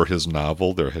control over his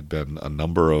novel. There had been a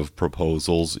number of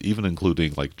proposals, even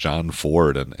including like John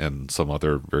Ford and some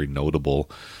other very notable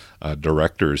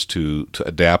directors to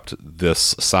adapt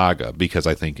this saga, because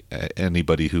I think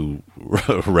anybody who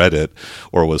read it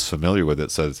or was familiar with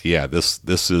it says, yeah, this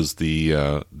is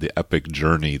the epic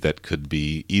journey that could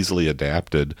be easily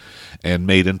adapted and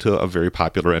made into a very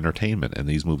popular entertainment, and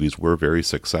these movies were very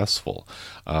successful.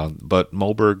 But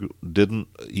Moberg didn't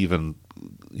even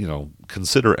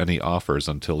consider any offers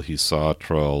until he saw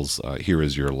Troell's Here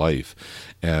Is Your Life,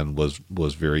 and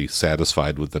was very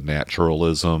satisfied with the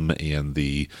naturalism and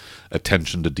the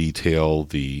attention to detail,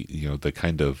 the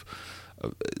kind of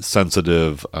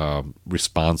sensitive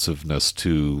responsiveness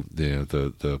to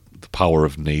the power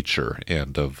of nature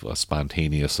and of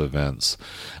spontaneous events.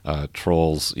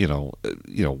 Troell's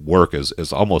work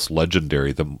is almost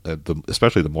legendary.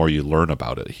 Especially the more you learn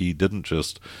about it. He didn't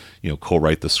just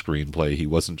co-write the screenplay. He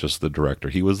wasn't just the director.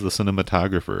 He was the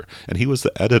cinematographer, and he was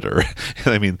the editor.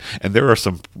 and there are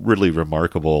some really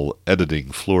remarkable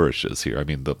editing flourishes here.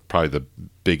 Probably the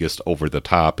biggest over the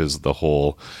top is the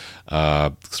whole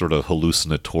sort of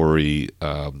hallucinatory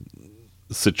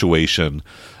situation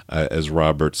as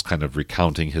Robert's kind of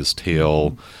recounting his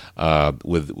tale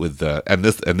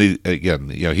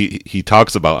he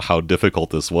talks about how difficult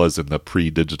this was in the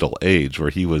pre-digital age, where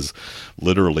he was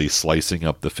literally slicing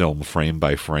up the film frame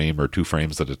by frame or 2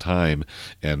 frames at a time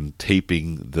and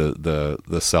taping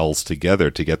the cells together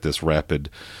to get this rapid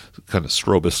kind of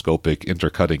stroboscopic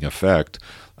intercutting effect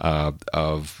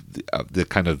of the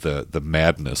kind of the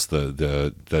madness,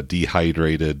 the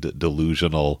dehydrated,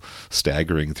 delusional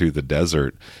staggering through the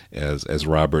desert, as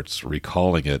Robert's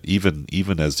recalling it,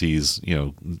 even as he's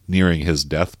nearing his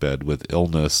deathbed with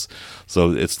illness.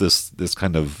 So it's this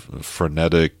kind of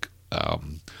frenetic,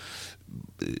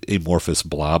 amorphous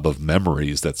blob of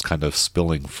memories that's kind of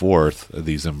spilling forth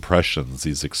these impressions,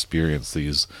 these experiences,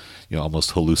 these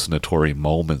almost hallucinatory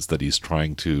moments that he's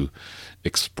trying to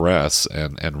express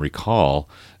and recall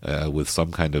with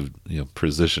some kind of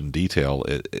precision detail.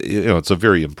 It's a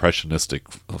very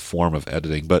impressionistic form of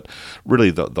editing, but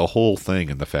really the whole thing,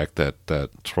 and the fact that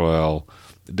Troell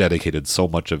dedicated so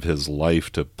much of his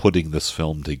life to putting this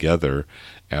film together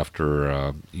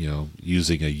after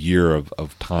using a year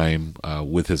of time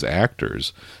with his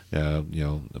actors,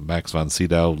 Max von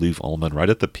Sydow, Liv Ullmann, right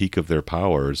at the peak of their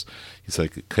powers. He's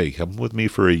like, "Okay, come with me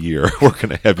for a year. We're going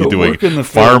to have you doing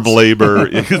farm labor."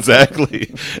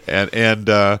 Exactly. And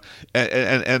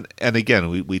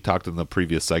again, we talked in the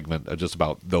previous segment just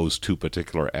about those 2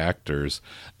 particular actors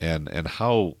and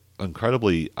how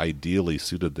incredibly ideally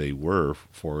suited they were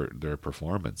for their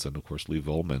performance. And of course, Liv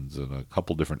Ullmann's in a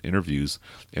couple different interviews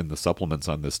in the supplements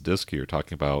on this disc here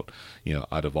talking about,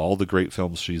 out of all the great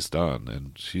films she's done,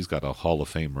 and she's got a Hall of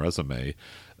Fame resume,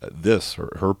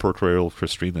 her portrayal of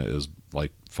Christina is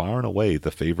like far and away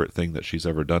the favorite thing that she's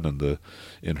ever done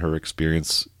in her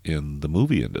experience in the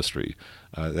movie industry.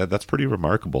 That's pretty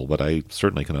remarkable, but I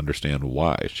certainly can understand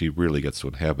why. She really gets to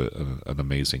inhabit an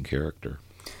amazing character.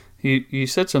 You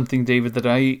said something, David, that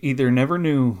I either never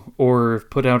knew or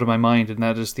put out of my mind, and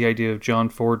that is the idea of John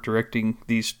Ford directing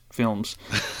these films.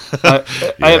 I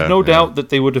have no doubt that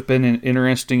they would have been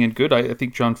interesting and good. I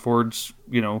think John Ford's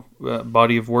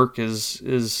body of work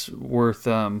is worth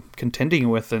contending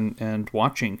with and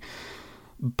watching.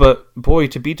 But boy,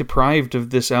 to be deprived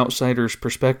of this outsider's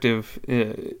perspective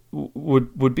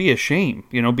would be a shame,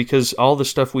 because all the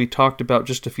stuff we talked about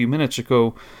just a few minutes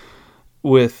ago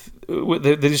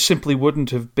they just simply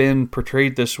wouldn't have been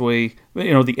portrayed this way.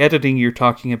 The editing you're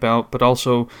talking about, but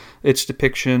also its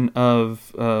depiction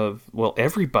of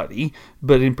everybody,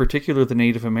 but in particular the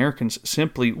Native Americans,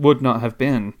 simply would not have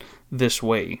been this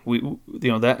way.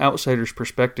 That outsider's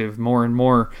perspective, more and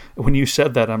more, when you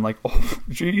said that, I'm like, oh,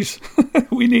 geez,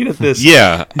 we needed this.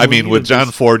 Yeah, I mean, with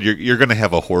John Ford, you're going to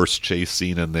have a horse chase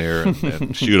scene in there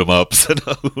and shoot him up, so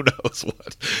who knows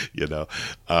what,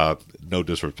 no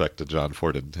disrespect to John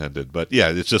Ford intended, but yeah,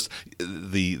 it's just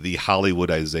the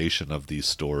Hollywoodization of these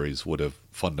stories would have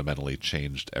fundamentally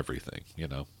changed everything,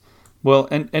 Well,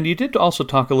 and you did also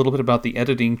talk a little bit about the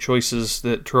editing choices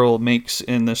that Troll makes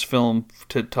in this film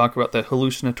to talk about the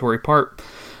hallucinatory part.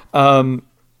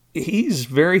 He's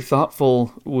very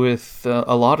thoughtful with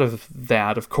a lot of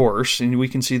that, of course, and we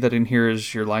can see that in Here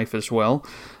Is Your Life as well.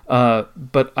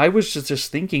 But I was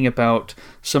just thinking about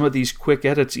some of these quick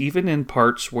edits, even in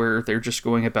parts where they're just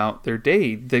going about their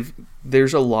day.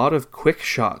 There's a lot of quick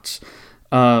shots.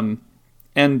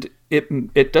 And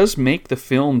it does make the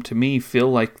film, to me, feel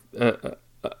like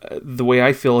the way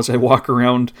I feel as I walk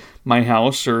around my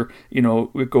house or,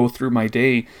 go through my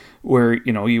day, where,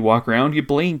 you walk around, you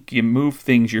blink, you move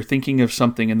things, you're thinking of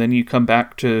something, and then you come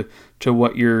back to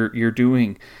what you're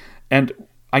doing. And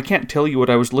I can't tell you what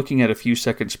I was looking at a few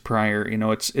seconds prior.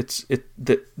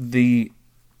 The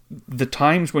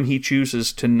times when he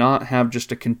chooses to not have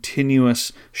just a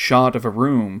continuous shot of a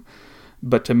room,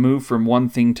 but to move from one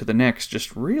thing to the next,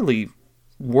 just really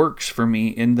works for me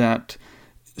in that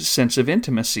sense of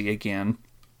intimacy again,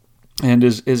 and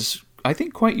is I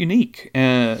think quite unique.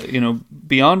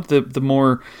 Beyond the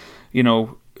more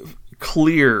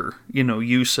clear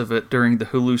use of it during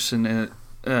the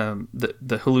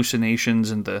the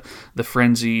hallucinations and the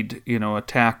frenzied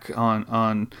attack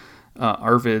on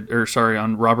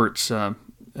Robert's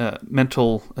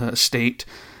mental state,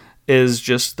 is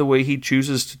just the way he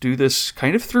chooses to do this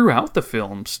kind of throughout the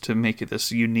films to make it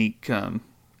this unique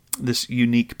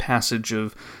passage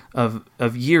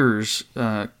of years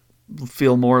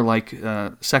feel more like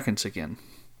seconds again.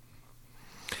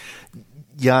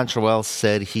 Jan Troell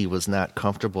said he was not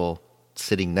comfortable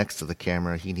sitting next to the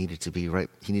camera. He needed to be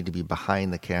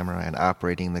behind the camera and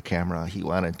operating the camera. He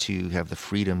wanted to have the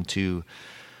freedom to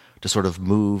sort of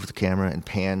move the camera and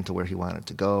pan to where he wanted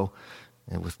to go.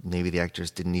 And maybe the actors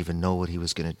didn't even know what he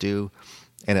was going to do,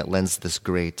 and it lends this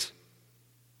great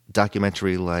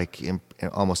documentary-like,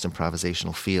 almost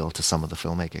improvisational feel to some of the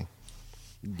filmmaking.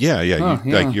 Yeah.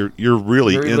 Like you're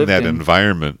really in that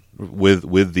environment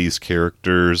with these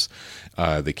characters.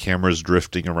 The camera's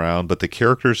drifting around, but the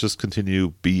characters just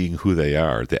continue being who they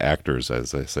are. The actors,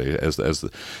 as I say,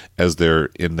 as they're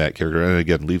in that character. And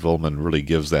again, Liv Ullmann really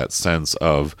gives that sense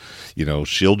of,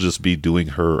 she'll just be doing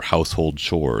her household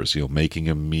chores, making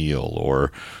a meal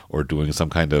or doing some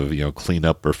kind of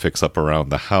cleanup or fix up around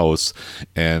the house,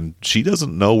 and she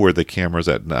doesn't know where the camera's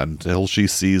at until she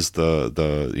sees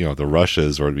the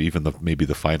rushes or even maybe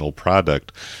the final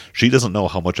product. She doesn't know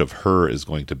how much of her is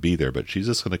going to be there, but she's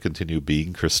just going to continue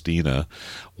being Christina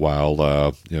while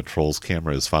Troll's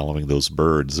camera is following those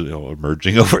birds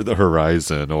emerging over the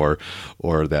horizon or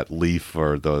that leaf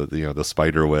or the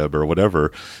spider web or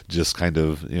whatever, just kind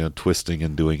of twisting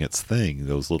and doing its thing.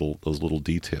 Those little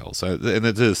details, and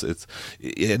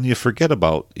and you forget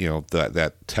about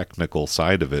that technical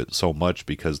side of it so much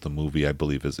because the movie, I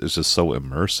believe, is just so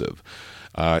immersive.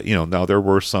 Now there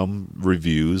were some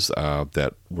reviews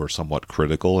that were somewhat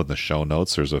critical in the show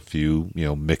notes. There's a few,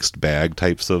 mixed bag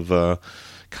types of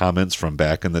comments from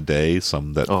back in the day.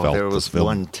 Some that felt there was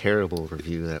one terrible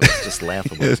review that was just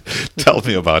laughable. Tell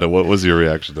me about it. What was your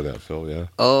reaction to that, Phil? Yeah.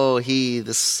 Oh,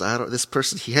 this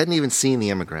person, he hadn't even seen The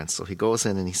Immigrants, so he goes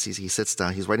in and he sits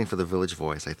down. He's writing for the Village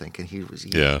Voice, I think, and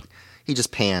he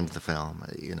just panned the film.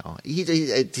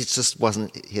 It just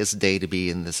wasn't his day to be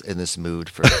in this mood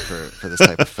for this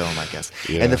type of film, I guess.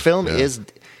 Yeah, and the film is,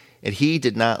 and he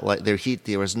did not like there.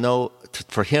 There was no,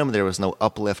 for him, there was no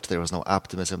uplift, there was no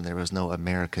optimism, there was no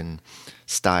American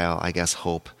style, I guess,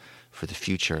 hope for the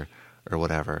future or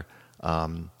whatever.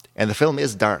 And the film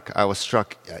is dark. I was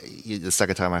struck the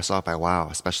second time I saw it by wow,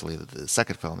 especially the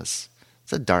second film is.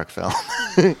 It's a dark film.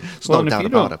 There's no doubt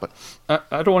about it. But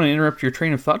I don't want to interrupt your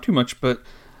train of thought too much, but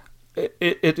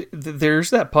There's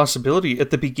that possibility at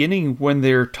the beginning when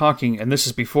they're talking, and this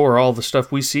is before all the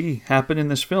stuff we see happen in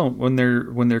this film, when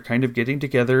they're kind of getting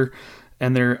together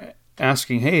and they're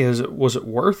asking, hey, was it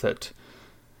worth it?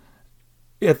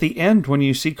 At the end, when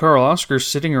you see Carl Oscar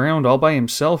sitting around all by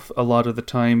himself a lot of the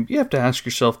time, you have to ask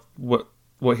yourself what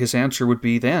his answer would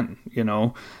be then, you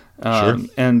know? Sure.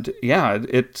 And yeah,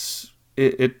 it's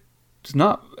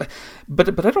not,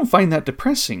 but I don't find that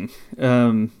depressing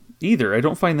either. I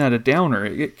don't find that a downer.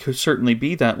 It could certainly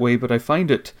be that way, but I find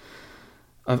it,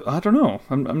 I don't know.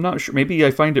 I'm not sure. Maybe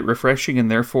I find it refreshing and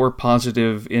therefore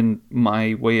positive in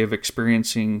my way of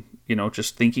experiencing, you know,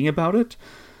 just thinking about it.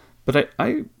 But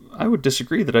I would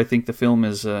disagree that I think the film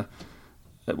is, you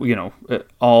know,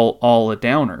 all a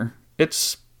downer.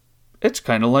 It's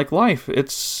kind of like life.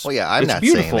 Well, yeah, I'm not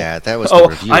beautiful. saying that. That was the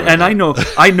reviewer.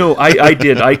 I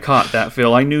did. I caught that,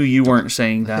 Phil. I knew you weren't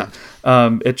saying that.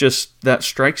 It just, that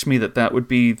strikes me that would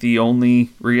be the only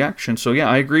reaction. So yeah,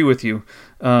 I agree with you.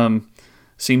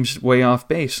 Seems way off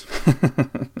base.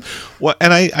 Well,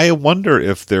 and I wonder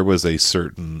if there was a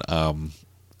certain,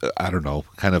 I don't know,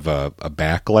 kind of a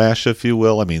backlash, if you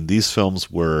will. I mean, these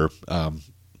films were,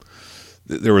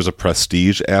 there was a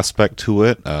prestige aspect to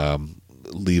it.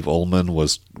 Liv Ullmann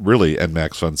was really, and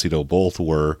Max von Sydow both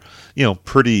were, you know,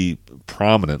 pretty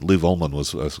prominent. Liv Ullmann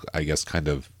was, I guess, kind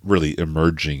of really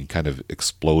emerging, kind of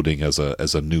exploding as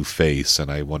a new face. And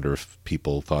I wonder if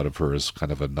people thought of her as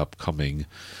kind of an upcoming,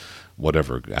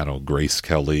 whatever, I don't know, Grace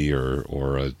Kelly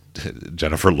or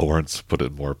Jennifer Lawrence, put it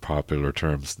in more popular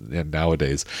terms. And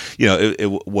nowadays, you know,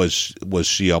 it was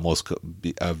she almost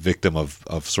a victim of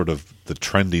sort of the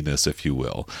trendiness, if you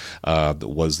will?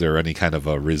 Was there any kind of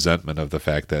a resentment of the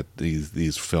fact that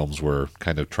these films were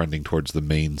kind of trending towards the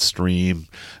mainstream,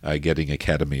 getting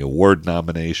Academy Award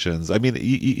nominations? I mean,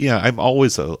 yeah, I'm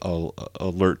always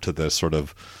alert to this sort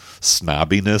of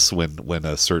snobbiness when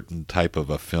a certain type of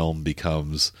a film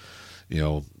becomes, you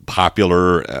know,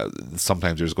 popular.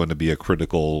 Sometimes there's going to be a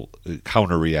critical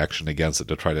counter reaction against it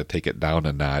to try to take it down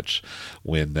a notch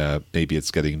when maybe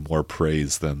it's getting more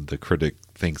praise than the critic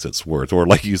thinks it's worth. Or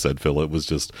like you said, Phil, it was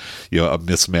just, you know, a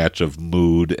mismatch of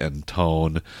mood and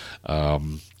tone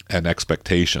and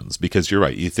expectations. Because you're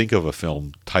right, you think of a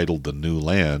film titled The New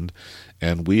Land,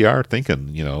 and we are thinking,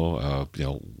 you know,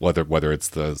 whether it's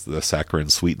the saccharine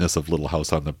sweetness of Little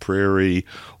House on the Prairie,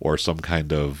 or some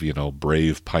kind of, you know,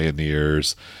 brave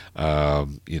pioneers,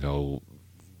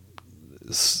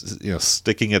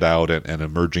 sticking it out and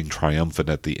emerging triumphant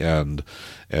at the end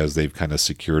as they've kind of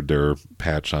secured their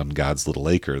patch on God's little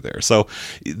acre there. So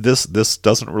this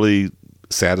doesn't really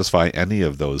satisfy any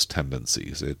of those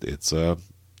tendencies. It's a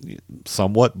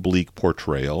somewhat bleak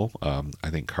portrayal. I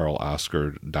think Carl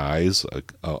Oscar dies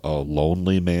a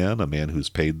lonely man, a man who's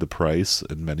paid the price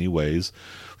in many ways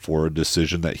for a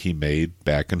decision that he made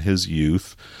back in his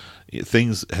youth.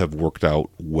 Things have worked out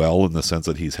well in the sense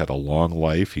that he's had a long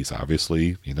life. He's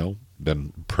obviously, you know,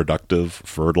 been productive,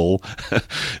 fertile.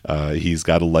 He's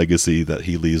got a legacy that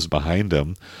he leaves behind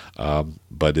him.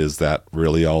 But is that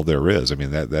really all there is? I mean,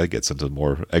 that gets into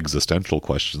more existential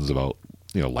questions about,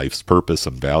 you know, life's purpose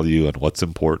and value and what's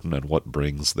important and what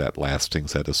brings that lasting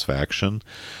satisfaction.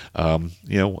 You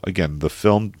know, again, the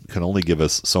film can only give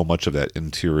us so much of that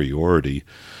interiority,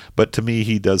 but to me,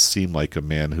 he does seem like a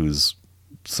man who's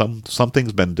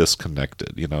something's been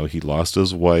disconnected. You know, he lost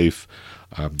his wife.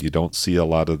 You don't see a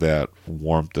lot of that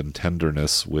warmth and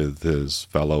tenderness with his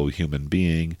fellow human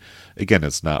being. Again,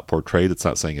 it's not portrayed. It's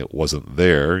not saying it wasn't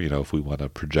there, you know, if we want to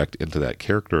project into that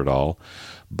character at all.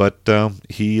 But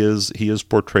he is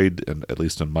portrayed, at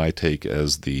least in my take,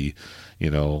 as the,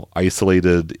 you know,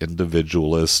 isolated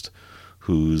individualist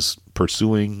who's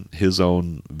pursuing his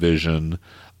own vision,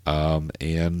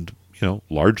 and, you know,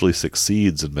 largely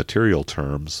succeeds in material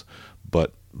terms,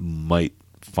 but might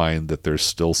find that there's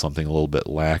still something a little bit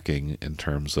lacking in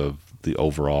terms of the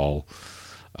overall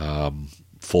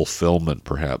fulfillment,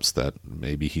 perhaps, that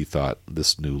maybe he thought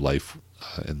this new life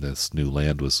in this new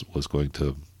land was going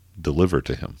to deliver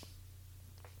to him.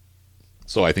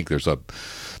 So I think there's a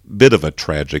bit of a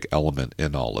tragic element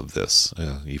in all of this,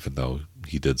 even though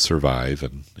he did survive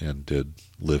and did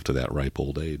live to that ripe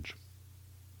old age.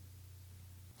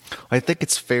 I think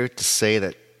it's fair to say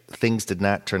that things did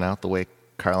not turn out the way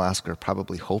Carl Oscar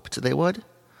probably hoped they would,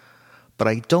 but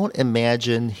I don't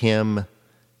imagine him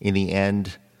in the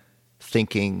end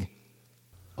thinking,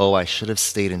 oh, I should have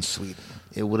stayed in Sweden.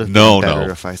 It would have been better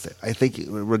if I stayed. I think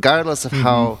regardless of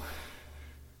how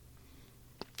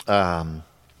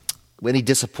any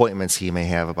disappointments he may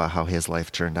have about how his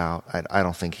life turned out, I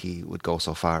don't think he would go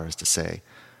so far as to say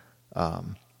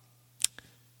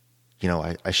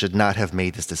I should not have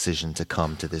made this decision to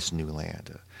come to this new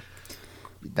land.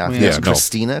 Now, if Yeah, there's no.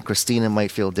 Christina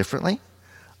might feel differently.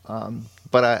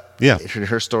 But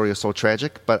her story is so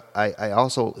tragic. But I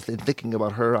also, in thinking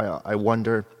about her, I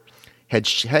wonder, had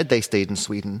they stayed in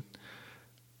Sweden,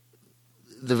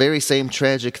 the very same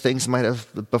tragic things might have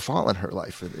befallen her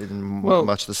life in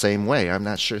much the same way. I'm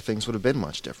not sure things would have been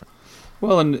much different.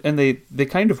 Well, and they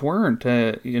kind of weren't.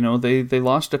 They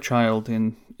lost a child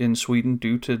in Sweden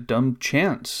due to dumb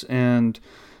chance, and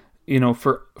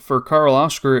for Karl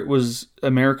Oskar,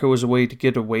 America was a way to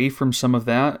get away from some of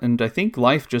that, and I think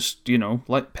life just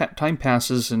time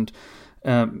passes, and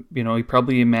he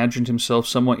probably imagined himself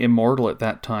somewhat immortal at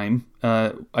that time.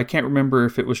 I can't remember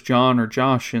if it was John or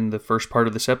Josh in the first part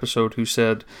of this episode who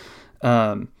said,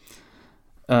 oh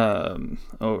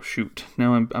shoot,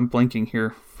 now I'm blanking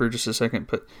here for just a second,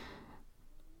 but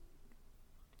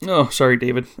oh, sorry,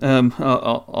 David.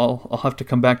 I'll have to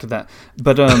come back to that.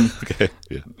 But Okay.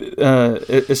 Yeah.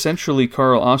 Essentially,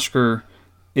 Karl Oskar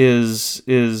is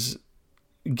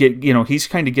he's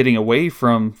kind of getting away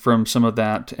from some of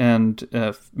that, and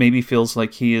maybe feels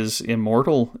like he is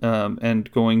immortal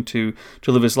and going to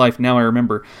live his life. Now I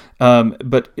remember.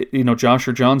 But Josh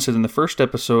or John said in the first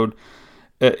episode,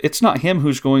 it's not him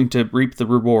who's going to reap the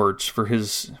rewards for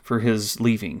his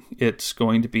leaving. It's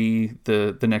going to be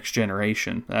the next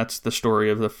generation. That's the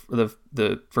story of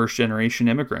the first generation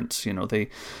immigrants. They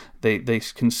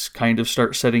can kind of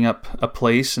start setting up a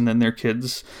place, and then their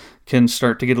kids can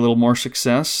start to get a little more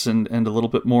success and a little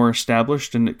bit more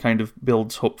established, and it kind of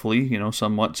builds, hopefully,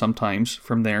 somewhat sometimes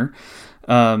from there.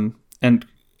 But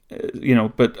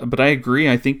I agree.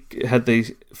 I think had they,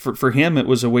 for him, it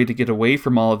was a way to get away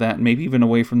from all of that, and maybe even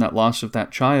away from that loss of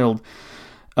that child.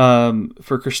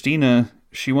 For Christina,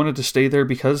 she wanted to stay there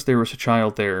because there was a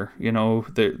child there,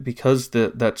 because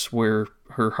that's where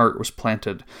her heart was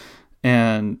planted.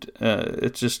 And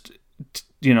it's just,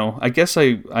 I guess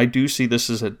I do see this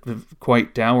as a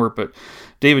quite dour, but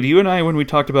David, you and I, when we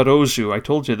talked about Ozu, I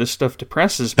told you this stuff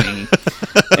depresses me.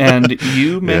 And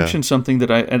you mentioned something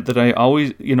that I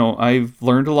always, I've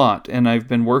learned a lot, and I've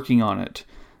been working on it.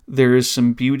 There is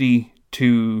some beauty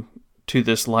to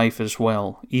this life as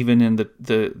well, even in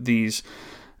these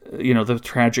the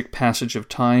tragic passage of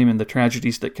time and the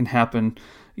tragedies that can happen,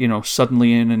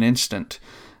 suddenly in an instant.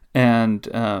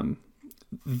 And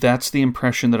that's the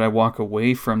impression that I walk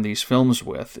away from these films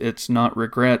with. It's not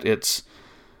regret. It's,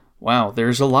 wow,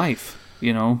 there's a life,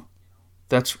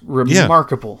 that's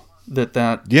remarkable.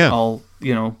 All,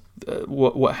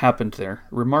 what happened there.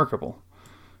 Remarkable.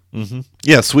 Mm-hmm.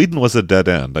 Yeah, Sweden was a dead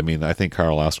end. I mean, I think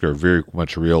Karl Oskar very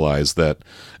much realized that,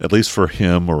 at least for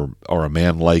him or a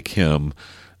man like him,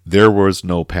 there was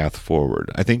no path forward.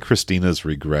 I think Christina's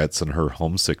regrets and her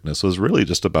homesickness was really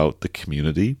just about the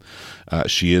community.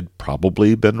 She had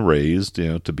probably been raised,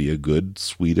 to be a good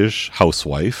Swedish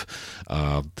housewife,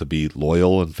 to be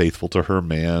loyal and faithful to her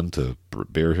man, to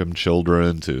bear him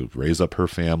children, to raise up her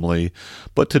family,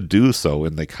 but to do so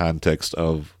in the context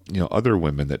of other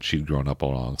women that she'd grown up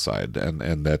alongside,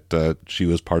 and that she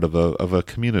was part of a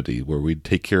community where we'd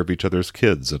take care of each other's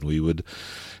kids, and we would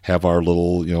have our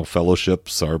little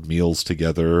fellowships, our meals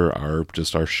together, our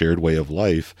shared way of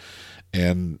life.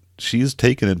 And she's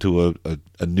taken into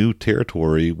a new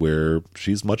territory where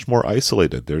she's much more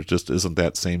isolated. There just isn't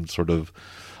that same sort of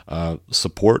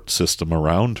support system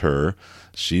around her.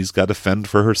 She's got to fend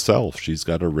for herself. She's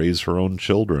got to raise her own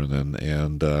children,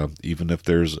 and even if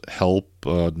there's help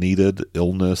needed,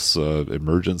 illness,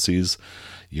 emergencies,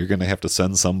 you're going to have to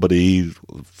send somebody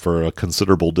for a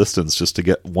considerable distance just to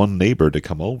get one neighbor to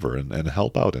come over and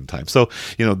help out in time. So,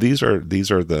 these are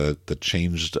the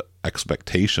changed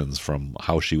expectations from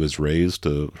how she was raised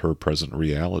to her present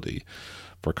reality.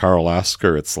 For Karl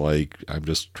Oskar, it's like, I'm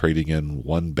just trading in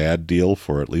one bad deal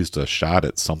for at least a shot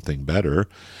at something better.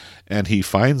 And he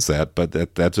finds that, but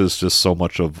that is just so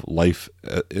much of life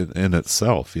in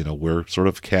itself. We're sort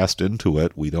of cast into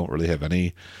it. We don't really have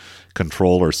any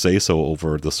control or say-so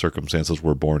over the circumstances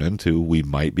we're born into. We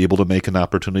might be able to make an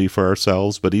opportunity for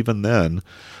ourselves, but even then,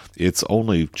 it's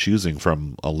only choosing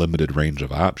from a limited range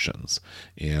of options.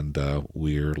 And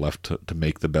we're left to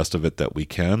make the best of it that we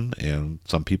can. And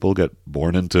some people get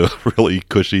born into really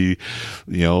cushy,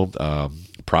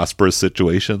 prosperous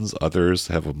situations. Others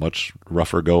have a much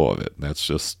rougher go of it. And that's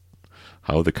just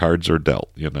how the cards are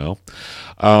dealt, you know.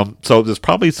 So there's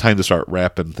probably time to start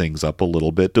wrapping things up a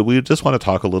little bit. Do we just want to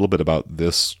talk a little bit about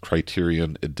this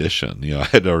Criterion edition? You know, I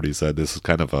had already said this is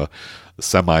kind of a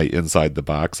semi inside the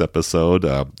box episode.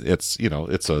 It's, you know,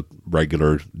 it's a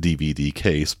regular DVD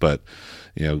case, but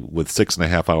you know, with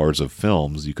 6.5 hours of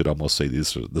films, you could almost say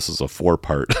this is a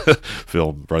 4-part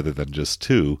film rather than just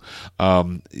 2.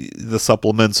 The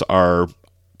supplements are,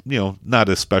 you know, not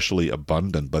especially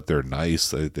abundant, but they're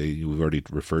nice. We've already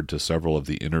referred to several of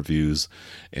the interviews,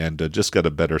 and just got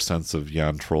a better sense of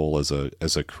Jan Troell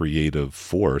as a creative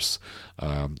force.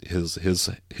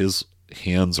 His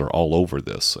hands are all over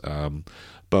this.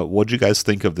 But what do you guys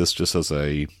think of this just as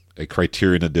a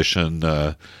Criterion edition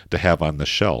to have on the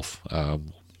shelf? You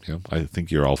know, I think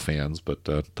you're all fans, but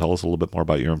tell us a little bit more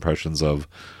about your impressions of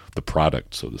the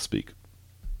product, so to speak.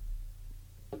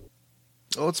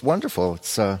 Oh, it's wonderful.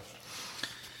 It's not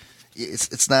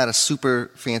a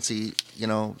super fancy, you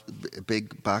know,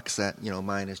 big box set. You know,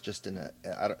 mine is just in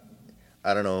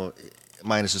I don't know.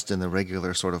 Mine is just in the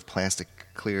regular sort of plastic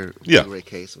clear Blu-ray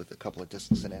case with a couple of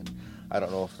discs in it. I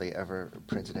don't know if they ever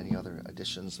printed any other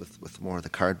editions with more of the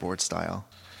cardboard style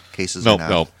cases.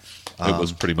 No. It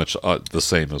was pretty much the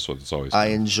same as what it's always been. I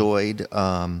enjoyed.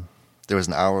 There was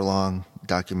an hour-long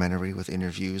documentary with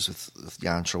interviews with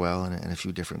Jan Troell and a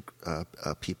few different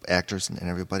actors and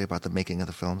everybody about the making of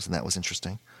the films, and that was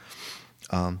interesting.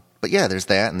 But yeah, there's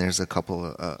that, and there's a couple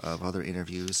of other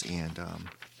interviews, and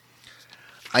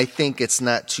I think it's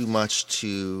not too much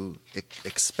to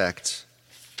expect.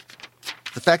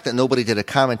 The fact that nobody did a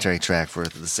commentary track for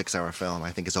the 6-hour film,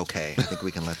 I think is okay. I think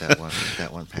we can let that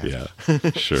one pass. Yeah,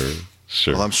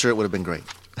 sure. Well, I'm sure it would have been great.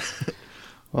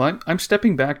 Well, I'm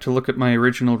stepping back to look at my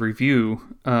original review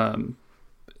to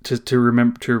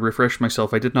refresh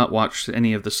myself. I did not watch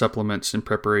any of the supplements in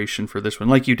preparation for this one.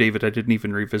 Like you, David, I didn't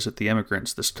even revisit The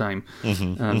Emigrants this time.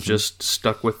 Just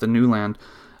stuck with the New Land.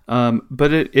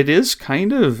 But it is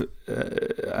kind of,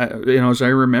 you know, as I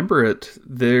remember it,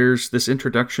 there's this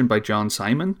introduction by John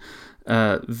Simon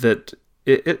that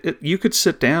you could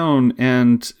sit down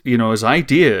and, you know, as I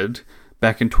did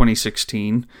back in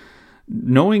 2016,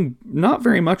 knowing not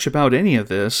very much about any of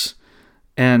this,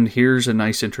 and here's a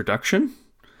nice introduction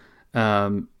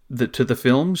to the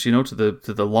films, you know, to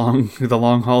the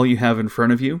long haul you have in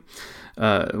front of you.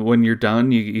 When you're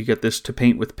done, you get this To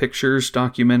Paint with Pictures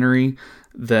documentary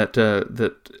that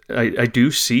I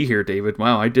do see here, David.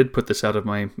 Wow, I did put this out of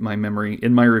my memory.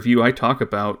 In my review, I talk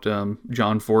about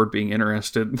John Ford being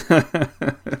interested.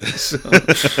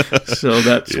 so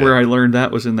that's where I learned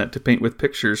that was in that To Paint with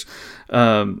Pictures.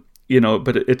 You know,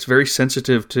 but it's very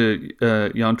sensitive to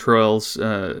Jan Troell's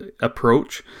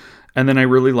approach. And then I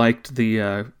really liked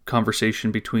the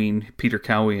conversation between Peter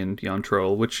Cowie and Jan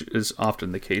Troell, which is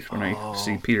often the case when I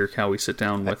see Peter Cowie sit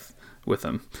down with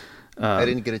him. I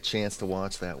didn't get a chance to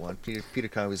watch that one. Peter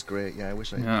Cowie's great. Yeah, I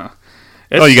wish I had. Yeah.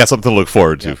 You got something to look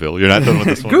forward to, Phil. You're not done with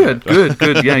this one.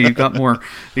 Good. Yeah, you've got more.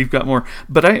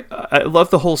 But I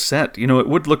love the whole set. You know, it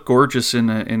would look gorgeous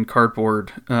in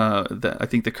cardboard. I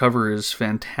think the cover is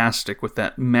fantastic with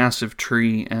that massive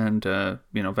tree and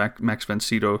you know, Max von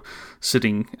Sydow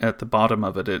sitting at the bottom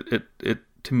of it. It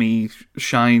to me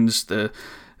shines the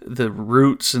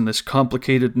roots and this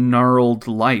complicated, gnarled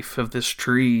life of this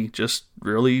tree. Just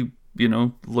really, you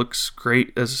know, looks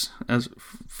great as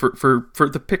for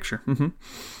the picture. Mm-hmm.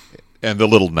 And the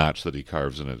little notch that he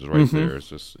carves in it is right there.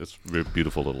 It's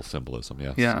beautiful little symbolism.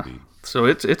 Yes. Yeah. Indeed. So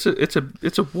it's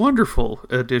a wonderful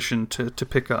addition to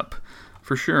pick up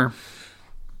for sure.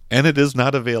 And it is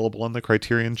not available on the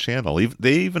Criterion Channel.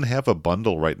 They even have a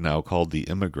bundle right now called The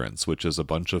Immigrants, which is a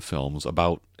bunch of films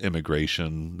about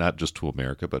immigration, not just to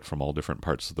America, but from all different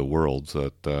parts of the world.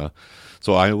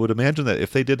 So I would imagine that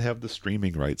if they did have the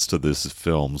streaming rights to these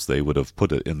films, they would have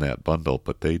put it in that bundle,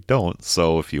 but they don't.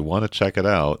 So if you want to check it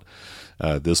out,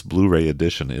 this Blu-ray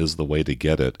edition is the way to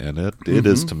get it, and it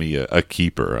is to me a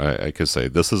keeper. I could say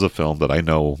this is a film that I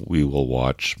know we will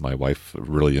watch. My wife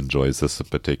really enjoys this in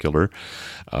particular,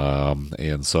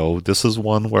 and so this is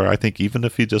one where I think even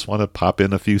if you just want to pop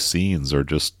in a few scenes or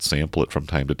just sample it from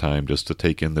time to time just to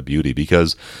take in the beauty,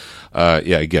 because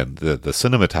again, the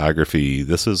cinematography,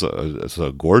 this is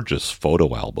a gorgeous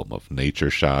photo album of nature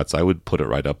shots. I would put it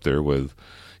right up there with,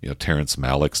 you know, Terrence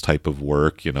Malick's type of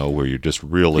work, you know, where you're just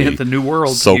really... the New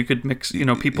World, you could mix, you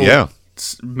know, people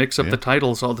mix up the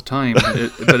titles all the time.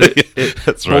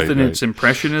 That's both in its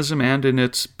impressionism and in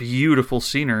its beautiful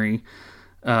scenery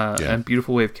and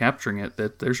beautiful way of capturing it,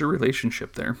 that there's a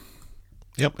relationship there.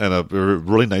 Yep, and a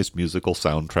really nice musical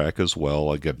soundtrack as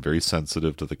well. Again, very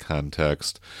sensitive to the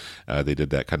context. They did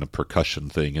that kind of percussion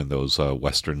thing in those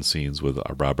Western scenes with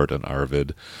Robert and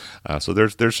Arvid. So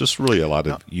there's just really a lot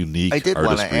of unique artistry happening here. I did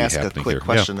want to ask a quick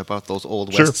question about those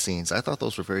Old West scenes. I thought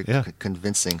those were very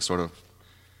convincing sort of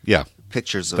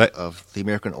pictures of the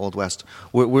American Old West.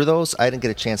 Were those, I didn't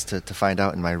get a chance to find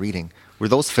out in my reading, were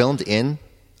those filmed in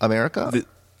America?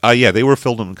 They were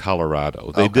filmed in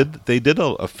Colorado. They did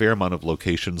a fair amount of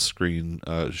location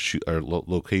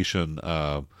location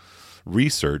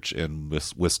research in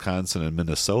Wisconsin and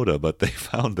Minnesota, but they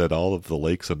found that all of the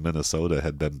lakes in Minnesota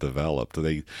had been developed.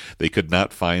 They could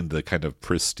not find the kind of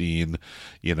pristine,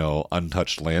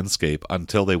 untouched landscape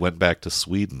until they went back to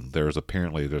Sweden. There's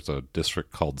a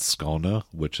district called Skåne,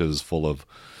 which is full of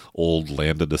old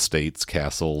landed estates,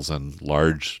 castles, and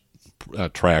large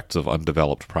tracts of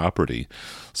undeveloped property.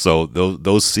 So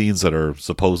those scenes that are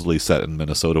supposedly set in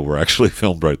Minnesota were actually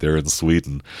filmed right there in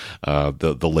Sweden.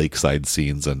 The lakeside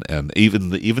scenes and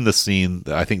even the scene,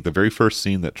 I think the very first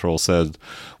scene that Troll said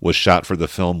was shot for the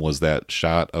film was that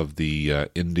shot of the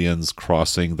Indians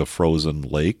crossing the frozen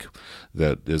lake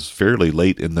that is fairly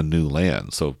late in the new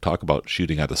land. So talk about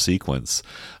shooting out of sequence.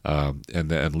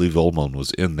 And Liv Ullmann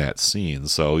was in that scene.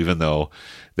 So even though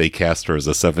they cast her as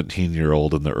a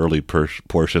 17-year-old in the early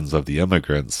portions of The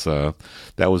Immigrants,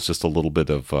 that was just a little bit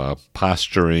of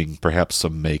posturing, perhaps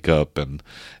some makeup, and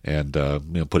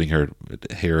putting her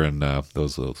hair in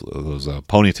those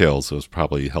ponytails was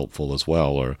probably helpful as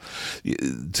well, or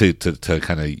to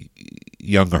kind of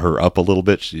young her up a little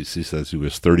bit. She says she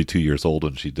was 32 years old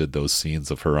when she did those scenes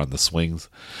of her on the swings.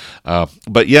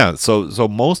 But yeah, so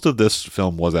most of this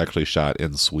film was actually shot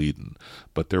in Sweden,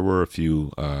 but there were a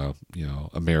few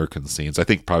American scenes. I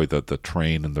think probably the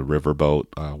train and the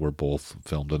riverboat were both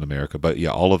filmed in America. But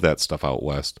yeah, all of that stuff out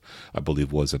west, I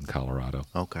believe, was in Colorado.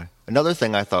 Okay. Another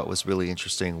thing I thought was really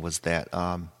interesting was that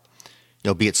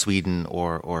be it Sweden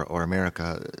or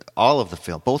America,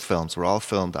 both films were all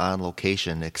filmed on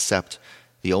location, except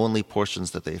the only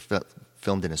portions that they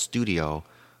filmed in a studio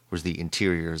was the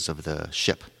interiors of the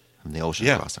ship from the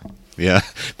ocean crossing. Yeah,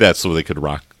 that's so they could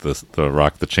rock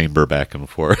the chamber back and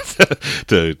forth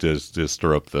to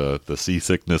stir up the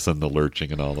seasickness and the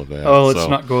lurching and all of that. Oh, let's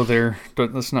not go there.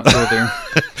 Let's not go there.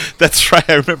 That's right.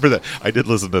 I remember that. I did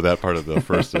listen to that part of the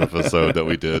first episode that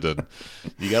we did, and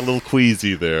you got a little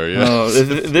queasy there. Yeah. Oh,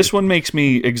 this one makes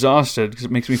me exhausted because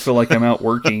it makes me feel like I'm out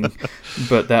working,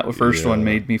 but that first one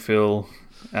made me feel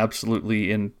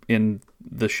absolutely in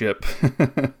the ship.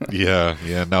 No,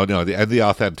 and the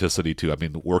authenticity too. I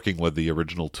mean, working with the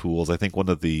original tools. I think one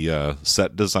of the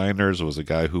set designers was a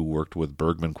guy who worked with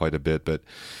Bergman quite a bit, but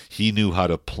he knew how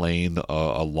to plane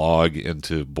a log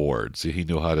into boards. He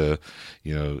knew how to,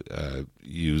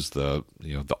 use the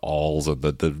awls and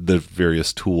the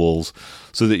various tools,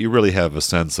 so that you really have a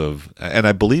sense of. And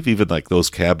I believe even like those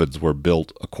cabins were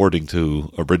built according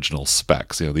to original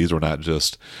specs. These were not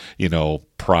just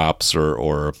props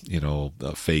or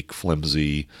fake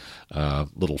flimsy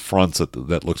little fronts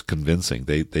that looked convincing.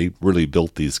 They really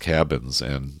built these cabins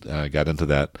and got into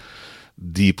that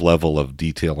deep level of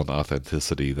detail and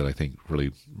authenticity that I think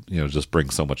really just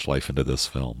brings so much life into this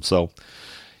film. So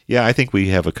yeah, I think we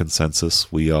have a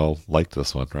consensus. We all liked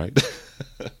this one, right?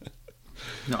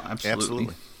 No,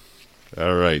 absolutely.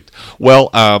 All right. Well,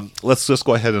 let's just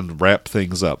go ahead and wrap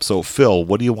things up. So, Phil,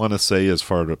 what do you want to say as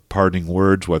far as parting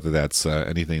words, whether that's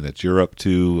anything that you're up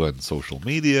to on social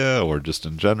media or just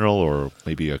in general, or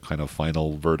maybe a kind of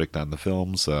final verdict on the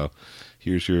films?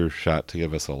 Here's your shot to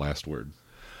give us a last word.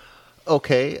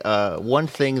 Okay. One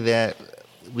thing that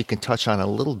we can touch on a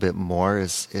little bit more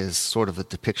is sort of the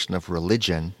depiction of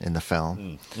religion in the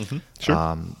film. Mm-hmm.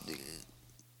 Sure.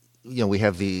 We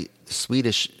have the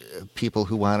Swedish people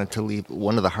who wanted to leave.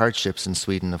 One of the hardships in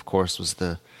Sweden, of course, was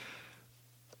the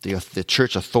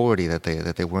church authority that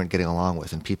they weren't getting along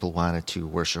with, and people wanted to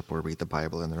worship or read the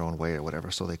Bible in their own way or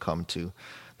whatever. So they come to.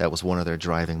 That was one of their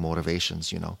driving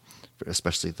motivations,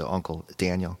 especially the uncle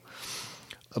Daniel.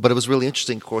 But it was really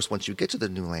interesting, of course, once you get to the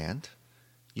new land,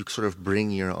 you sort of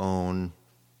bring your own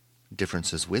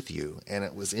differences with you, and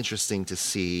it was interesting to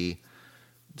see.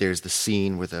 There's the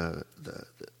scene where the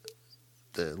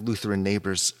Lutheran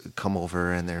neighbors come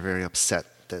over, and they're very upset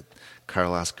that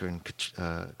Karl Oskar and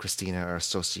Christina are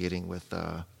associating with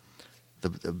the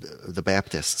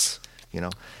Baptists. Yeah,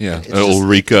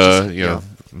 Ulrika.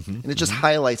 Mm-hmm. And it just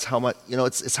highlights how much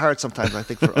it's hard sometimes. I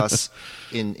think for us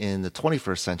in the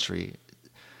 21st century,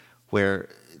 where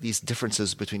these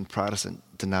differences between Protestant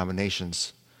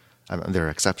denominations, there are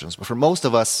exceptions, but for most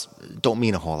of us, don't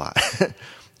mean a whole lot.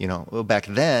 Back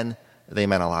then they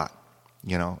meant a lot.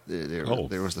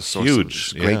 There was the source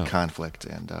huge, of this great conflict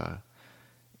and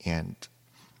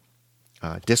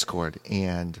discord,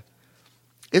 and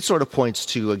it sort of points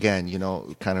to, again,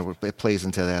 it plays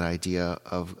into that idea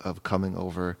of coming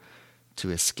over to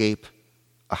escape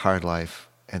a hard life,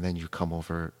 and then you come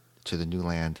over to the new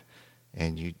land,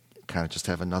 and you kind of just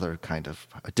have a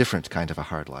different kind of a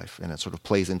hard life, and it sort of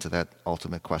plays into that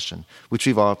ultimate question, which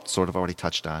we've all sort of already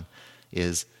touched on,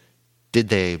 is did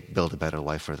they build a better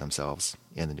life for themselves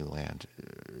in the new land,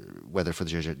 whether for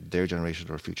their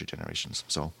generation or future generations?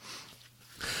 So,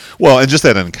 well, and just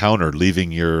that encounter,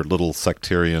 leaving your little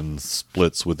sectarian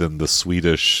splits within the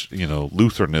Swedish,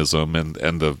 Lutheranism and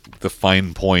the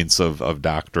fine points of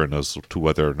doctrine as to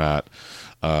whether or not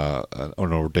an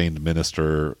ordained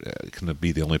minister can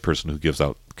be the only person who gives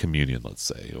out communion, let's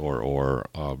say, or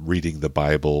reading the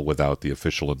Bible without the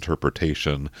official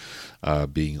interpretation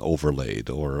being overlaid,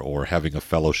 or having a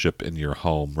fellowship in your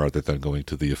home rather than going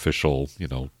to the official,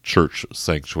 church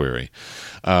sanctuary.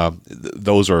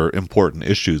 Those are important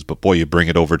issues, but boy, you bring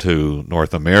it over to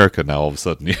North America now, all of a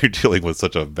sudden you're dealing with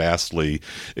such a vastly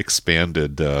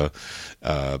expanded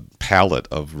palette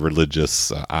of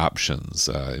religious options,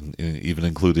 even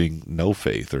including no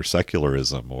faith or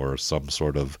secularism or some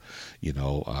sort of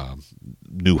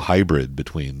new hybrid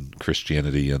between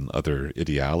Christianity and other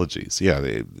ideologies. Yeah,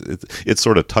 it's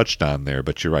sort of touched on there,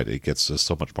 but you're right, it gets just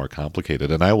so much more complicated.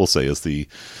 And I will say, as the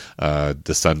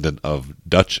descendant of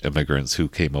Dutch immigrants who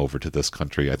came over to this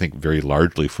country, I think very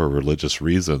largely for religious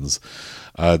reasons,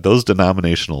 those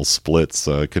denominational splits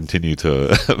continue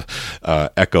to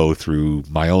echo through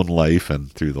my own life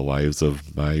and through the lives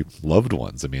of my loved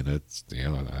ones. I mean, it's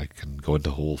I can go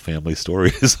into whole family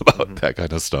stories about that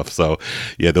kind of stuff. So,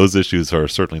 yeah, those issues are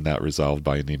certainly not resolved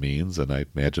by any means, and I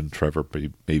imagine Trevor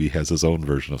maybe has his own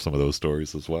version of some of those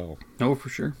stories as well. Oh, for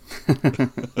sure.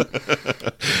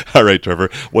 All right, Trevor,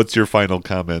 what's your final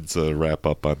comments wrap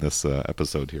up on this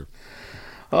episode here?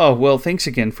 Oh, well, thanks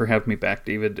again for having me back,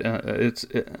 David.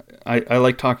 I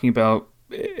like talking about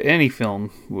any film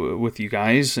with you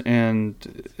guys,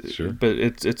 and sure. But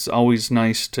it's always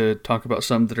nice to talk about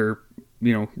some that are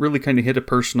really kind of hit a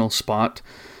personal spot,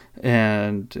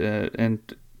 and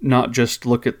not just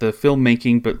look at the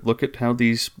filmmaking, but look at how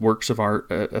these works of art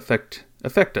affect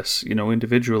us,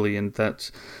 individually, and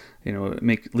that's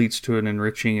leads to an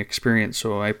enriching experience.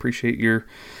 So I appreciate your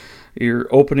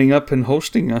opening up and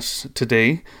hosting us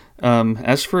today.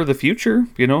 As for the future,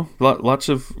 lots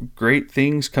of great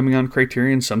things coming on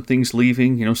Criterion, some things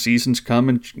leaving, seasons come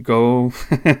and go.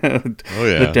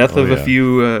 The death of a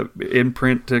few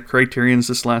imprint Criterions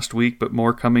this last week, but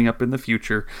more coming up in the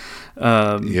future.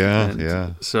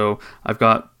 So I've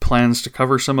got plans to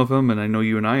cover some of them, and I know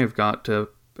you and I have got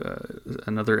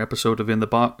another episode of Inside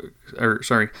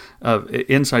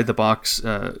the Box,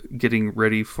 getting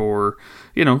ready for,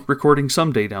 recording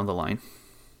someday down the line.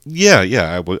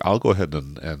 Yeah, I'll go ahead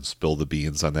and spill the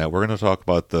beans on that. We're going to talk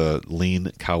about the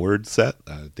Lean Coward set.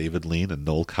 David Lean and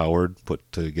Noel Coward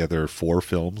put together 4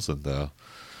 films in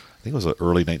I think it was the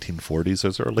early 1940s.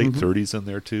 There's our late 30s in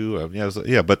there too.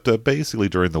 But basically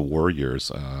during the war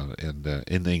years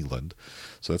in England.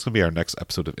 So that's going to be our next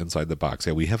episode of Inside the Box.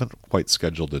 Yeah, we haven't quite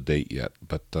scheduled a date yet,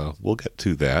 but we'll get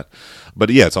to that. But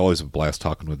yeah, it's always a blast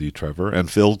talking with you, Trevor. And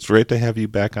Phil, it's great to have you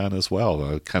back on as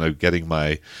well. Kind of getting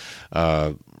my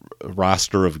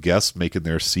roster of guests making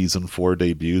their season 4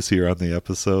 debuts here on the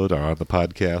episode or on the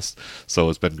podcast. So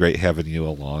it's been great having you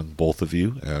along, both of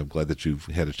you. I'm glad that you've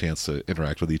had a chance to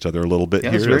interact with each other a little bit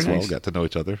here as well. Got to know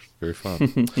each other. Very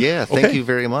fun. Yeah, thank you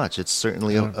very much. It's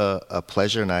certainly a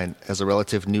pleasure. And as a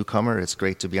relative newcomer, it's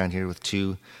great to be on here with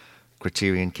 2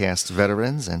 Criterion Cast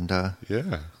veterans. And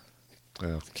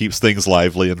keeps things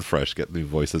lively and fresh, get new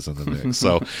voices in the mix.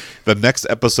 So the next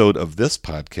episode of this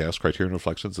podcast, Criterion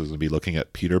Reflections, is going to be looking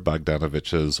at Peter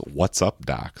Bogdanovich's What's Up,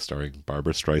 Doc, starring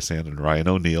Barbara Streisand and Ryan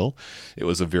O'Neal. It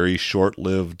was a very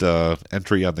short-lived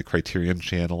entry on the Criterion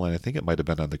Channel, and I think it might have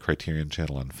been on the Criterion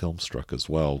Channel on Filmstruck as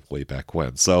well, way back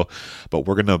when. But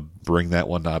we're going to bring that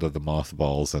one out of the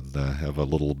mothballs and have a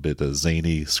little bit of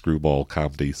zany screwball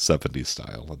comedy 70s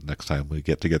style next time we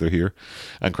get together here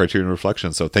on Criterion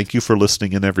Reflections. So thank you for listening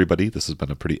in, everybody. This has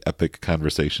been a pretty epic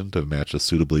conversation to match a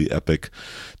suitably epic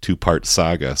 2-part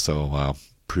saga. So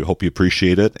hope you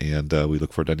appreciate it, and we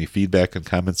look forward to any feedback and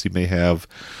comments you may have.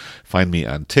 Find me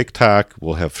on TikTok.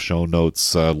 We'll have show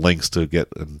notes, links to get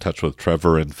in touch with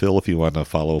Trevor and Phil if you want to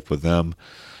follow up with them.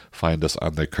 Find us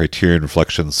on the Criterion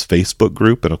Reflections Facebook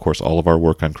group, and of course all of our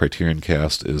work on Criterion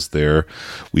Cast is there.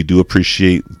 We do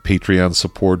appreciate Patreon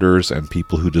supporters and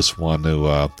people who just want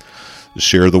to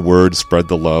share the word, spread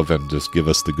the love, and just give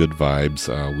us the good vibes.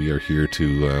 We are here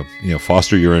to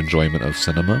foster your enjoyment of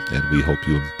cinema, and we hope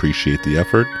you appreciate the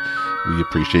effort. We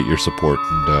appreciate your support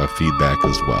and feedback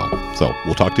as well. So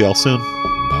we'll talk to y'all soon.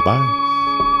 Bye-bye.